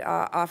and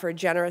offer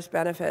generous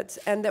benefits,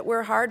 and that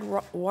were hard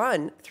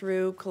won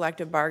through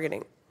collective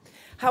bargaining.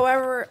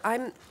 However,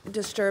 I'm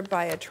disturbed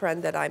by a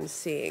trend that I'm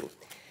seeing.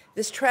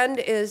 This trend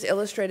is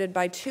illustrated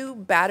by two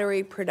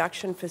battery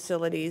production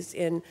facilities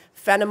in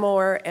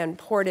Fenimore and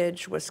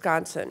Portage,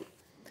 Wisconsin.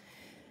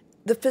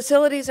 The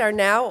facilities are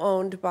now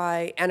owned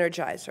by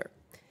Energizer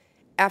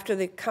after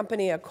the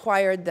company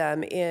acquired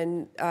them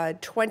in a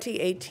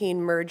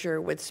 2018 merger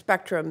with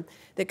Spectrum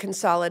that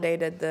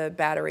consolidated the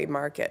battery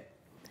market.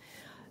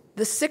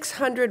 The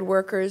 600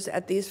 workers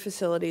at these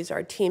facilities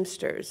are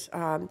Teamsters.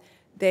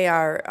 They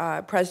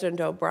are President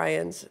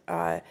O'Brien's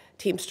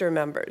Teamster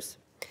members.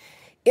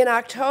 In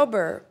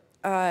October,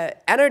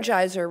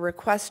 Energizer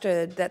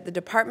requested that the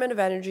Department of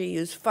Energy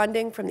use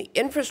funding from the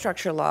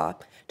infrastructure law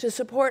to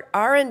support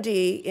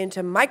R&D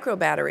into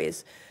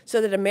microbatteries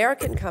so that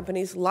American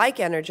companies like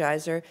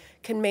Energizer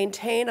can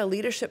maintain a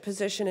leadership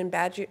position in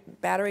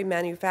battery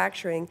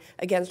manufacturing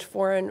against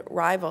foreign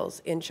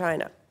rivals in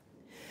China.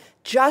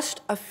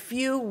 Just a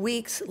few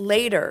weeks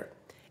later,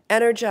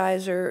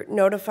 Energizer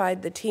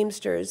notified the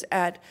Teamsters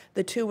at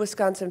the 2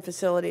 Wisconsin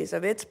facilities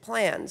of its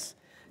plans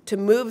to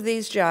move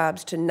these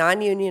jobs to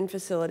non-union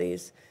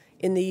facilities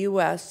in the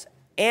U.S.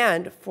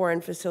 and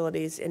foreign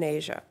facilities in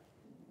Asia.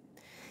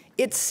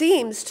 It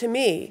seems to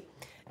me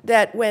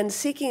that when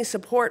seeking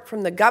support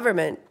from the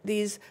government,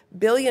 these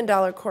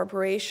billion-dollar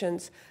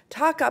corporations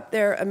talk up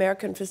their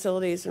American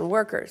facilities and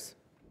workers.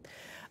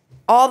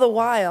 All the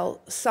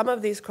while, some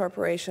of these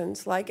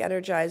corporations, like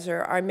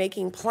Energizer, are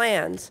making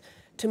plans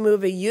to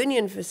move a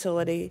union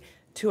facility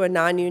to a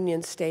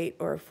non-union state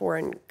or a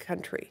foreign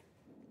country.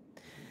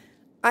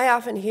 I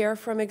often hear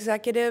from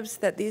executives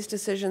that these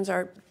decisions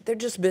they're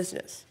just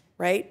business,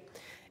 right?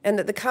 And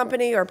that the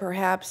company, or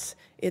perhaps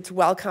its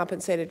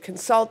well-compensated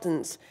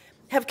consultants,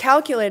 have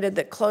calculated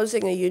that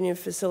closing a union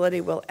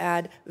facility will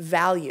add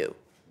value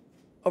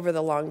over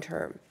the long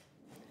term.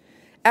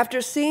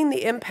 After seeing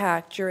the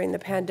impact during the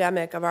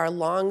pandemic of our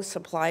long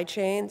supply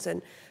chains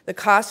and the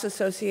costs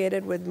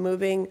associated with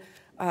moving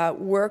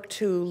work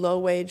to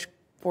low-wage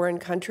foreign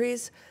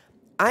countries,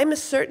 I'm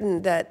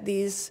certain that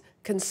these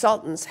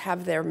consultants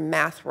have their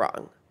math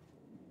wrong.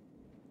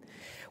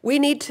 We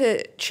need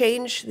to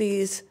change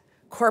these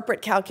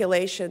corporate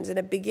calculations, and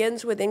it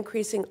begins with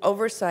increasing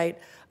oversight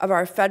of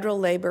our federal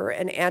labor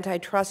and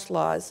antitrust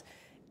laws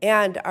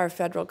and our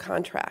federal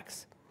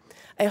contracts.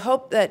 I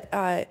hope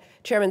that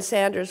Chairman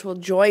Sanders will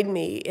join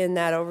me in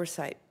that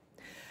oversight,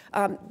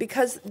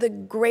 because the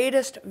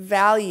greatest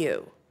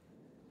value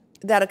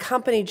that a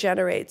company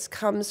generates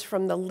comes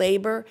from the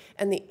labor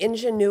and the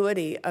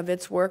ingenuity of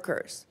its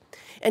workers.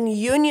 And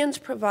unions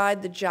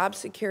provide the job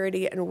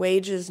security and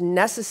wages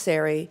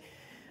necessary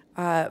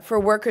for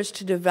workers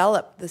to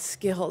develop the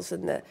skills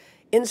and the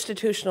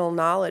institutional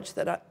knowledge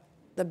that are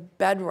the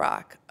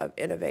bedrock of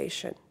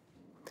innovation.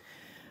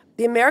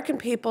 The American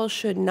people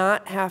should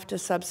not have to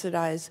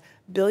subsidize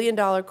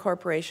billion-dollar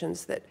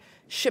corporations that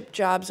ship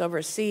jobs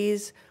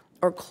overseas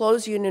or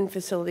close union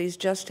facilities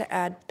just to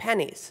add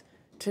pennies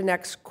to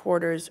next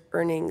quarter's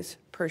earnings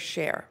per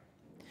share.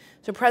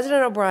 So,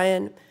 President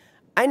O'Brien,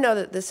 I know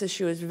that this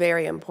issue is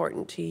very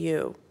important to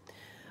you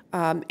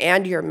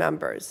and your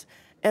members,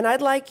 and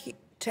I'd like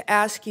to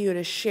ask you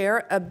to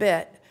share a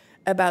bit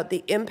about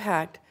the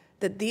impact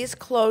that these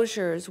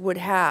closures would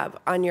have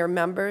on your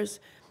members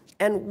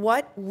and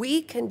what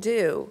we can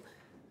do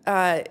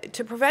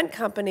to prevent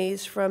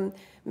companies from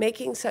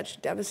making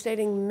such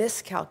devastating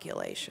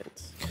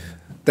miscalculations.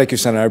 Thank you,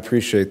 Senator. I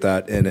appreciate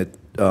that. And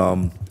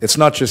it's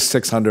not just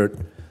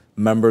 600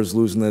 members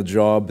losing their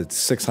job, it's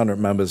 600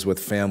 members with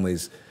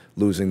families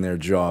losing their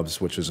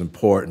jobs, which is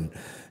important.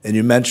 And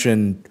you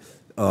mentioned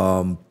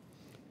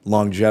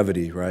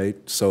longevity, right?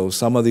 So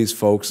some of these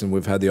folks, and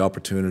we've had the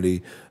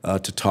opportunity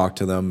to talk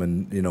to them,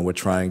 and we're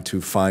trying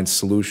to find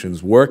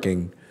solutions,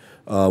 working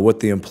with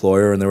the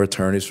employer and their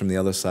attorneys from the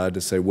other side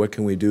to say, what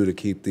can we do to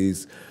keep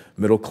these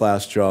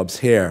middle-class jobs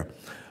here?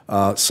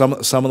 Some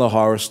of the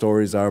horror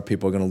stories are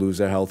people are going to lose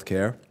their health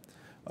care.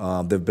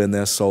 They've been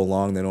there so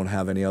long, they don't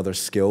have any other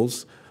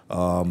skills.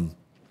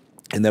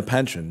 And their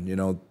pension,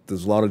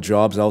 there's a lot of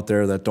jobs out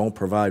there that don't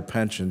provide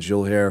pensions.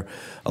 You'll hear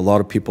a lot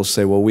of people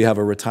say, well, we have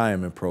a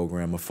retirement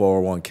program, a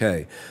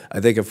 401k. I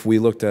think if we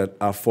looked at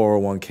our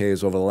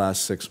 401ks over the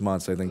last 6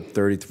 months, I think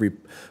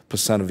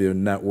 33% of your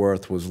net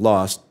worth was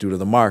lost due to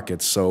the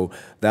markets. So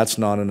that's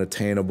not an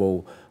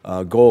attainable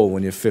goal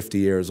when you're 50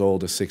 years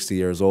old or 60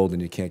 years old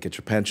and you can't get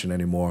your pension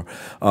anymore.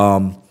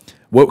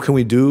 What can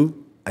we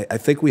do? I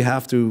think we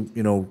have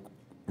to,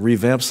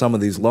 revamp some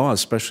of these laws,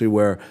 especially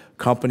where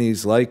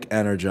companies like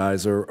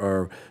Energizer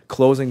are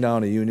closing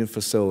down a union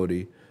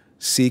facility,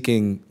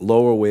 seeking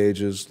lower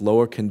wages,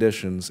 lower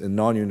conditions in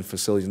non-union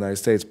facilities in the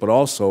United States, but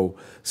also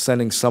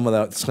sending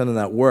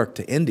that work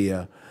to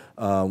India,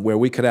 where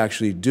we could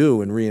actually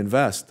do and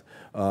reinvest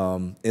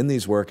in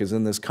these workers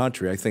in this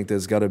country. I think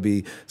there's got to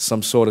be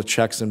some sort of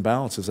checks and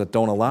balances that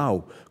don't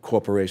allow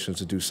corporations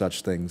to do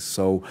such things.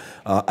 So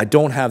I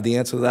don't have the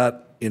answer to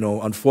that.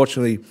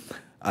 Unfortunately,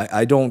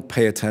 I don't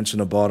pay attention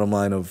to bottom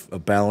line of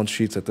balance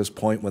sheets at this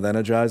point with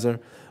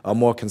Energizer. I'm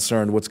more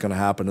concerned what's going to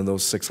happen to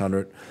those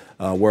 600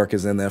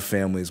 workers and their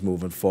families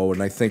moving forward.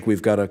 And I think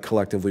we've got to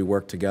collectively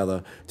work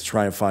together to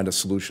try and find a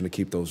solution to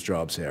keep those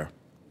jobs here.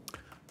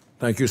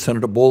 Thank you,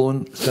 Senator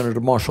Boland.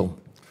 Senator Marshall.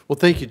 Well,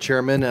 thank you,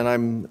 Chairman, and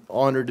I'm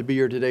honored to be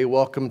here today.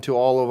 Welcome to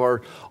all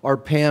of our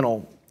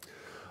panel.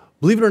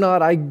 Believe it or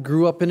not, I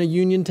grew up in a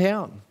union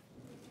town.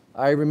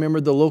 I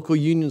remember the local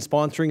union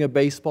sponsoring a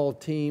baseball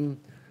team.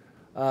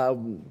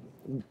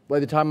 by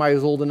the time I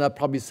was old enough,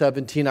 probably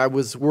 17, I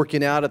was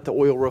working out at the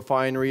oil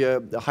refinery,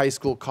 a high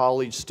school,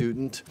 college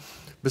student,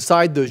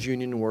 beside those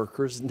union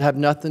workers, and have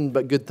nothing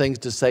but good things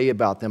to say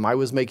about them. I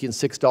was making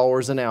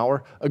 $6 an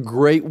hour, a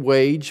great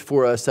wage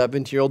for a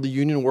 17-year-old. The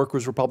union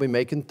workers were probably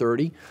making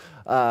 30.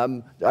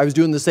 I was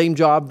doing the same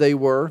job they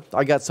were.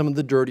 I got some of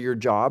the dirtier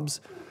jobs.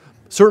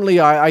 Certainly,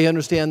 I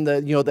understand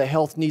the, the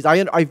health needs. I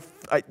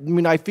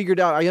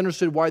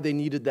understood why they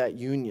needed that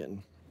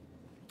union.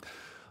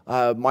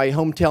 My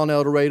hometown,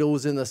 El Dorado,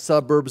 was in the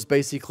suburbs,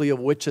 basically, of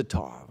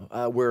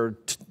Wichita, where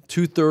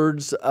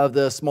two-thirds of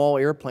the small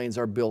airplanes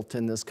are built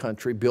in this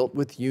country, built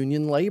with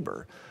union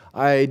labor.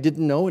 I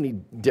didn't know any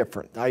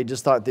different. I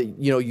just thought that,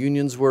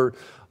 unions were,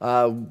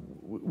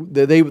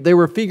 they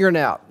were figuring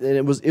out,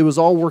 and it was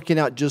all working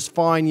out just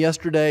fine.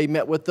 Yesterday,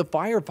 met with the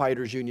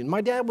firefighters union.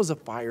 My dad was a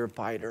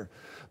firefighter.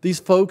 These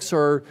folks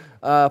are,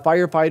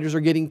 firefighters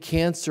are getting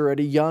cancer at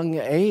a young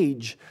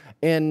age.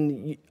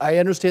 And I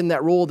understand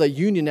that role of the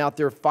union out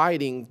there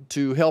fighting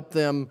to help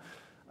them,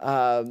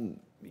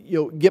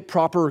 get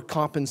proper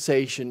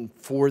compensation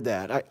for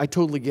that. I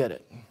totally get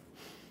it.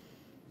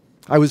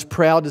 I was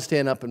proud to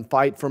stand up and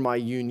fight for my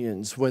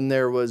unions when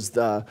there was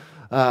the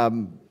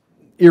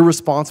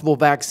irresponsible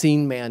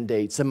vaccine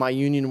mandates and my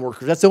union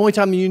workers. That's the only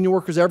time the union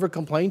workers ever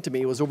complained to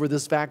me was over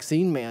this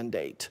vaccine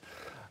mandate.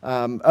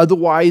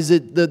 Otherwise,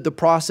 the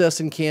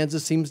process in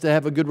Kansas seems to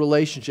have a good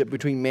relationship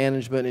between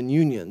management and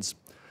unions.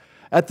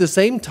 At the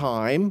same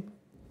time,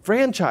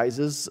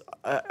 franchises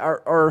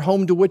are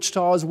home to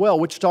Wichita as well.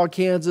 Wichita,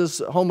 Kansas,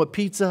 home of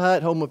Pizza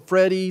Hut, home of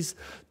Freddy's,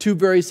 two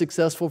very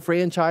successful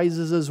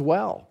franchises as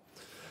well.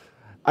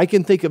 I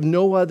can think of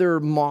no other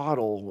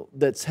model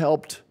that's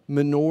helped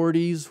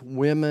minorities,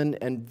 women,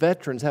 and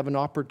veterans have an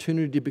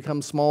opportunity to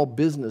become small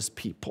business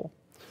people.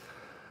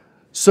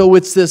 So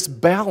it's this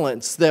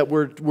balance that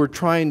we're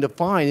trying to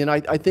find. And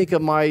I think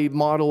of my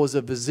model as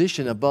a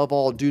physician, above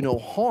all, do no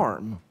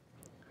harm.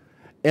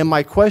 And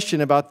my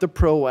question about the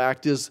PRO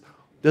Act is,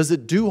 does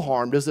it do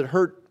harm? Does it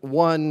hurt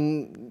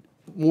one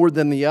more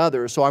than the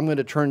other? So I'm going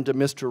to turn to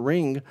Mr.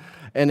 Ring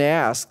and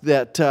ask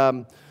that,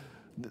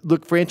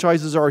 look,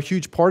 franchises are a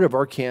huge part of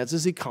our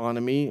Kansas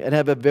economy and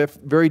have a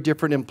very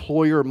different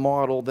employer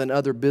model than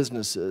other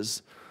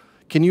businesses.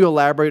 Can you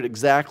elaborate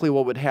exactly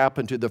what would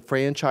happen to the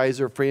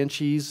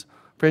franchisee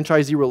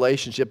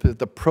relationship if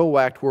the PRO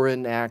Act were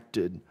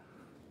enacted?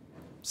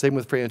 Same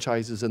with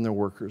franchises and their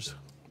workers.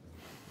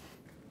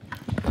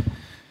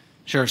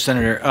 Sure,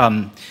 Senator.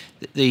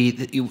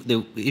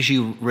 The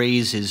issue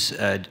raised is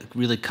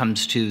really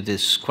comes to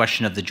this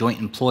question of the joint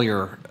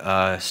employer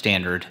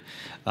standard,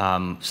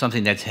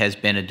 something that has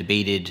been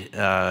debated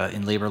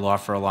in labor law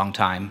for a long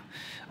time.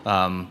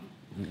 The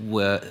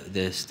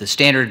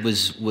standard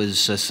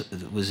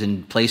was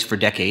in place for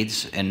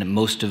decades, and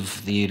most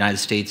of the United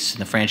States,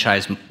 the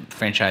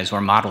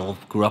franchisor model,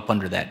 grew up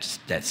under that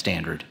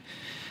standard.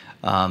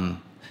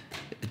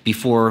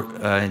 Before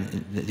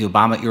the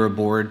Obama-era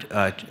board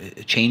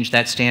changed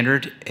that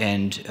standard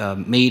and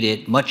made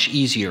it much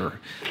easier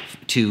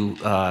to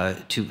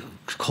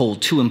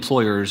hold two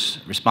employers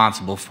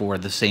responsible for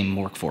the same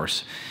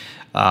workforce.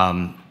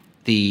 When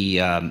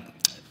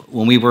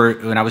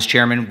I was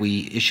chairman,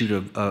 we issued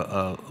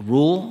a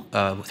rule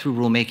through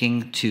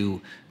rulemaking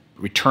to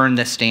return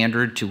the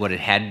standard to what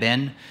it had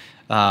been,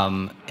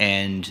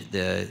 and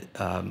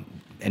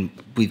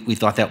we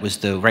thought that was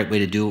the right way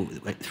to do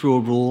it through a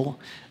rule.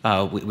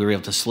 We were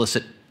able to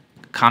solicit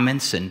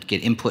comments and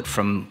get input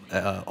from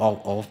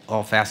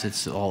all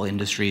facets, all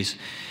industries.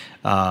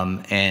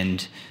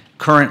 And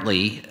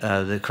currently,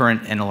 the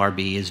current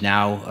NLRB is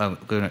now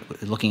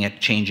looking at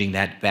changing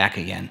that back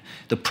again.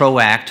 The PRO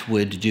Act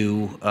would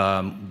do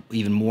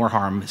even more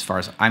harm, as far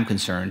as I'm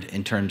concerned,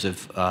 in terms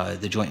of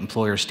the joint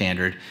employer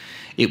standard.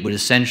 It would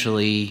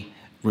essentially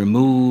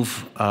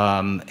remove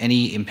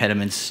any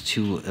impediments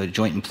to a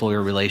joint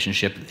employer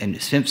relationship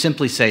and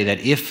simply say that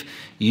if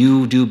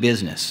you do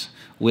business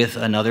with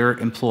another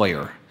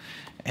employer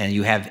and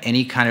you have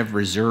any kind of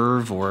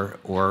reserve or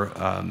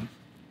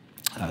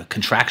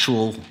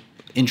contractual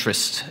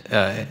interest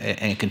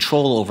and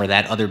control over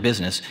that other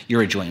business,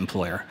 you're a joint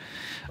employer.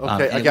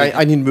 Okay,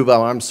 I need to move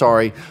on. I'm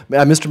sorry.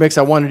 Mr. Mix,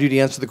 I wanted you to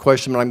answer the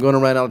question, but I'm going to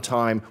run out of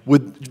time.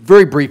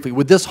 Very briefly,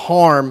 would this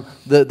harm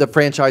the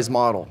franchise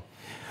model?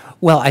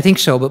 Well, I think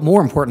so, but more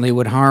importantly, it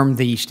would harm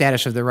the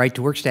status of the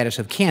right-to-work status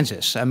of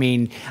Kansas. I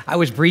mean, I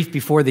was briefed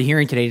before the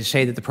hearing today to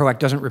say that the PRO Act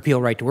doesn't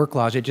repeal right-to-work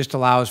laws. It just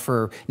allows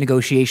for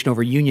negotiation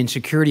over union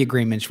security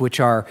agreements,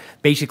 which are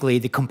basically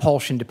the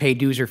compulsion to pay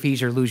dues or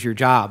fees or lose your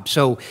job.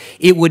 So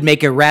it would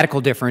make a radical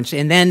difference.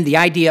 And then the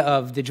idea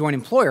of the joint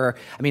employer,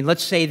 I mean,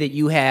 let's say that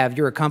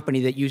you're a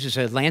company that uses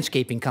a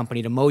landscaping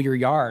company to mow your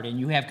yard,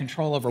 and you have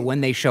control over when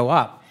they show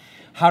up.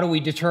 How do we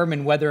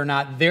determine whether or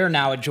not they're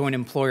now a joint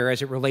employer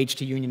as it relates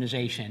to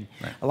unionization?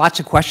 Right. Lots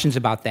of questions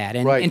about that.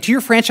 And, and to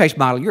your franchise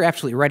model, you're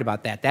absolutely right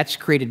about that. That's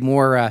created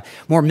more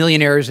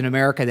millionaires in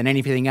America than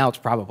anything else,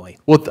 probably.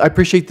 Well, I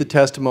appreciate the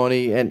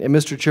testimony. And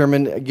Mr.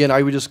 Chairman, again,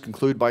 I would just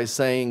conclude by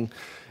saying,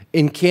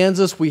 In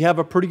Kansas, we have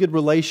a pretty good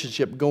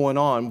relationship going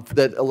on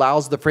that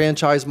allows the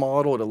franchise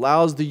model. It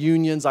allows the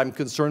unions. I'm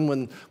concerned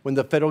when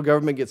the federal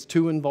government gets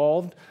too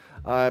involved.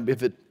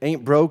 If it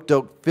ain't broke,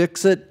 don't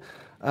fix it.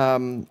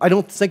 I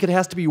don't think it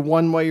has to be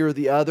one way or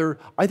the other.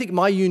 I think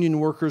my union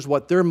workers,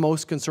 what they're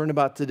most concerned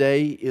about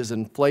today is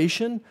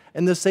inflation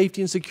and the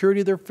safety and security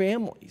of their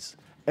families.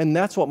 And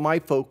that's what my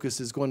focus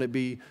is going to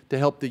be, to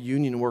help the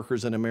union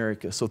workers in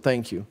America. So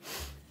thank you.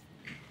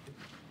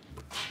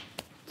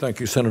 Thank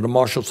you, Senator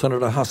Marshall.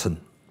 Senator Hassan.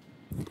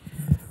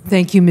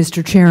 Thank you,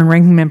 Mr. Chair and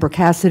Ranking Member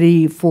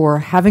Cassidy, for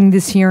having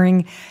this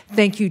hearing.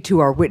 Thank you to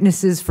our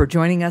witnesses for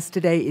joining us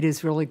today. It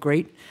is really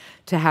great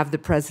to have the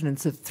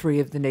presidents of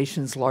 3 of the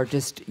nation's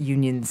largest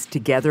unions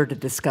together to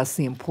discuss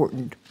the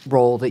important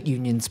role that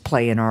unions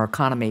play in our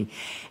economy.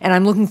 And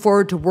I'm looking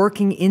forward to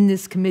working in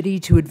this committee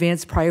to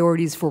advance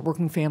priorities for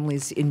working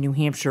families in New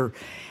Hampshire.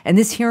 And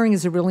this hearing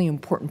is a really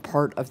important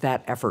part of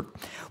that effort.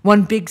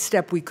 One big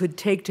step we could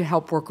take to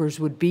help workers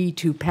would be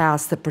to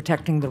pass the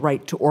Protecting the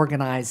Right to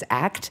Organize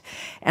Act.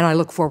 And I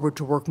look forward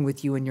to working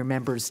with you and your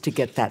members to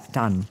get that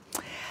done.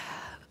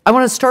 I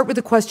want to start with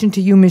a question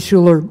to you, Ms.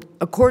 Schuler.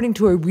 According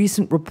to a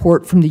recent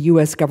report from the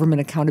U.S.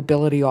 Government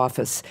Accountability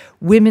Office,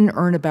 women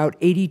earn about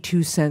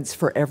 82 cents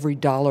for every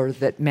dollar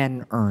that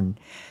men earn.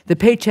 The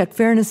Paycheck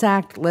Fairness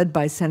Act, led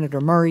by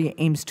Senator Murray,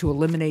 aims to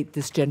eliminate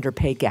this gender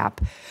pay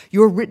gap.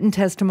 Your written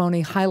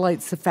testimony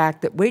highlights the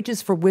fact that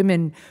wages for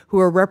women who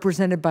are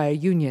represented by a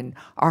union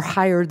are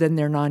higher than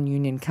their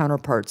non-union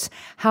counterparts.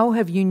 How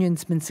have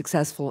unions been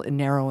successful in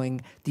narrowing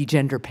the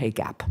gender pay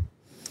gap?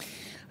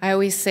 I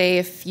always say,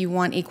 if you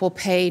want equal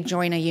pay,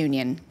 join a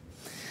union,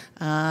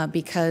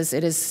 because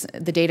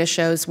the data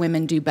shows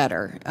women do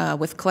better.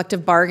 With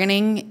collective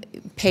bargaining,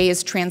 pay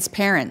is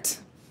transparent,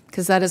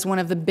 because that is one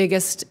of the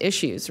biggest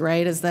issues,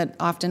 right, is that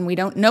often we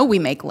don't know we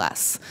make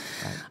less.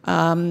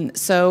 Right.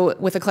 So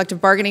with a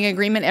collective bargaining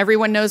agreement,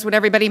 everyone knows what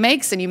everybody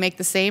makes, and you make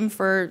the same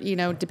for,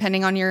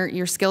 depending on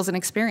your skills and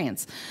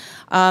experience.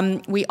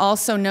 We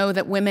also know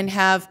that women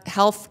have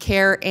health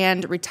care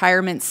and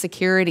retirement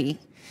security,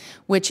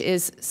 which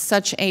is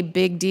such a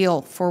big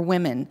deal for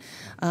women.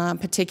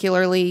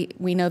 Particularly,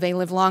 we know they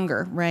live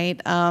longer,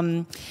 right?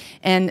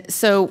 And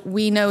so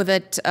we know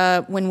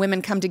that when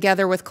women come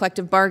together with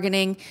collective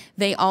bargaining,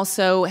 they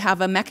also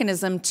have a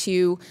mechanism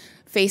to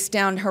face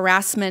down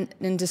harassment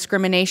and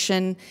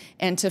discrimination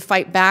and to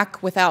fight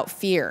back without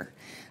fear,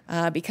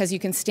 because you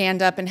can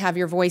stand up and have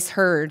your voice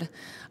heard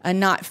and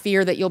not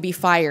fear that you'll be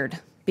fired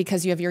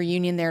because you have your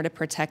union there to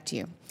protect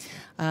you.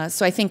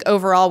 So I think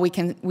overall we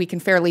can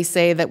fairly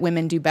say that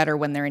women do better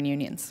when they're in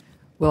unions.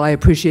 Well, I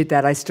appreciate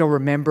that. I still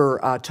remember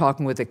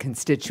talking with a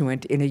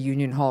constituent in a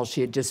union hall.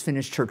 She had just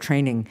finished her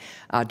training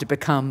to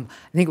become,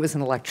 I think it was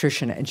an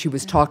electrician, and she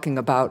was talking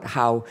about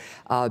how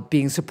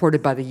being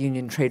supported by the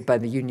union, trained by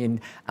the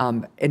union,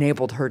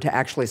 enabled her to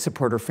actually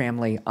support her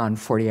family on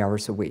 40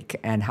 hours a week,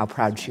 and how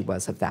proud she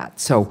was of that.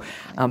 So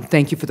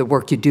thank you for the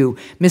work you do.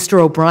 Mr.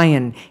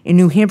 O'Brien, in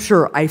New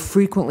Hampshire, I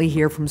frequently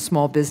hear from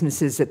small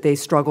businesses that they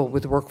struggle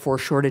with workforce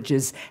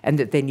shortages and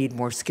that they need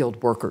more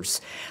skilled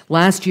workers.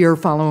 Last year,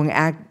 following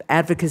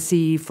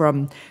advocacy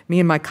from me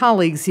and my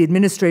colleagues, the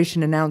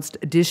administration announced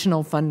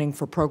additional funding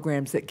for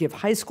programs that give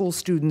high school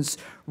students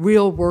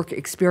real work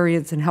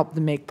experience and help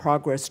them make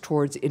progress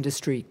towards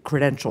industry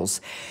credentials.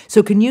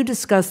 So can you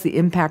discuss the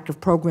impact of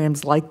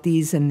programs like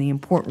these and the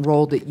important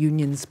role that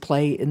unions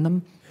play in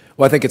them?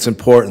 Well, I think it's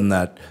important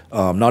that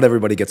not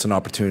everybody gets an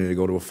opportunity to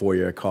go to a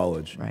four-year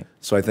college. Right.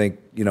 So I think,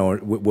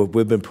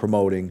 we've been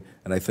promoting,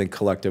 and I think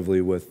collectively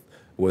with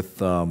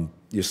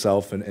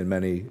yourself and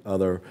many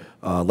other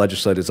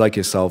legislators like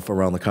yourself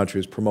around the country,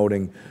 is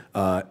promoting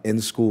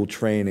in-school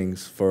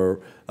trainings for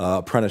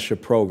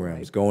apprenticeship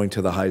programs, going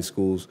to the high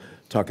schools,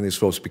 talking to these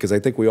folks, because I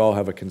think we all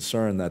have a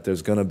concern that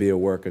there's going to be a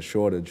worker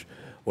shortage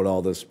with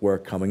all this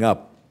work coming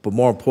up. But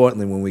more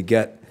importantly, when we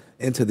get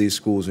into these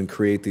schools and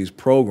create these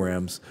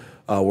programs,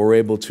 we're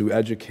able to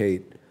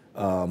educate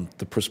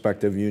the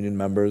prospective union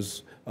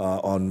members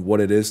on what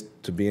it is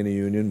to be in a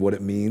union, what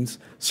it means,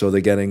 so they're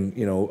getting,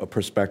 a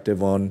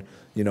perspective on,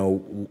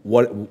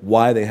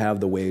 why they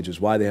have the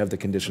wages, why they have the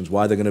conditions,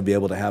 why they're going to be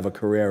able to have a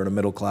career in a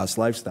middle-class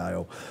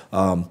lifestyle.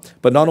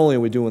 But not only are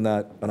we doing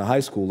that on a high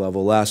school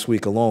level, last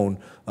week alone,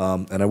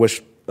 and I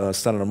wish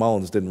Senator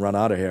Mullins didn't run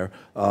out of here,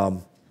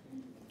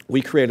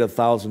 we created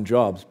 1,000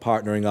 jobs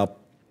partnering up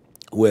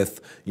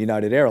with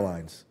United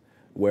Airlines,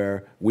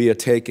 where we are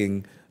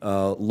taking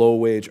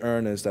low-wage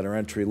earners that are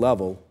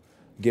entry-level,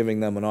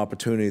 giving them an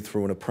opportunity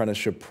through an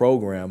apprenticeship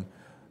program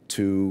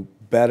to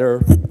better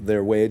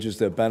their wages,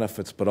 their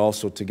benefits, but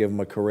also to give them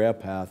a career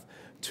path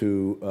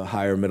to a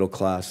higher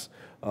middle-class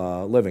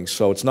living.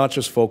 So it's not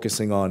just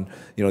focusing on,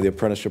 the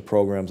apprenticeship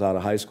programs out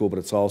of high school, but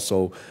it's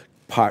also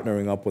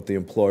partnering up with the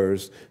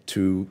employers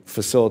to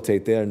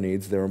facilitate their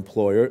needs, their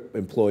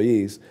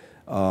employees,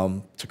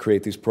 to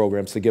create these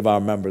programs to give our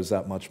members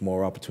that much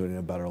more opportunity and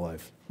a better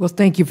life. Well,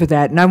 thank you for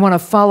that. And I want to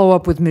follow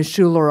up with Ms.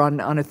 Schuler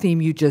on a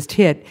theme you just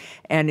hit,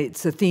 and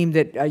it's a theme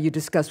that you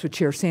discussed with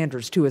Chair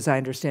Sanders, too, as I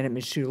understand it,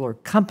 Ms. Schuler.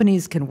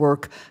 Companies can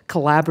work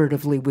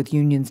collaboratively with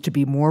unions to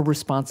be more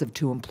responsive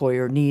to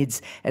employer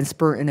needs and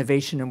spur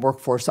innovation in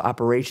workforce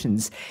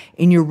operations.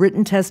 In your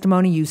written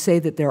testimony, you say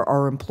that there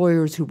are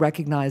employers who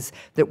recognize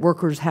that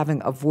workers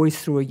having a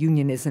voice through a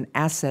union is an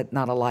asset,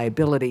 not a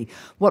liability.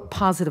 What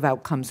positive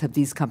outcomes have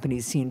these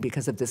companies seen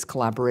because of this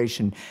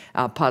collaboration?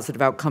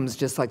 Positive outcomes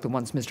just like the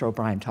ones Mr.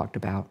 O'Brien talked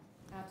about.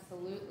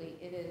 Absolutely,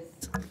 it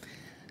is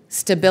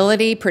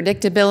stability,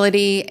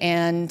 predictability,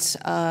 and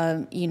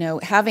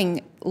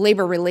having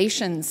labor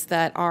relations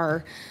that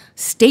are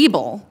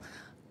stable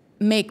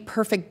make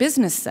perfect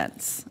business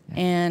sense.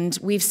 And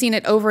we've seen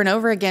it over and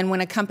over again when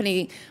a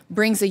company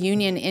brings a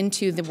union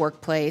into the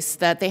workplace,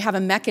 that they have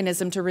a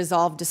mechanism to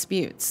resolve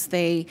disputes.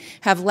 They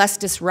have less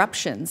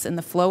disruptions in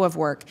the flow of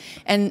work,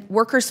 and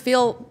workers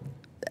feel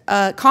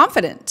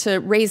confident to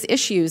raise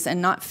issues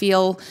and not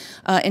feel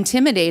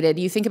intimidated.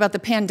 You think about the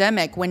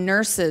pandemic when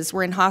nurses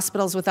were in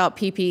hospitals without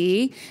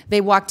PPE. They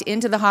walked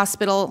into the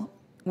hospital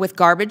with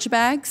garbage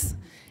bags,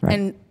 right,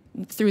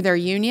 and through their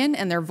union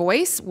and their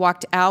voice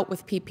walked out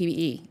with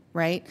PPE,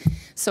 right?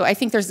 So I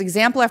think there's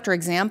example after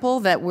example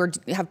that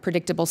we have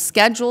predictable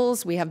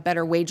schedules, we have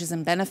better wages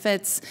and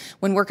benefits,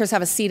 when workers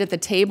have a seat at the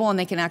table and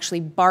they can actually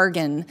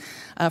bargain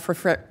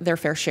for their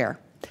fair share.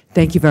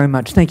 Thank you very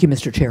much. Thank you,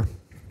 Mr. Chair.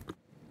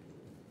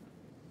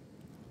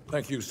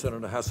 Thank you,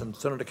 Senator Hassan.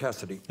 Senator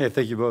Cassidy. Yeah,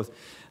 thank you both.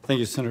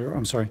 Thank you, Senator.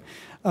 I'm sorry.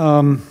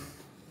 Chairman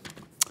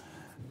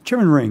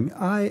Ring,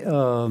 I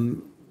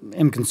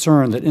am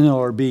concerned that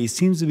NLRB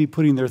seems to be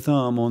putting their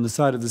thumb on the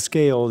side of the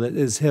scale that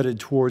is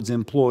headed towards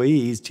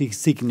employees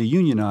seeking to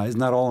unionize,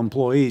 not all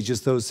employees,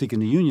 just those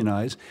seeking to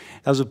unionize,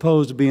 as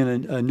opposed to being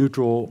a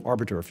neutral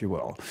arbiter, if you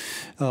will.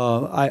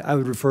 I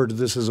would refer to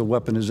this as a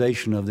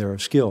weaponization of their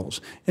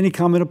skills. Any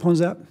comment upon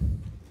that?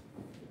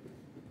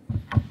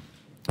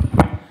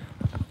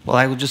 Well,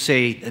 I will just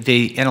say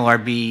the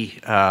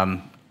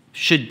NLRB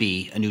should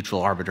be a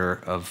neutral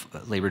arbiter of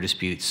labor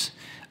disputes.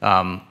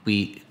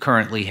 We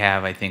currently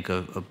have, I think,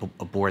 a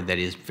board that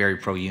is very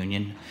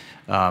pro-union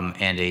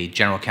and a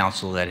general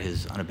counsel that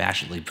is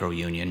unabashedly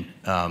pro-union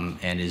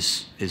and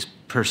is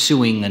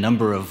pursuing a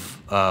number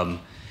of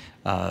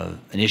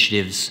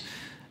initiatives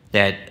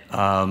that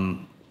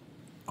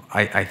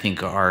I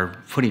think are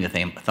putting the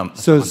thumb on the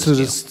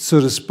scale. So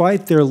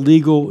despite their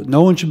legal,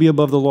 no one should be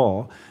above the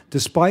law,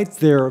 despite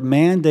their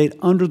mandate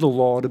under the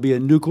law to be a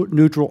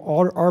neutral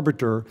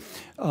arbiter,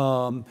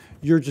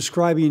 you're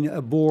describing a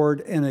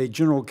board and a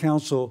general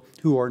counsel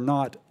who are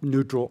not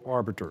neutral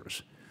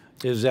arbiters.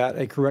 Is that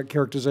a correct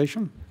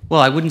characterization?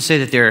 Well, I wouldn't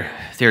say that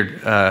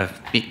they're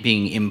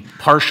being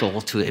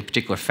impartial to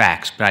particular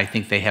facts, but I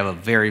think they have a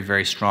very,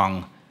 very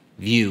strong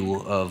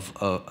view of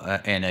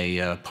and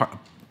a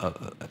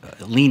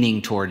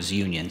leaning towards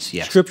unions.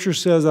 Yes. Scripture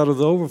says, "Out of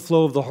the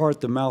overflow of the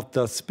heart, the mouth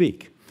doth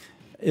speak."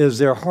 Is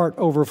their heart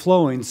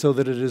overflowing so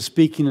that it is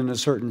speaking in a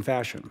certain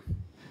fashion?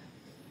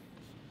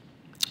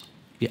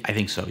 Yeah, I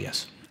think so,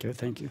 yes. Okay,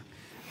 thank you.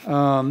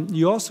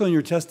 You also in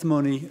your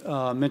testimony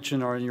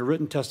mention, or in your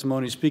written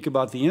testimony, speak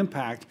about the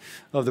impact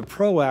of the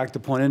PRO Act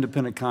upon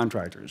independent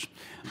contractors.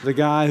 The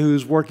guy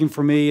who's working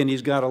for me and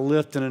he's got a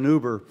Lyft and an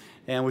Uber,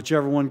 and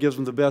whichever one gives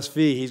him the best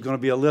fee, he's going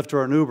to be a Lyft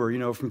or an Uber, you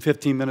know, from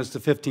 15 minutes to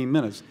 15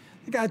 minutes.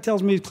 The guy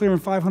tells me he's clearing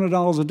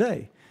 $500 a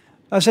day.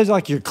 I said,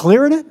 like, you're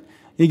clearing it?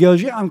 He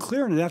goes, yeah, I'm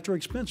clearing it after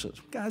expenses.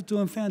 Guy's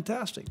doing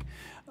fantastic.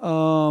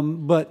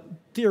 But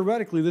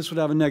theoretically, this would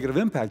have a negative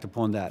impact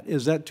upon that.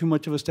 Is that too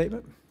much of a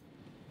statement?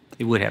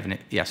 It would have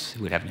yes,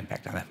 it would have an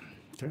impact on that.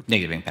 Okay.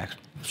 Negative impact.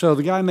 So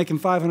the guy making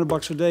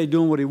 $500 a day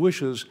doing what he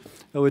wishes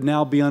would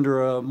now be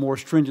under a more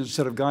stringent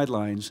set of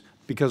guidelines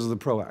because of the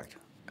PRO Act.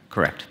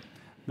 Correct.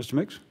 Mr.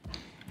 Mix?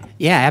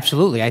 Yeah,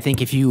 absolutely. I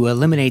think if you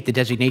eliminate the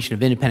designation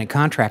of independent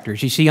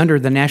contractors, you see under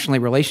the National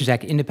Labor Relations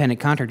Act, independent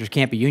contractors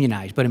can't be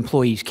unionized, but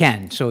employees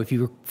can. So if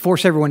you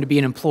force everyone to be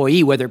an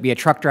employee, whether it be a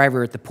truck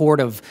driver at the port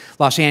of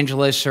Los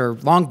Angeles or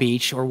Long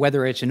Beach, or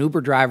whether it's an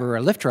Uber driver or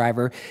a Lyft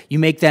driver, you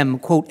make them,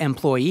 quote,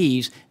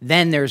 employees,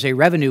 then there's a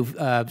revenue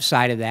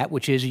side of that,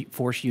 which is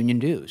forced union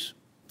dues.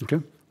 Okay,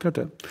 got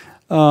that.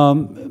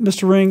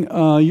 Mr. Ring,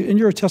 in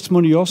your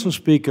testimony, you also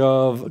speak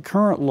of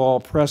current law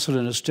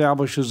precedent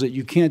establishes that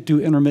you can't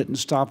do intermittent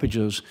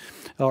stoppages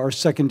or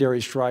secondary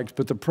strikes,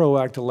 but the PRO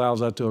Act allows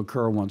that to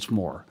occur once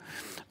more.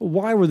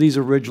 Why were these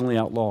originally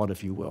outlawed,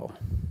 if you will?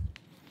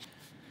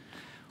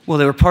 Well,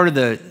 they were part of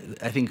the,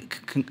 I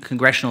think,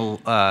 congressional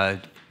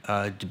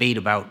debate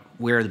about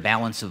where the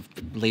balance of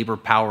labor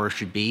power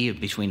should be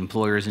between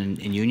employers and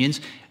unions.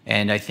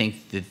 And I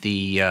think that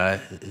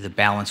the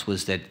balance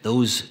was that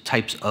those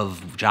types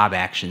of job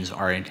actions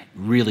are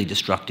really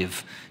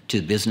destructive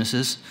to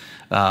businesses,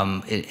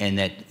 and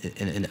that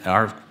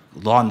our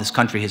law in this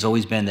country has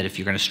always been that if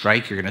you're going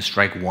to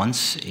strike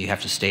once. You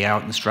have to stay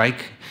out and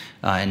strike.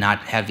 and not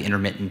have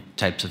intermittent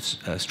types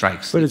of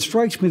strikes. But it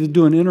strikes me that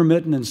doing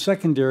intermittent and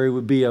secondary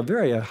would be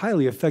a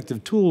highly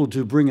effective tool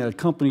to bring a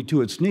company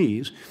to its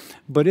knees.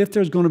 But if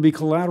there's going to be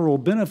collateral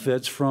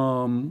benefits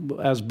from,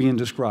 as being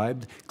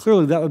described,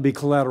 clearly that would be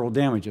collateral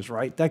damages,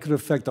 right? That could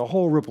affect the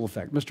whole ripple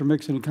effect. Mr.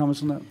 Mix, any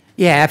comments on that?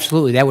 Yeah,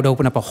 absolutely. That would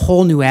open up a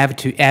whole new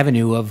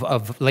avenue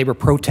of labor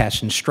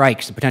protests and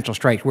strikes, potential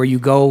strikes, where you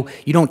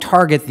don't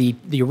target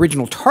the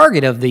original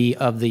target of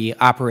the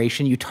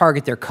operation, you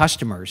target their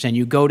customers, and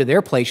you go to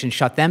their place and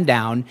shut them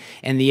down,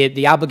 and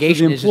the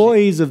obligation the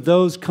employees of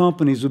those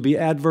companies would be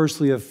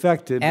adversely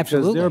affected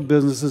Absolutely. because their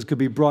businesses could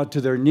be brought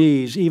to their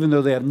knees, even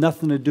though they have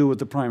nothing to do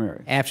with the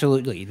primary.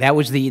 Absolutely. That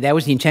was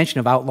the intention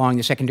of outlawing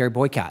the secondary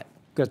boycott.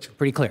 Gotcha.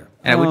 Pretty clear.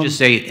 And I would just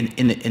say,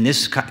 in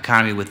this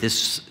economy with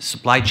this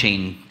supply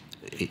chain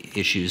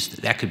issues,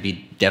 that could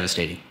be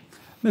devastating.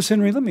 Ms.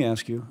 Henry, let me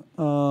ask you.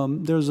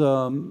 There's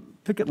a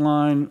picket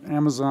line,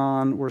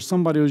 Amazon, where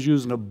somebody was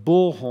using a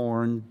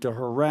bullhorn to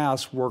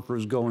harass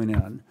workers going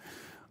in.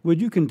 Would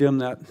you condemn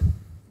that?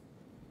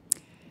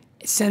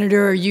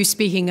 Senator, are you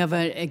speaking of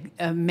an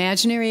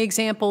imaginary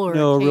example or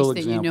No, a case real that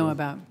example. you know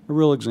about? A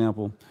real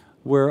example,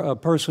 where a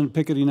person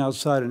picketing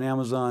outside an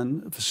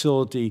Amazon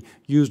facility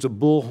used a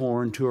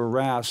bullhorn to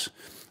harass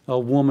a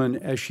woman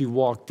as she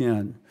walked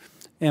in.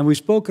 And we've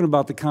spoken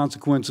about the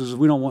consequences.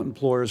 We don't want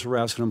employers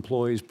harassing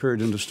employees,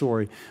 period, end of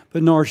story.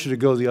 But nor should it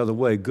go the other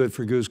way. Good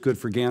for goose, good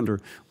for gander.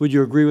 Would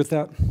you agree with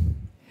that?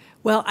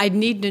 Well, I'd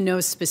need to know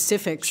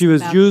specifics. He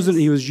was about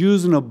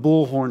using a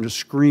bullhorn to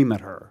scream at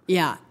her.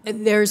 Yeah,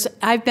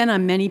 I've been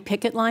on many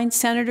picket lines,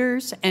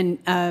 senators, and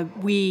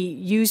we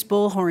use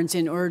bullhorns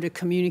in order to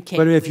communicate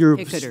But if with you're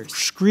picketers.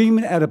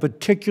 screaming at a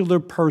particular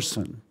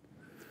person,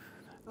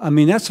 I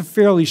mean, that's a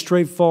fairly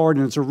straightforward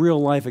and it's a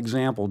real life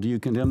example. Do you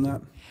condemn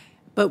that?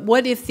 But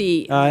what if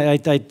the... I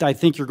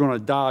think you're going to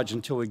dodge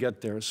until we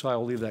get there, so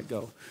I'll leave that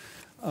go.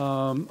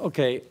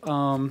 Okay.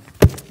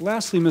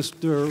 Lastly,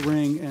 Mr.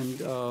 Ring,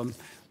 and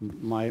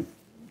my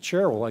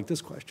chair will like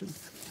this question.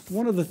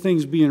 One of the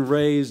things being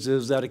raised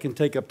is that it can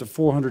take up to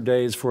 400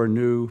 days for a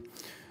new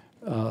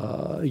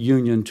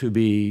union to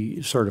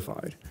be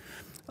certified.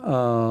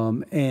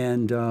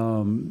 And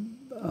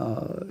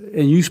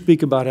you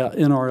speak about how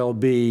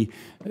NRLB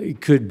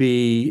could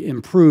be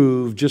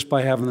improved just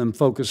by having them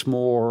focus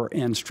more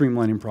and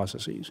streamlining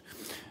processes.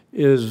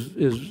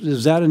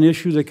 Is that an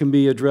issue that can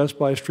be addressed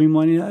by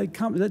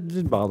streamlining? That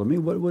did bother me.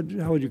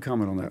 How would you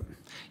comment on that?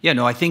 Yeah,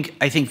 no, I think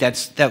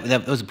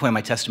that was the point of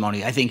my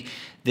testimony. I think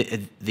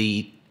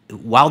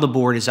while the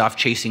board is off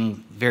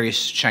chasing various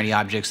shiny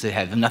objects that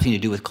have nothing to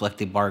do with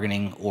collective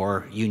bargaining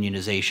or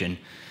unionization,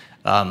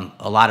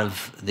 a lot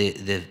of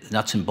the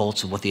nuts and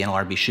bolts of what the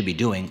NLRB should be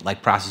doing,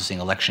 like processing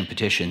election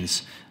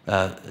petitions,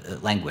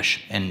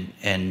 languish,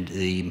 and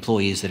the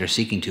employees that are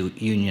seeking to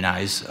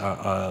unionize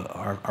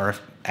are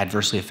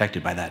adversely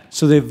affected by that.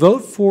 So they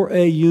vote for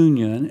a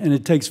union, and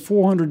it takes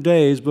 400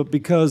 days, but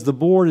because the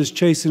board is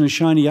chasing a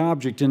shiny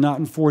object and not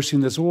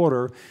enforcing this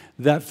order,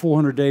 that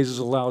 400 days is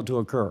allowed to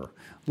occur,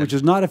 which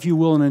is not, if you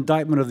will, an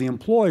indictment of the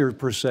employer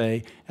per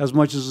se, as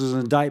much as an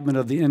indictment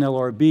of the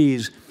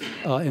NLRB's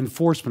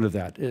enforcement of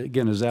that.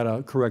 Again, is that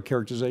a correct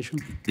characterization?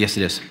 Yes,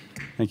 it is.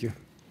 Thank you.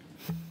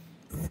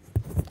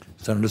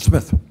 Senator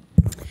Smith.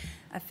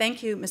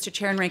 Thank you, Mr.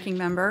 Chair and Ranking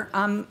Member.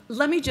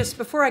 Let me just,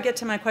 before I get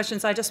to my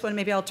questions, I just want to,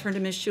 maybe I'll turn to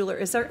Ms. Schuler.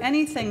 Is there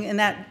anything in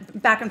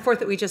that back and forth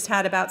that we just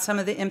had about some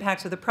of the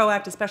impacts of the PRO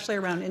Act, especially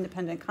around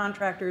independent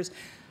contractors?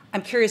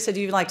 I'm curious if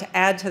you'd like to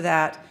add to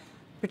that,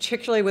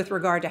 particularly with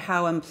regard to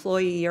how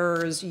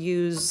employers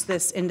use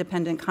this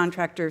independent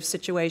contractor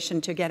situation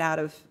to get out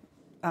of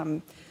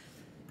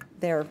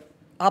their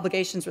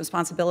obligations,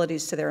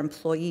 responsibilities to their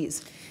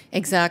employees.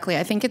 Exactly.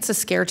 I think it's a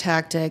scare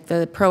tactic.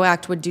 The PRO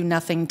Act would do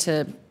nothing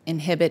to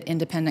inhibit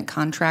independent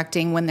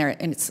contracting when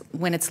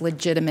it's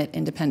legitimate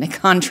independent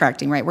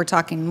contracting, right? We're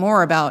talking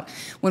more about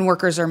when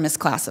workers are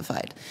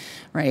misclassified,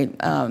 right?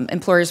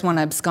 Employers want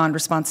to abscond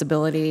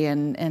responsibility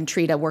and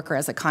treat a worker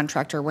as a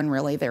contractor when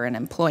really they're an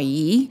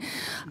employee.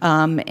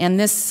 And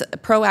this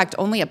PRO Act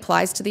only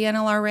applies to the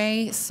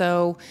NLRA,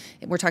 so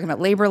we're talking about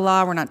labor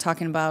law. We're not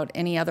talking about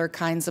any other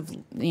kinds of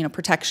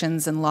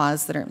protections and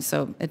laws that are,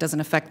 so it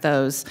doesn't affect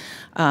those.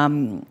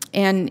 And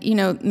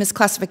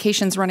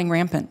misclassification's running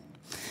rampant.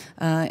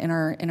 In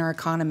our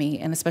economy,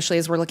 and especially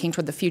as we're looking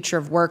toward the future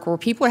of work, where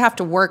people have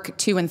to work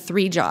 2 and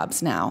 3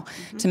 jobs now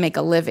to make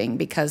a living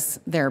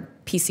because they're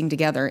piecing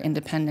together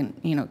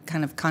independent,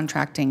 kind of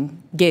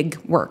contracting gig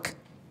work.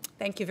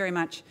 Thank you very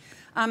much.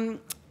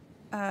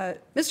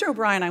 Mr.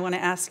 O'Brien, I want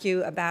to ask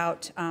you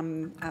about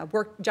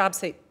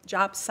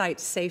job site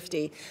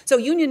safety. So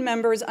union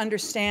members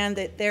understand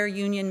that their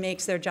union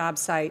makes their job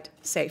site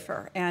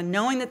safer, and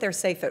knowing that they're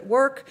safe at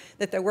work,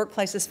 that their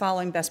workplace is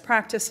following best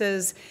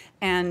practices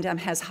and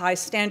has high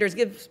standards,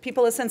 gives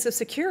people a sense of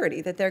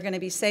security that they're going to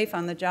be safe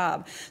on the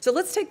job. So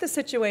let's take the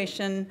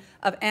situation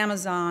of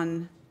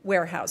Amazon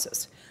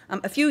warehouses.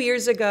 A few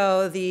years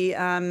ago, the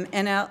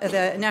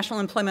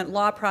National Employment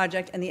Law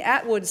Project and the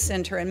Atwood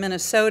Center in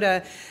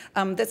Minnesota,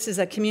 this is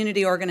a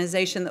community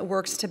organization that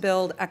works to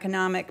build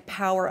economic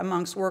power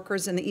amongst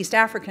workers in the East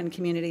African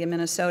community in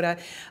Minnesota.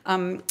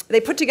 They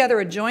put together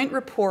a joint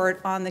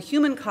report on the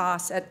human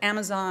costs at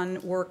Amazon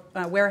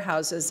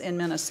warehouses in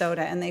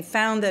Minnesota, and they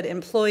found that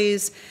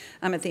employees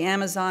at the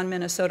Amazon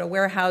Minnesota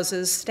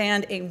warehouses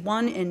stand a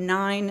 1 in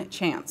 9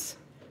 chance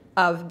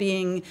of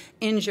being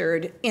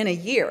injured in a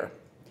year,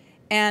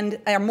 and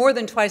are more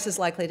than twice as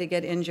likely to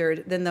get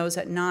injured than those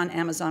at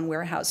non-Amazon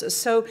warehouses.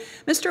 So,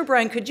 Mr.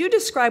 O'Brien, could you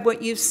describe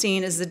what you've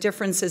seen as the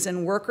differences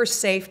in worker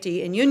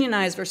safety in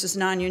unionized versus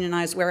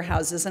non-unionized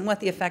warehouses, and what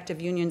the effect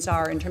of unions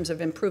are in terms of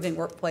improving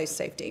workplace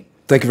safety?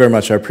 Thank you very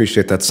much. I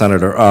appreciate that,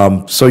 Senator.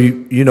 So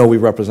you know we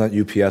represent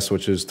UPS,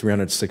 which is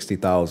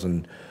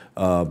 360,000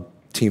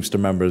 Teamster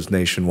members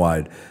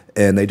nationwide,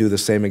 and they do the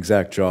same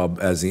exact job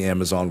as the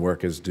Amazon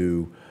workers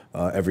do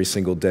every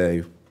single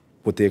day,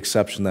 with the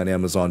exception that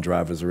Amazon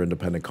drivers are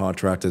independent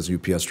contractors,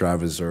 UPS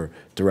drivers are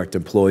direct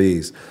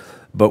employees.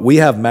 But we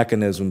have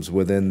mechanisms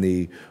within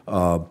the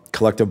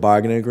collective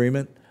bargaining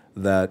agreement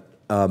that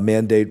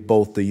mandate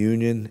both the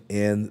union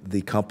and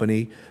the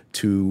company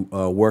to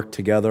work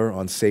together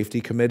on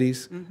safety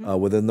committees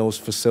within those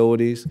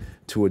facilities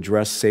to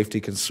address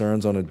safety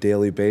concerns on a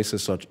daily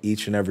basis on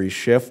each and every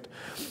shift.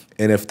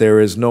 And if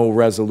there is no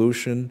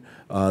resolution,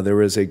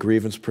 there is a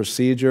grievance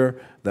procedure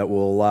that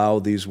will allow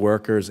these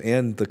workers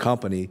and the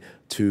company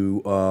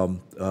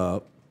to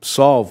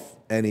solve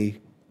any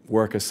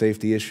worker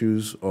safety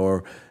issues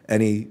or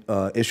any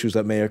issues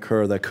that may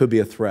occur that could be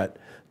a threat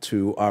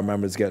to our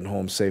members getting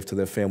home safe to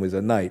their families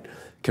at night.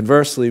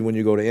 Conversely, when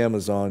you go to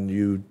Amazon,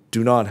 you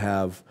do not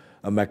have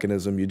a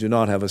mechanism, you do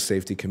not have a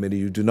safety committee,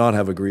 you do not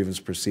have a grievance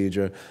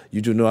procedure,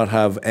 you do not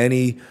have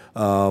any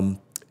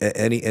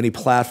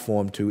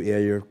platform to air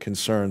your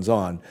concerns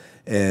on.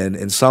 And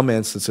in some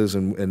instances,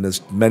 and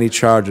there's many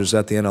charges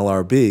at the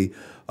NLRB,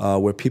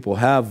 where people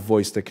have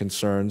voiced their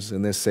concerns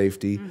and their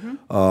safety,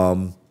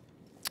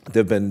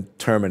 they've been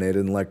terminated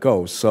and let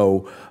go.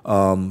 So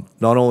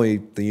not only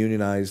the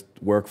unionized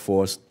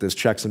workforce, there's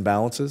checks and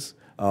balances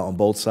on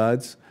both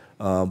sides,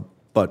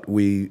 but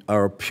we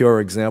are a pure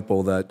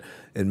example that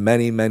in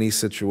many, many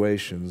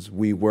situations,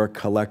 we work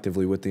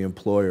collectively with the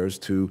employers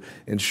to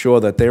ensure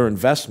that their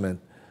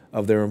investment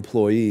of their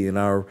employee and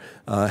our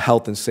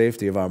health and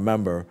safety of our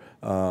member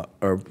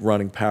are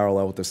running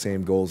parallel with the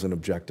same goals and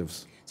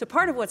objectives. So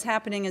part of what's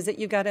happening is that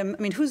you've got to, I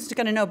mean, who's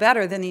going to know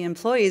better than the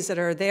employees that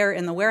are there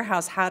in the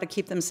warehouse how to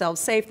keep themselves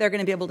safe? They're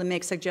going to be able to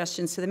make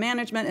suggestions to the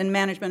management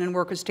and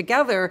workers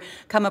together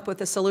come up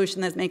with a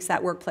solution that makes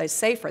that workplace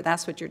safer.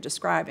 That's what you're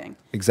describing.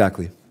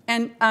 Exactly.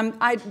 And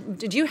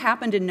did you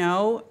happen to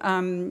know,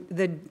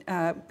 do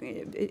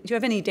you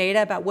have any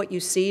data about what you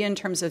see in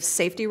terms of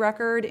safety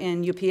record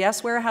in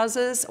UPS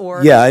warehouses?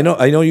 Or yeah, I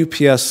know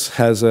UPS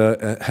has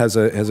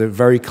a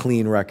very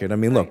clean record. I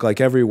mean, look,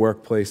 like every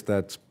workplace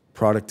that's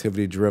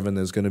productivity driven,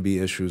 there's going to be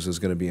issues, there's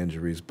going to be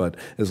injuries. But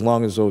as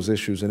long as those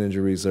issues and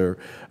injuries are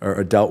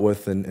dealt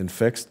with and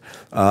fixed,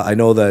 I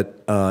know that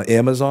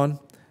Amazon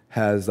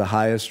has the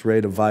highest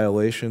rate of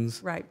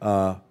violations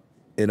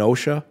in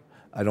OSHA.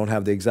 I don't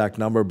have the exact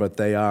number, but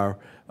they are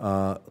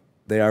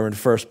in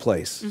first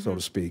place, so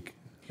to speak,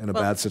 in a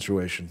bad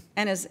situation.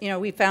 And as you know,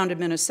 we found in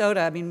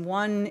Minnesota, I mean,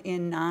 1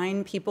 in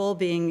 9 people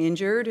being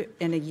injured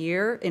in a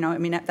year. You know, I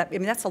mean,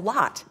 that's a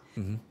lot.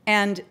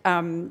 And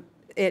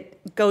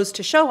it goes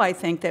to show, I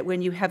think, that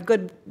when you have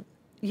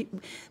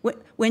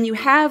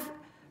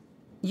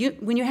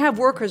when you have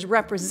workers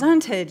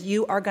represented,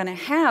 you are going to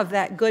have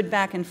that good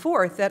back and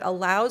forth that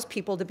allows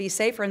people to be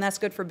safer, and that's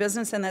good for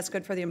business and that's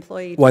good for the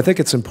employee. Well, I think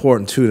it's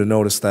important too to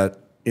notice that,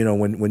 you know,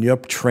 when you're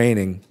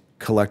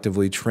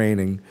collectively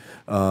training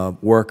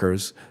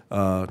workers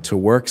to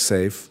work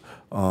safe,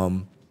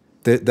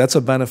 that's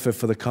a benefit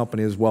for the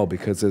company as well,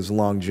 because there's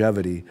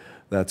longevity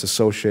that's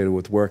associated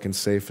with working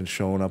safe and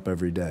showing up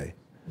every day.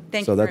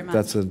 Thank you very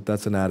much. So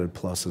that's an added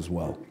plus as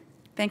well.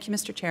 Thank you,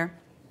 Mr. Chair.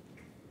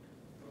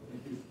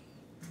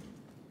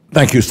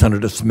 Thank you,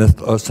 Senator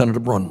Smith. Senator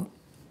Brunn.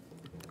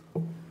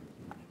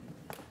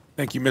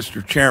 Thank you,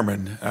 Mr.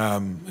 Chairman.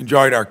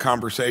 Enjoyed our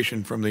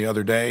conversation from the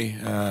other day,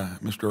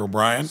 Mr.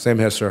 O'Brien. Same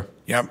here, sir.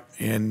 Yep.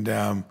 And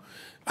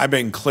I've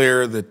been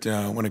clear that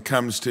when it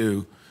comes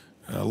to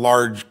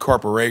large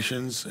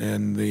corporations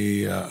and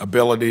the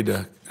ability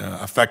to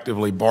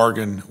effectively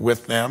bargain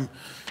with them,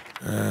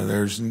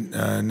 there's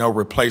no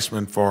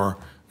replacement for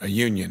a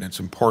union.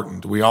 It's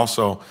important. We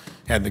also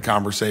had the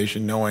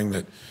conversation knowing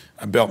that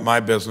I built my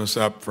business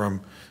up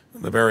from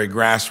the very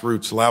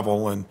grassroots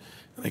level, and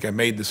I think I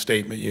made the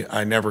statement,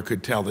 I never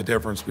could tell the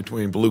difference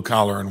between blue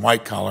collar and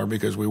white collar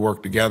because we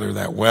work together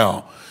that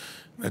well.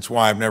 That's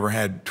why I've never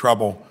had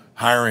trouble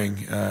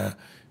hiring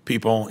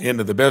people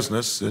into the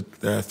business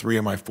that 3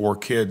 of my 4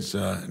 kids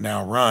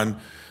now run,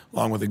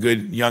 along with a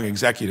good young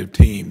executive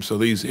team. So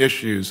these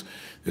issues,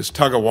 this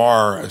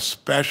tug-of-war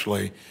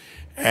especially,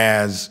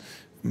 as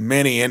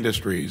many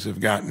industries have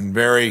gotten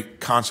very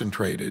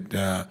concentrated.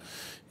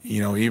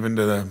 even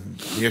to the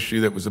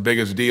issue that was the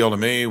biggest deal to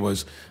me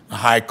was the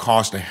high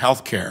cost of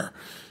health care.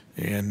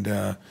 And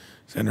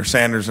Senator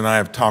Sanders and I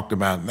have talked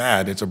about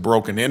that. It's a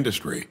broken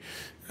industry.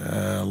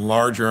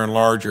 Larger and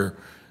larger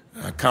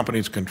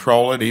companies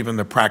control it. Even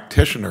the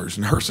practitioners,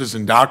 nurses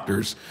and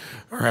doctors,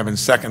 are having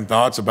second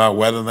thoughts about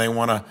whether they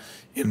want to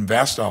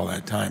invest all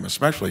that time,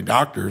 especially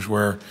doctors,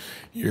 where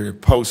you're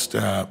post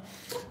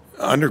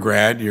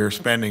undergrad, you're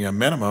spending a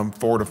minimum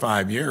 4 to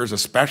 5 years,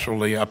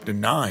 especially up to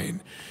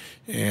 9.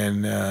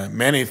 And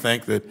many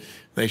think that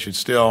they should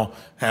still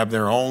have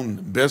their own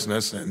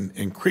business, and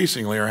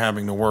increasingly are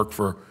having to work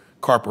for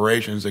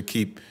corporations that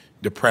keep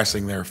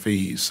depressing their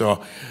fees.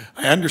 So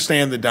I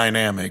understand the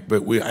dynamic,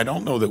 but I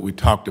don't know that we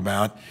talked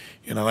about,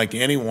 and I'd like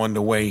anyone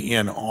to weigh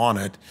in on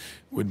it,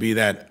 would be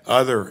that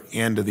other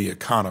end of the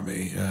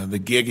economy, the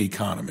gig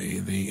economy,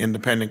 the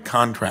independent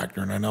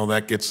contractor, and I know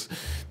that gets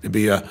to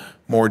be a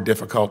more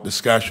difficult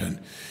discussion.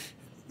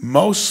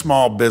 Most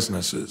small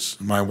businesses,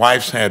 my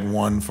wife's had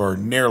one for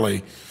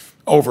nearly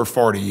over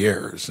 40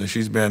 years, and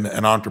she's been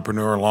an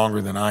entrepreneur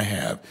longer than I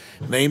have.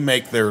 They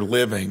make their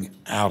living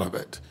out of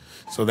it.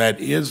 So that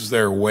is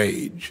their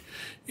wage.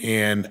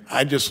 And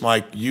I'd just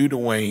like you to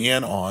weigh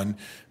in on,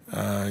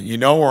 you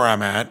know where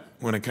I'm at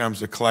when it comes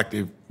to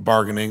collective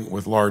bargaining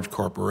with large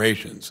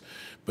corporations.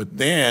 But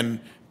then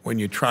when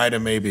you try to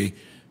maybe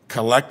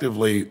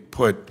collectively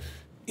put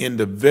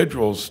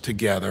individuals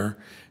together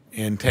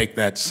and take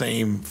that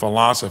same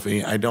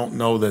philosophy, I don't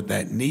know that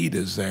that need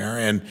is there.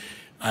 And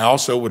I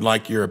also would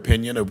like your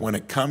opinion of when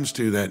it comes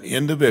to that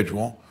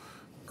individual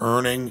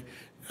earning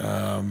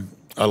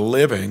a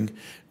living,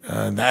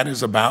 that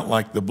is about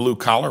like the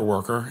blue-collar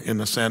worker in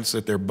the sense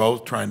that they're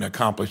both trying to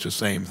accomplish the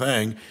same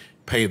thing,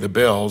 pay the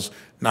bills,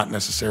 not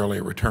necessarily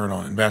a return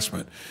on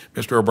investment.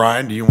 Mr.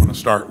 O'Brien, do you want to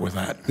start with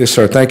that? Yes,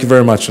 sir. Thank you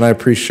very much, and I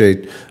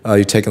appreciate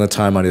you taking the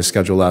time out of your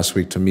schedule last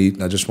week to meet.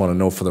 And I just want to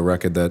know for the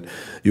record that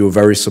you were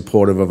very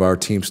supportive of our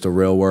Teamster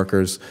rail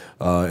workers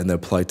and their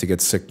plight to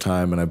get sick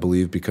time, and I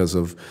believe because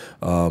of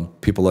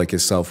people like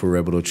yourself, we were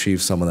able to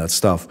achieve some of that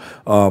stuff.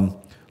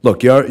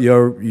 Look, I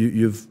know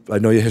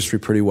your history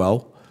pretty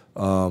well.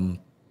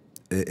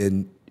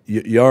 And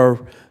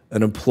you're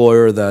an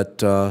employer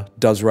that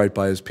does right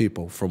by his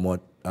people, from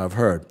what I've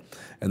heard,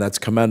 and that's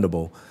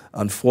commendable.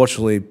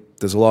 Unfortunately,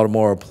 there's a lot of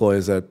more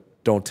employers that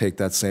don't take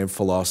that same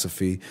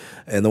philosophy.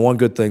 And the one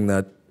good thing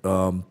that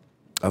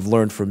I've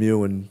learned from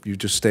you, and you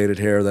just stated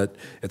here, that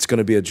it's going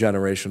to be a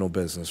generational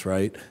business,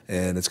 right?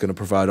 And it's going to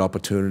provide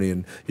opportunity,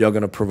 and you're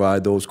going to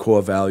provide those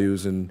core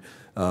values and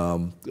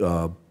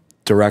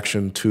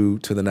direction to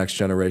the next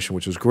generation,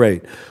 which is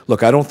great.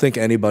 Look, I don't think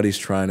anybody's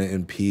trying to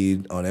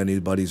impede on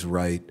anybody's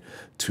right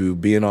to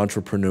be an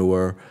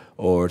entrepreneur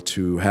or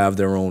to have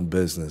their own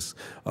business.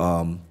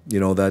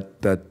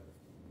 That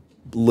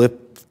Lyft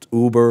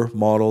Uber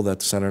model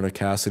that Senator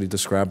Cassidy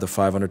described, the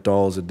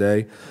 $500 a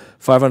day,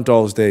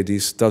 $500 a day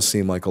does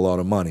seem like a lot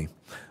of money.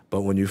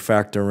 But when you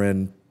factor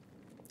in,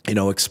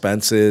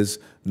 expenses,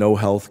 no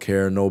health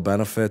care, no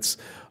benefits,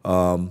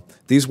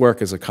 these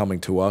workers are coming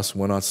to us.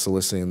 We're not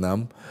soliciting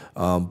them.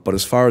 But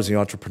as far as the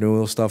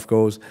entrepreneurial stuff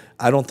goes,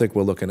 I don't think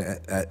we're looking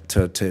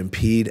to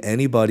impede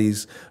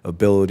anybody's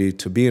ability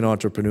to be an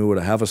entrepreneur,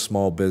 to have a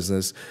small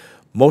business.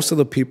 Most of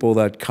the people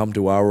that come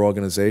to our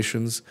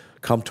organizations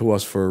come to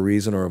us for a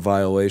reason or a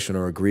violation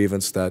or a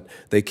grievance that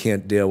they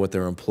can't deal with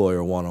their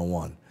employer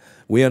one-on-one.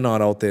 We are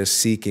not out there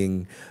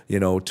seeking,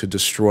 to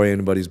destroy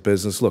anybody's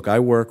business. Look, I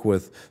work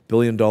with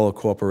billion-dollar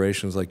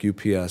corporations like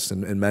UPS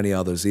and many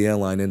others, the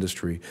airline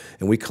industry,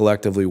 and we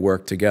collectively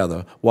work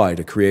together. Why?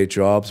 To create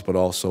jobs, but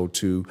also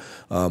to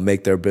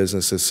make their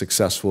business as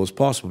successful as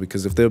possible.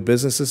 Because if their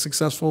business is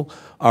successful,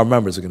 our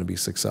members are going to be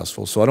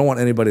successful. So I don't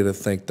want anybody to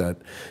think that,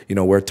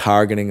 we're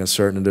targeting a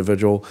certain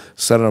individual.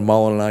 Senator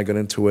Mullen and I got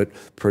into it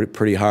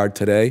pretty hard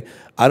today.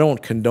 I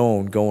don't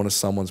condone going to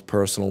someone's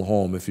personal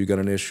home if you got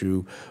an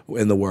issue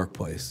in the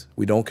workplace.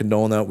 We don't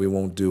condone that. We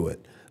won't do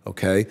it,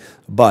 okay?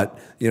 But,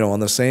 on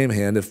the same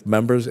hand,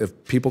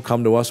 if people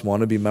come to us,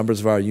 want to be members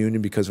of our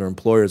union because their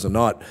employers are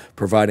not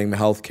providing them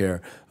health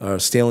care,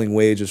 stealing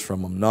wages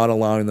from them, not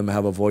allowing them to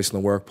have a voice in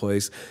the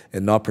workplace,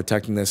 and not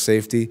protecting their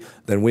safety,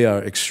 then we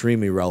are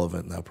extremely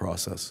relevant in that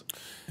process.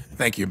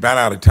 Thank you. About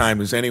out of time.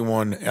 Does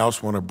anyone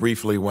else want to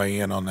briefly weigh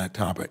in on that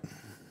topic?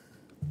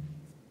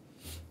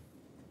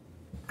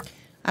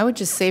 I would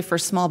just say for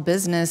small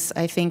business,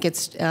 I think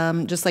it's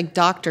just like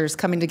doctors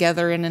coming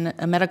together in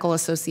a medical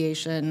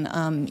association,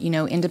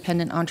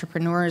 independent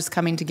entrepreneurs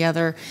coming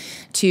together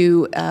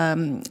to,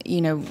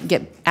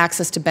 get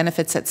access to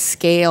benefits at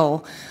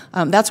scale.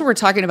 That's what we're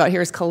talking about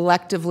here, is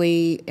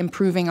collectively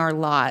improving our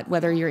lot,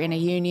 whether you're in a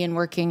union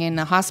working in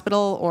a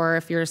hospital or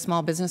if you're a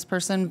small business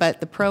person. But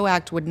the PRO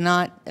Act would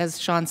not,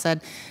 as Sean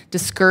said,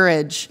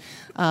 discourage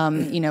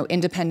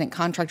independent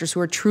contractors who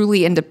are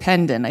truly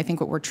independent. I think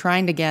what we're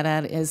trying to get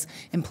at is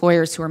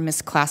employers who are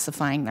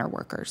misclassifying their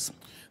workers.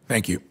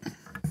 Thank you.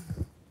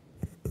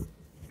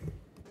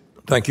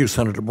 Thank you,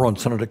 Senator Braun.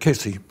 Senator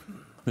Casey.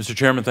 Mr.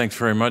 Chairman, thanks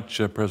very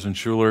much, President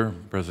Schuler,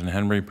 President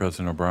Henry,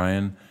 President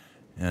O'Brien,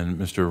 And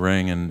Mr.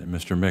 Ring and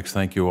Mr. Mix,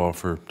 thank you all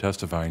for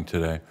testifying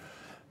today.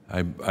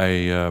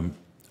 I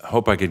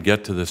hope I could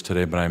get to this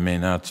today, but I may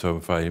not, so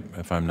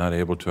if I'm not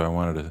able to, I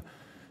wanted to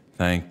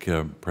thank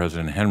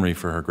President Henry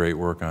for her great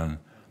work on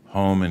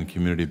home and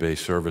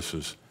community-based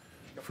services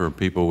for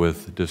people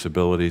with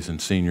disabilities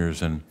and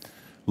seniors, and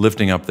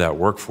lifting up that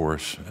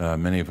workforce,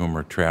 many of whom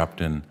are trapped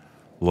in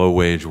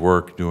low-wage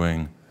work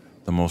doing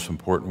the most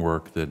important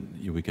work that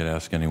we could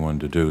ask anyone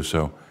to do.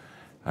 So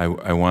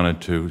I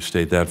wanted to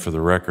state that for the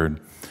record.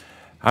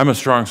 I'm a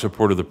strong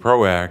supporter of the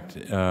PRO Act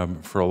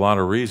for a lot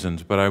of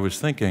reasons, but I was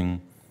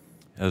thinking,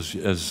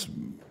 as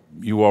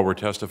you all were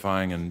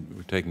testifying and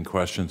were taking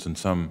questions and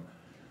some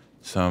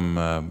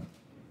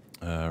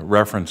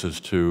references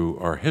to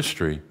our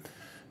history,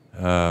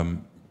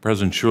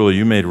 President Schuler,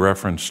 you made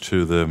reference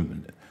to the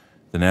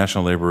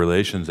National Labor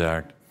Relations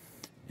Act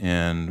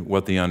and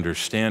what the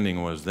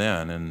understanding was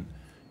then. And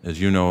as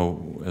you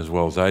know as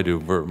well as I do,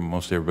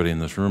 most everybody in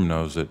this room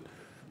knows that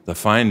the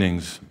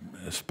findings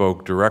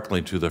spoke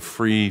directly to the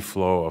free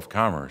flow of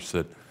commerce,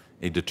 that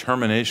a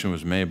determination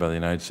was made by the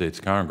United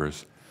States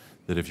Congress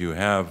that if you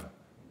have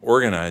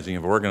organizing,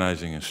 if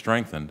organizing is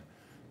strengthened,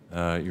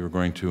 you're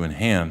going to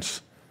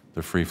enhance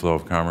the free flow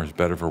of commerce,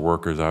 better for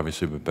workers,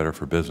 obviously, but better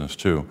for business,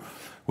 too.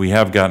 We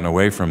have gotten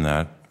away from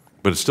that,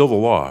 but it's still the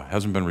law. It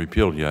hasn't been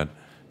repealed yet,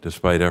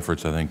 despite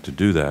efforts, I think, to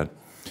do that.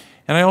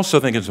 And I also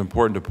think it's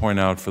important to point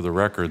out for the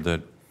record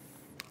that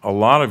a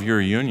lot of your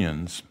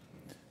unions,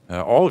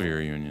 all of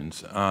your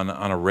unions, on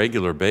a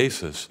regular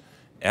basis,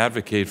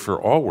 advocate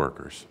for all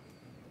workers.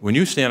 When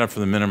you stand up for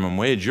the minimum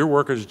wage, your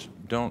workers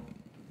don't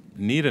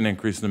need an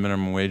increase in the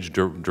minimum wage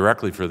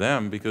directly for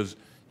them because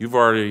you've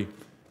already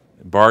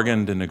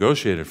bargained and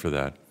negotiated for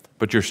that.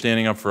 But you're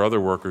standing up for other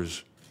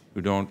workers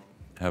who don't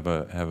have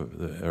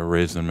a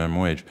raise in the minimum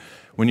wage.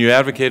 When you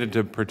advocated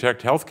to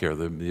protect health care,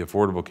 the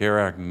Affordable Care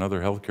Act and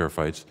other health care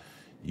fights,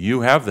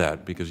 you have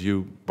that because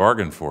you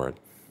bargained for it.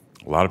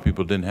 A lot of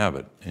people didn't have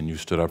it, and you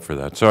stood up for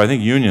that. So I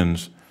think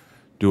unions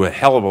do a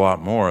hell of a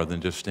lot more than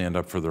just stand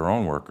up for their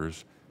own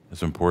workers,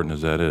 as important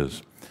as that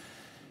is.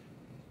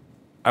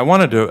 I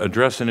wanted to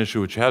address an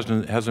issue which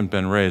hasn't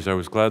been raised. I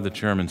was glad that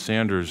Chairman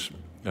Sanders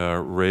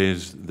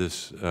raised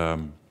this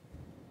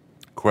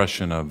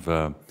question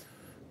of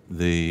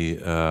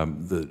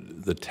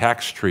the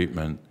tax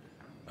treatment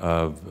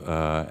of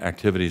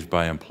activities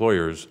by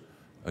employers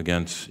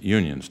against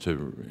unions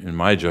to, in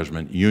my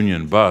judgment,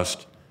 union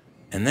bust,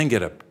 and then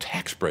get a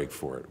tax break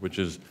for it, which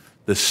is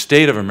the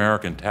state of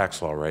American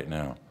tax law right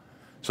now.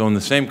 So in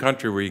the same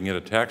country where you can get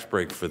a tax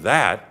break for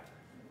that,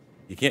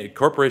 a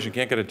corporation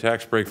can't get a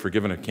tax break for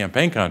giving a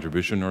campaign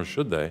contribution, nor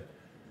should they,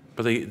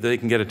 but they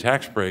can get a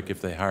tax break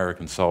if they hire a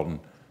consultant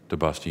to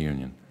bust a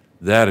union.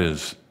 That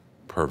is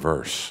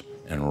perverse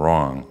and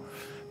wrong.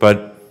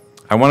 But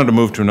I wanted to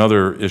move to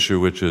another issue,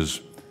 which is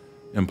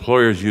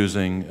employers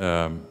using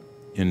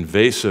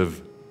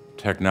invasive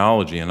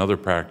technology and other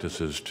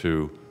practices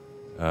to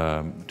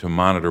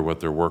monitor what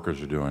their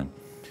workers are doing.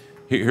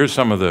 Here's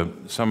some of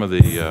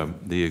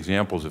the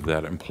examples of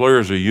that.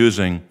 Employers are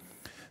using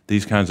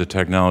these kinds of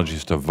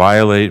technologies to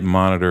violate,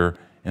 monitor,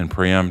 and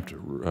preempt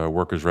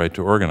workers' right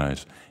to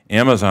organize.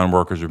 Amazon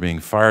workers are being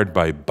fired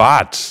by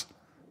bots,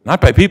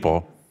 not by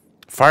people,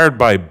 fired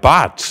by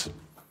bots.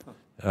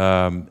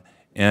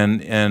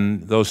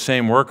 And those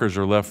same workers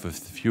are left with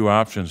few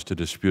options to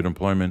dispute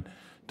employment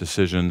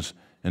decisions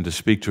and to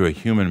speak to a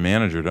human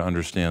manager to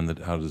understand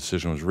how the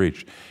decision was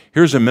reached.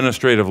 Here's an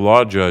administrative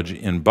law judge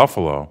in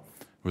Buffalo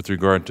with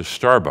regard to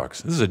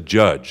Starbucks. This is a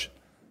judge.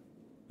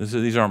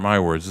 These aren't my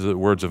words. These are the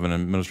words of an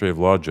administrative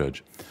law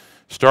judge.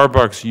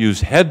 Starbucks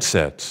used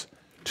headsets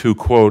to,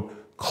 quote,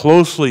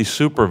 closely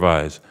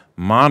supervise,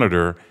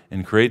 monitor,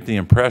 and create the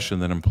impression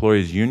that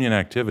employees' union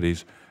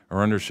activities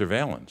are under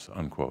surveillance,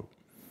 unquote.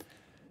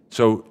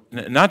 So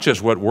not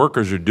just what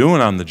workers are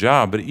doing on the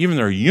job, but even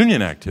their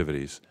union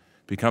activities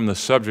become the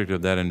subject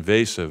of that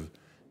invasive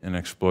and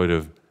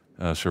exploitive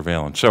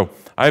surveillance. So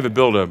I have a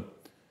bill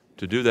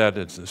to do that.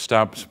 It's the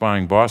Stop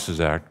Spying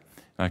Bosses Act.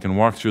 I can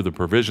walk through the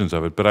provisions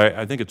of it, but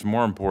I think it's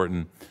more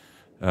important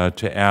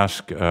to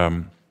ask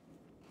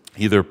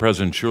either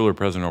President Schuler,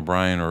 President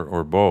O'Brien,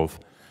 or both,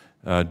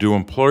 do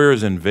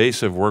employers'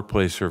 invasive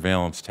workplace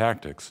surveillance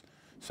tactics,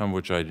 some of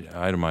which I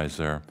itemize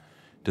there,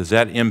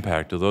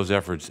 do those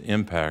efforts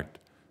impact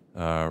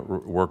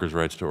workers'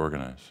 rights to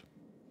organize?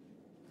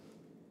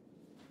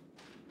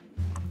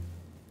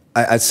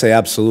 I'd say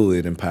absolutely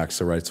it impacts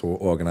the right to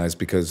organize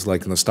because,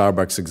 like in the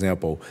Starbucks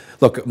example,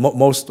 look,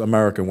 most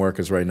American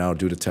workers right now,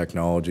 due to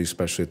technology,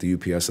 especially at the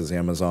UPSs,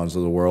 Amazons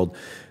of the world,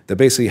 they're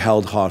basically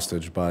held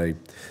hostage by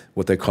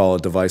what they call a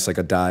device like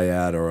a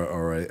dyad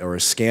or a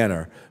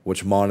scanner,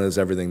 which monitors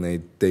everything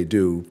they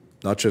do,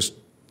 not just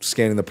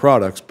scanning the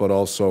products, but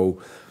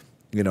also,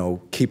 you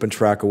know, keeping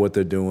track of what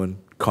they're doing,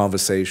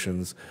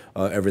 conversations,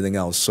 everything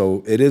else.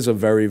 So it is a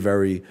very,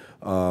 very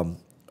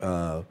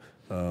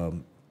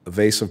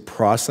evasive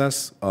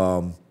process,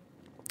 and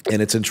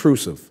it's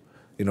intrusive.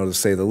 to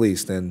say the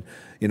least. And,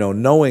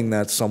 knowing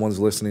that someone's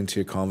listening to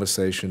your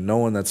conversation,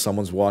 knowing that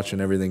someone's watching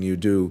everything you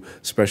do,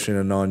 especially in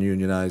a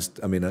non-unionized,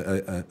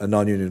 a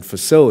non-union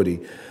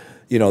facility,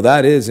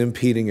 that is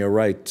impeding your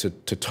right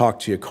to talk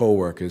to your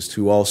coworkers,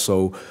 to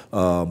also,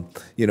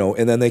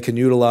 and then they can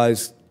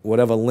utilize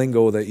whatever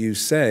lingo that you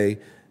say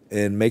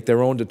and make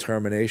their own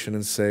determination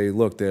and say,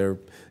 look, they're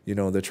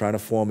trying to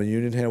form a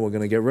union here, we're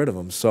going to get rid of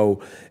them.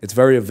 So it's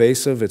very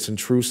evasive, it's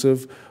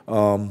intrusive,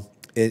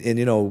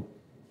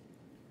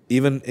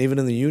 even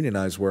in the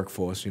unionized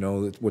workforce,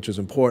 which is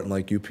important,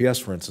 like UPS,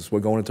 for instance, we're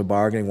going into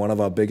bargaining, one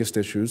of our biggest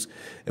issues,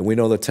 and we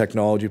know that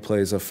technology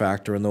plays a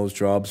factor in those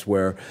jobs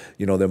where,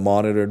 they're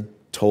monitored,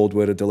 told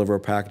where to deliver a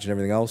package and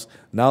everything else.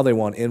 Now they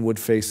want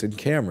inward-facing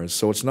cameras.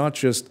 So it's not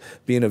just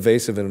being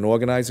evasive in an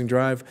organizing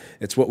drive,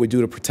 it's what we do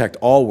to protect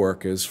all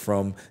workers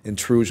from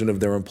intrusion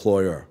of their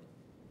employer.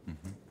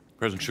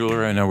 President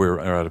Schuler, I know we're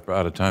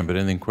out of time, but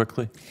anything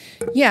quickly?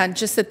 Yeah,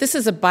 just that this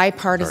is a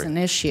bipartisan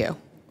issue.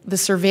 The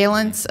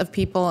surveillance of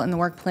people in the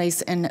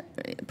workplace and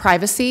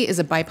privacy is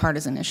a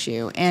bipartisan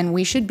issue, and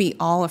we should be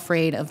all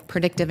afraid of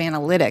predictive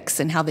analytics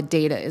and how the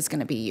data is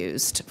going to be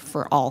used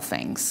for all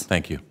things.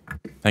 Thank you.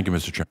 Thank you,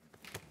 Mr. Chairman.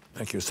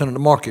 Thank you. Senator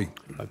Markey.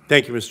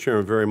 Thank you, Mr.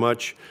 Chairman, very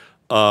much.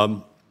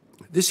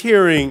 This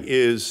hearing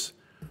is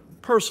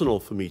personal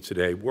for me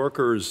today.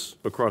 Workers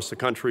across the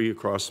country,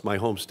 across my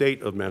home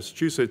state of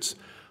Massachusetts,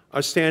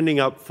 are standing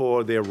up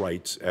for their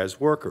rights as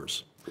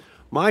workers.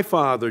 My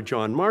father,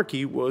 John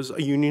Markey, was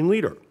a union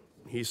leader.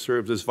 He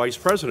served as vice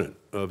president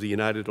of the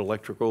United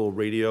Electrical,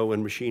 Radio,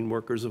 and Machine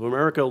Workers of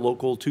America,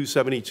 Local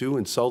 272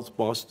 in South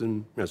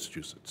Boston,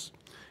 Massachusetts.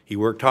 He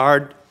worked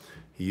hard.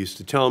 He used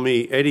to tell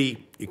me,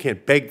 Eddie, you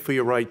can't beg for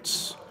your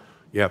rights,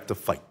 you have to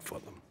fight for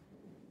them.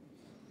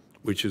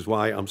 Which is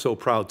why I'm so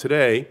proud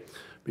today,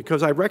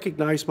 because I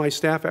recognize my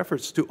staff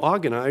efforts to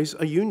organize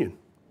a union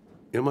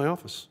in my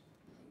office.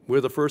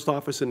 We're the first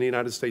office in the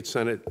United States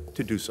Senate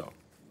to do so.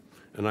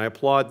 And I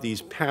applaud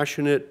these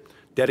passionate,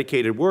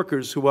 dedicated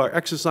workers who are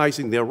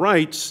exercising their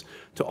rights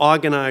to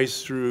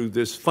organize through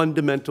this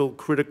fundamental,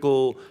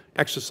 critical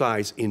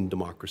exercise in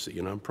democracy.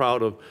 And I'm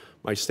proud of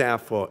my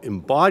staff for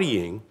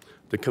embodying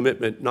the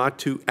commitment not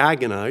to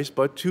agonize,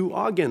 but to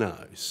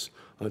organize,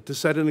 to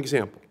set an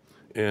example.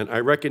 And I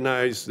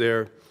recognize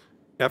their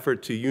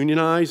effort to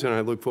unionize, and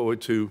I look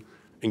forward to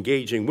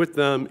engaging with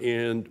them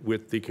and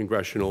with the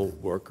Congressional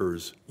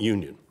Workers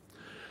Union.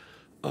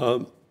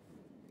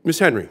 Ms.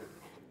 Henry,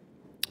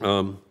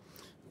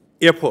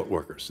 airport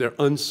workers, they're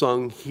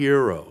unsung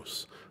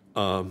heroes.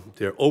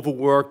 They're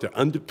overworked, they're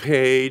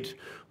underpaid,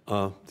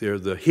 they're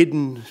the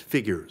hidden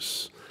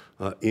figures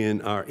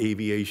in our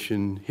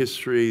aviation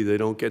history. They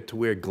don't get to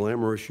wear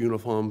glamorous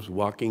uniforms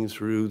walking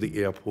through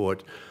the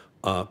airport.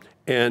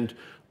 And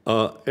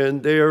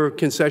they're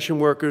concession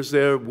workers,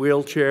 they're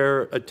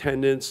wheelchair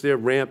attendants, they're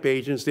ramp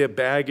agents, they're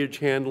baggage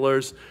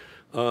handlers.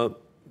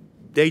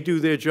 They do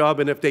their job,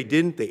 and if they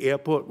didn't, the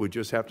airport would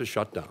just have to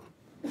shut down.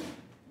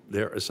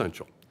 They're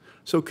essential.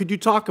 So could you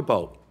talk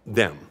about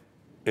them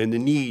and the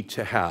need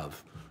to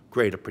have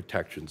greater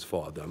protections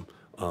for them,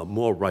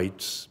 more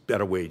rights,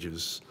 better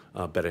wages,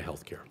 better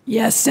health care?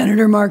 Yes,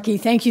 Senator Markey,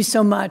 thank you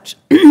so much.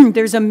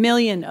 There's 1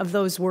 million of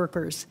those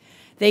workers.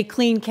 They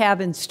clean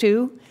cabins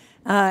too,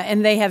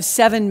 and they have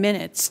 7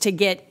 minutes to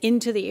get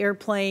into the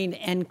airplane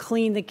and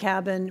clean the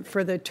cabin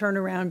for the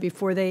turnaround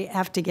before they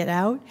have to get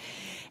out.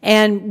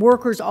 And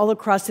workers all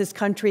across this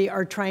country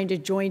are trying to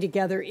join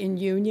together in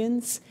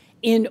unions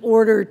in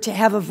order to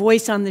have a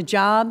voice on the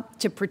job,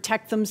 to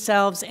protect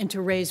themselves, and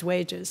to raise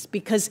wages.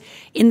 Because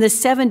in the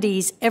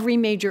 70s, every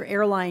major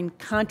airline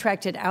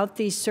contracted out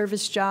these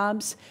service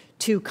jobs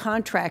to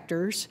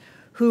contractors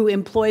who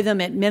employ them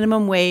at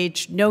minimum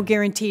wage, no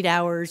guaranteed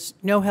hours,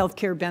 no health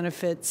care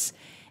benefits.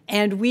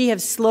 And we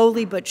have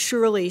slowly but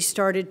surely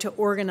started to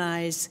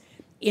organize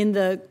in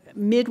the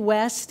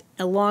Midwest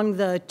along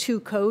the two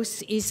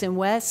coasts, east and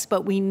west,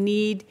 but we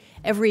need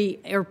every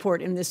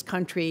airport in this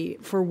country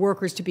for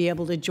workers to be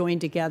able to join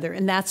together.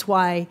 And that's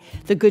why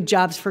the Good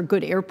Jobs for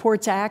Good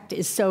Airports Act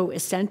is so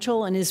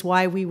essential and is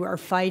why we are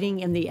fighting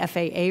in the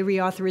FAA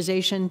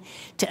reauthorization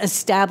to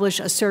establish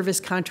a Service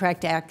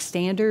Contract Act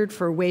standard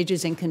for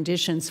wages and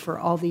conditions for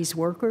all these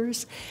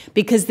workers.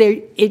 Because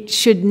it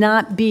should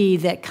not be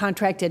that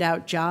contracted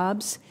out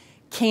jobs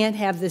can't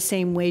have the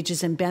same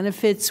wages and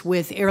benefits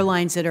with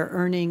airlines that are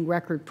earning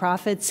record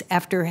profits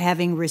after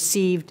having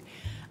received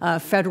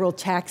federal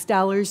tax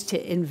dollars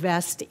to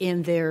invest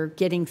in their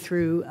getting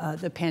through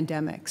the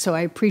pandemic. So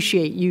I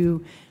appreciate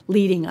you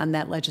leading on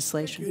that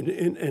legislation.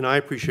 And I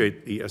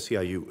appreciate the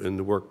SEIU and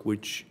the work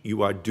which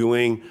you are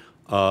doing.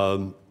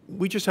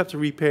 We just have to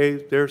repay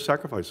their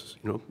sacrifices.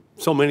 You know,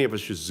 so many of us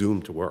just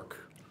Zoom to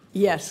work.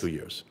 Yes. 2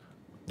 years.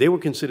 They were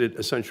considered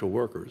essential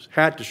workers,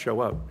 had to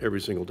show up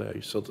every single day,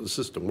 so the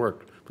system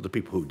worked for the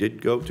people who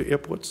did go to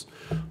airports.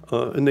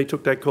 And they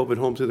took that COVID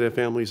home to their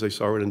families. They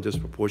saw it in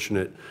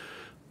disproportionate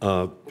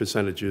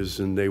percentages,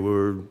 and they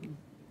were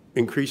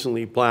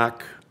increasingly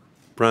black,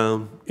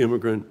 brown,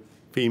 immigrant,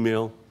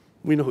 female,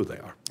 we know who they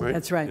are, right?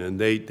 That's right. And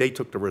they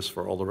took the risk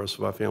for all the rest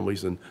of our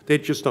families, and they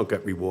just don't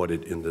get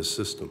rewarded in this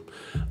system.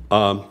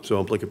 So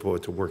I'm looking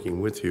forward to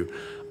working with you.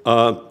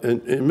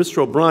 And Mr.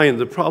 O'Brien,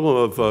 the problem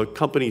of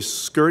companies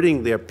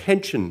skirting their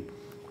pension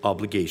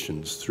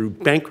obligations through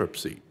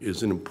bankruptcy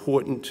is an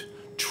important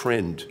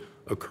trend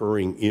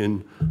occurring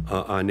in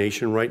our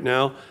nation right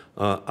now.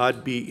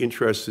 I'd be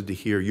interested to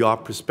hear your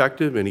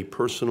perspective, any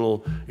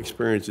personal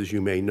experiences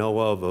you may know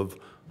of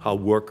how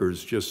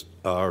workers just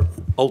are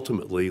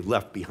ultimately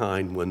left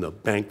behind when the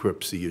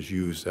bankruptcy is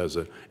used as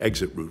an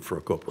exit route for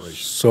a corporation.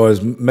 So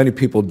as many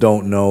people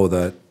don't know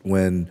that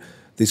when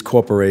these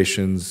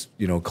corporations,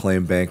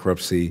 claim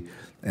bankruptcy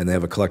and they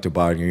have a collective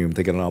bargaining agreement,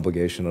 they get an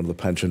obligation under the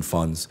pension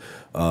funds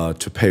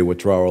to pay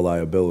withdrawal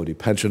liability.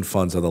 Pension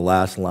funds are the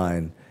last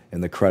line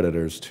in the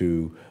creditors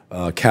to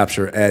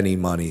capture any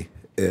money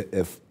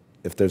if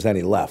there's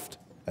any left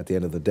at the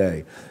end of the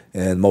day.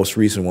 And most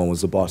recent one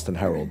was the Boston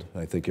Herald.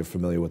 I think you're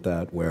familiar with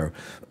that, where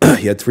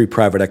you had 3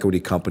 private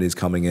equity companies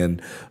coming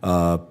in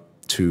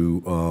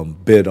to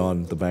bid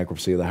on the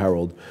bankruptcy of the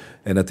Herald.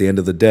 And at the end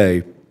of the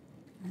day,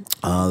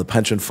 the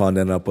pension fund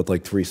ended up with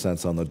like 3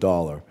 cents on the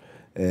dollar.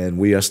 And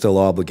we are still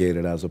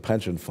obligated as a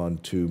pension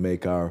fund to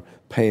make our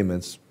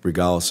payments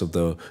regardless of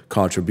the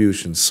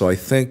contributions. So I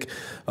think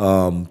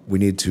we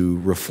need to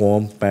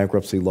reform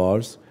bankruptcy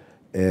laws.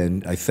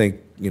 And I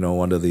think,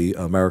 under the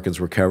Americans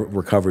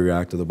Recovery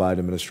Act of the Biden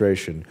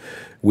administration,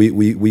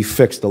 we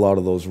fixed a lot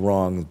of those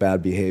wrong,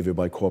 bad behavior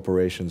by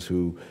corporations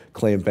who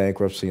claimed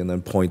bankruptcy and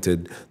then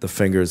pointed the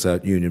fingers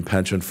at union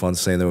pension funds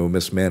saying they were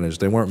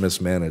mismanaged. They weren't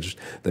mismanaged.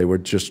 They were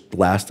just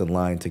last in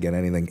line to get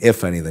anything,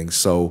 if anything.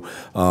 So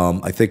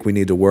I think we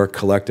need to work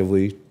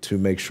collectively to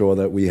make sure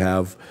that we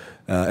have,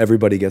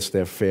 everybody gets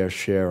their fair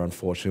share,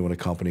 unfortunately, when a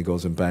company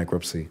goes in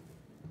bankruptcy.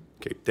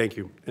 Okay, thank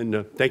you.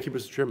 And thank you,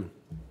 Mr. Chairman.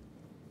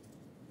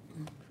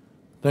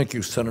 Thank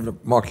you, Senator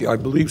Markey. I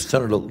believe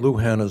Senator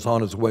Lujan is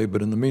on his way,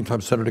 but in the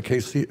meantime, Senator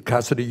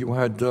Cassidy, you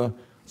had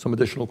some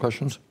additional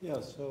questions? Yeah,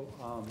 so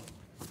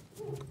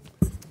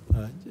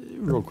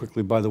real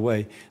quickly, by the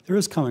way, there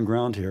is common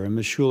ground here, and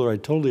Ms. Schuler, I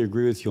totally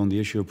agree with you on the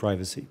issue of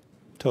privacy,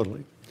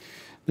 totally.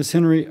 Ms.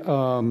 Henry,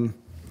 I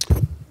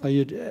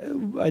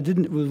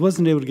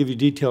wasn't able to give you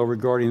detail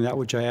regarding that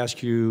which I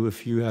asked you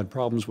if you had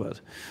problems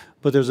with,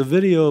 but there's a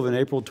video of an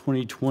April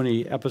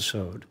 2020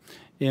 episode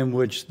in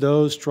which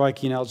those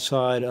striking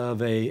outside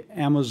of a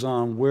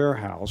Amazon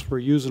warehouse were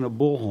using a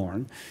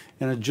bullhorn,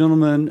 and a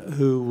gentleman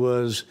who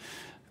was,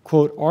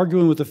 quote,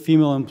 arguing with a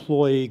female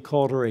employee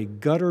called her a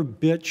gutter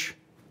bitch,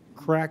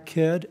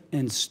 crackhead,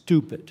 and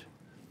stupid.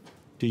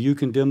 Do you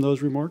condemn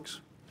those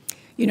remarks?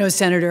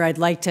 Senator, I'd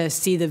like to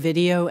see the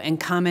video and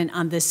comment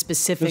on this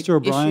specific issue. Mr.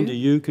 O'Brien, do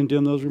you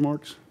condemn those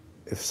remarks?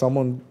 If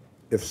someone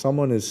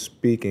is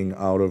speaking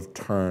out of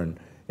turn,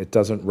 it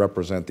doesn't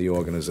represent the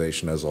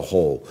organization as a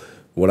whole.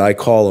 Would I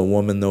call a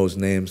woman those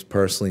names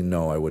personally?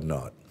 No, I would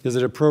not. Is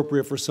it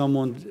appropriate for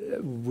someone,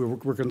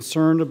 we're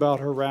concerned about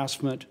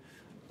harassment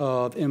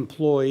of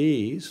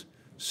employees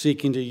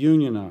seeking to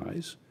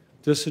unionize.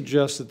 This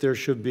suggests that there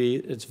should be,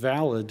 it's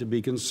valid to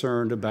be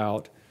concerned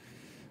about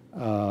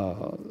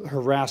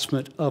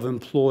harassment of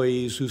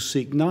employees who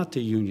seek not to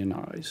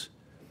unionize.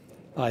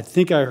 I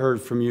think I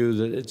heard from you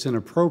that it's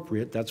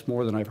inappropriate, that's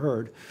more than I've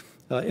heard,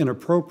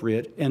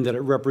 inappropriate, and that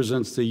it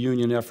represents the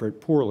union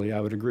effort poorly. I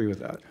would agree with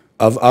that.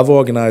 I've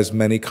organized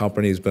many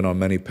companies, been on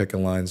many picket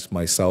lines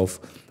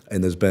myself,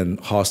 and there's been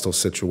hostile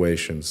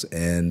situations,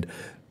 and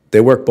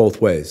they work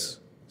both ways.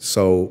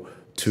 So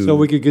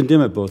we could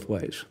condemn it both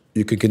ways.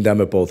 You could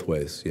condemn it both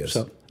ways, yes.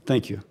 So,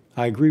 thank you.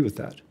 I agree with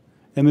that.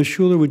 And Ms.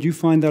 Schuler, would you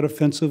find that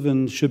offensive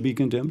and should be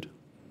condemned?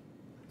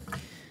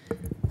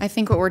 I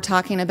think what we're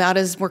talking about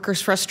is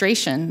workers'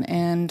 frustration,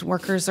 and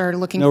workers are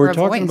looking for a voice.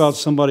 No, we're talking about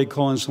somebody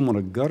calling someone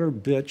a gutter,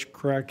 bitch,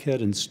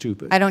 crackhead, and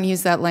stupid. I don't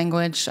use that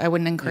language. I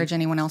wouldn't encourage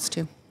anyone else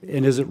to.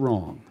 And is it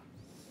wrong?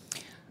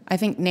 I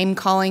think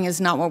name-calling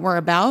is not what we're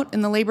about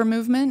in the labor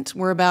movement.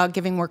 We're about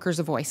giving workers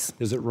a voice.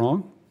 Is it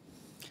wrong?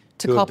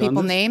 To call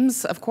people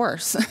names? Of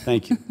course.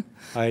 Thank you.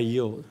 I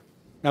yield.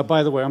 Now,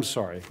 by the way, I'm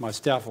sorry. My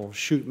staff will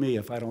shoot me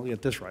if I don't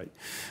get this right.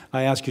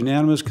 I ask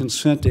unanimous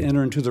consent to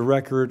enter into the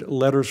record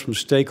letters from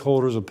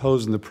stakeholders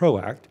opposing the PRO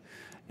Act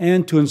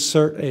and to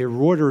insert a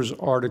Reuters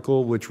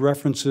article which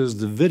references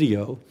the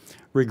video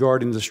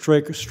regarding the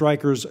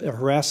strikers'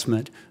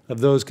 harassment of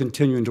those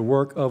continuing to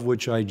work, of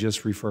which I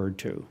just referred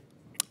to.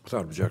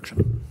 Without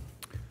objection.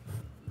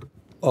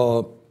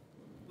 Let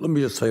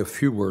me just say a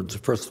few words.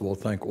 First of all,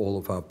 thank all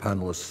of our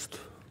panelists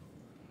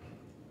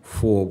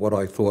for what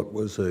I thought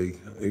was a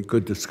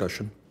good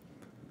discussion.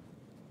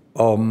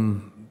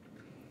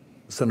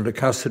 Senator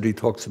Cassidy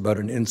talks about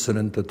an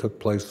incident that took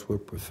place where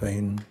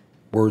profane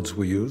words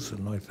were used,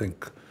 and I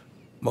think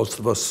most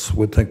of us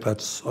would think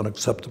that's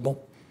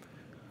unacceptable.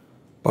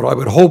 But I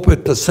would hope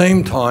at the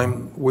same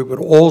time we would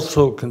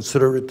also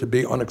consider it to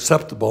be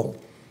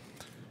unacceptable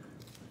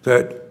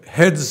that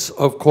heads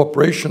of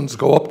corporations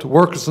go up to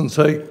workers and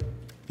say,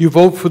 you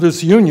vote for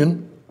this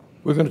union,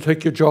 we're going to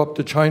take your job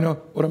to China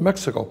or to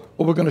Mexico,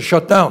 or we're going to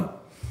shut down.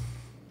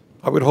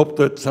 I would hope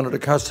that Senator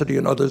Cassidy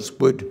and others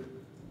would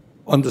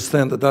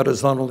understand that that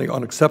is not only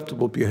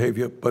unacceptable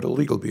behavior, but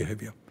illegal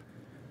behavior.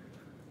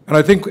 And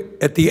I think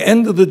at the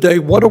end of the day,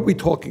 what are we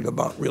talking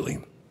about,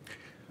 really?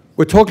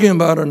 We're talking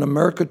about an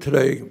America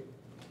today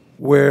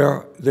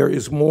where there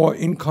is more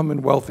income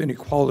and wealth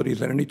inequality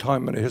than any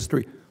time in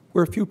history,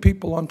 where a few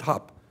people on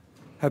top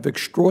have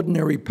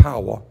extraordinary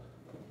power,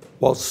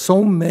 while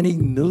so many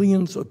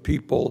millions of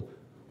people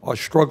are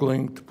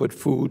struggling to put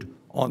food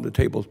on the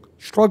table,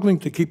 struggling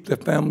to keep their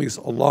families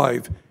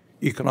alive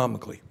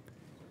economically.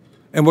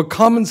 And what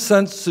common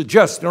sense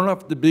suggests, you don't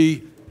have to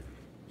be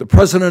the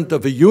president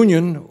of a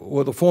union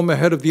or the former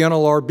head of the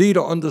NLRB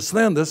to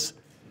understand this,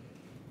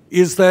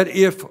 is that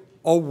if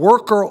a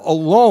worker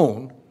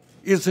alone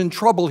is in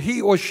trouble,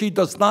 he or she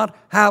does not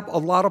have a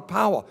lot of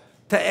power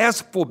to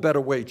ask for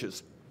better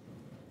wages.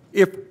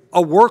 If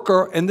a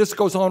worker, and this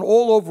goes on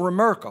all over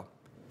America,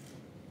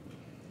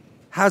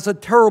 has a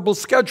terrible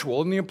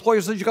schedule, and the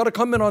employer says, you got to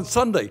come in on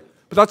Sunday,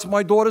 but that's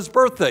my daughter's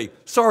birthday.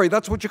 Sorry,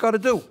 that's what you got to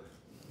do.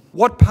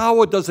 What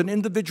power does an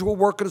individual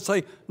worker to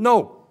say,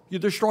 no, you're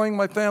destroying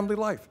my family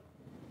life?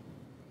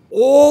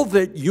 All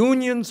that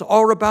unions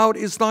are about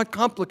is not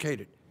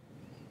complicated,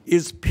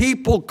 is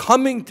people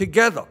coming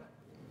together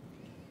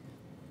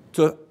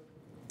to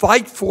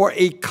fight for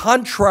a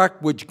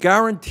contract which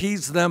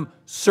guarantees them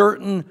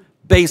certain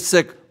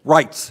basic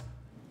rights.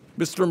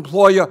 Mr.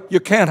 Employer,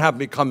 you can't have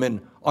me come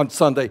in on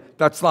Sunday.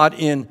 That's not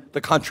in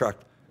the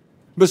contract.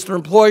 Mr.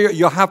 Employer,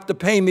 you have to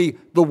pay me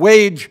the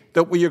wage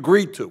that we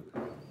agreed to.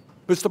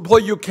 Mr.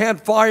 Employer, you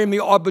can't fire me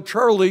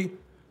arbitrarily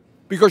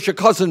because your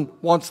cousin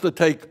wants to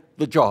take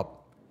the job.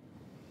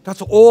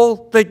 That's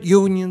all that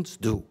unions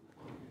do.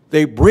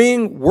 They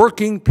bring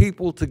working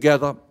people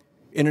together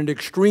in an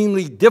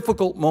extremely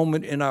difficult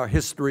moment in our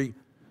history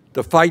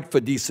to fight for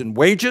decent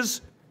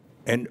wages,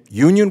 and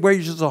union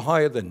wages are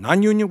higher than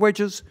non-union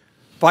wages,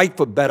 fight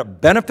for better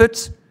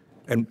benefits,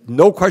 and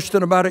no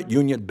question about it,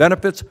 union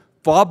benefits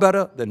far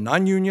better than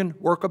non-union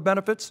worker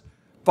benefits,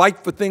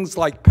 fight for things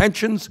like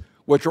pensions,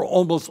 which are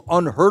almost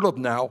unheard of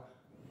now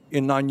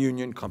in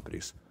non-union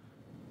companies.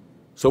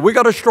 So we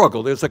got to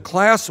struggle. There's a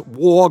class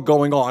war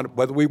going on,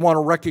 whether we want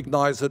to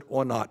recognize it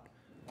or not.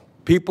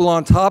 People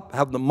on top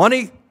have the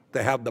money,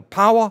 they have the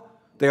power,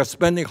 they are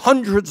spending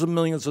hundreds of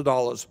millions of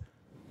dollars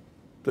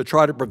to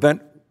try to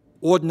prevent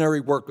ordinary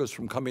workers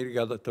from coming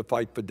together to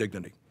fight for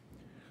dignity.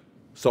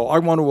 So I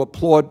want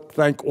to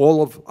thank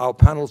all of our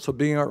panelists for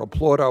being here,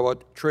 applaud our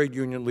trade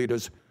union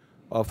leaders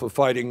for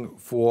fighting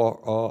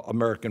for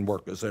American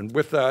workers. And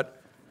with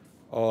that,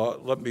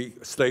 let me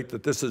state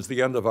that this is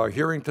the end of our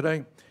hearing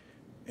today.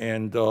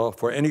 And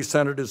for any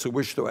senators who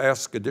wish to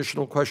ask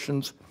additional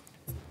questions,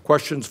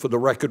 questions for the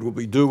record will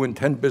be due in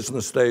 10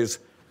 business days,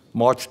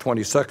 March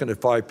 22nd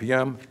at 5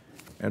 p.m.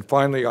 And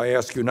finally, I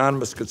ask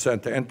unanimous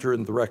consent to enter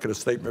in the record a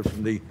statement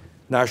from the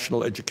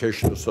National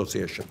Education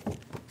Association.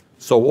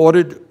 So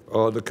ordered.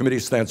 The committee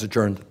stands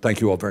adjourned.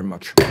 Thank you all very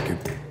much.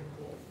 Thank you.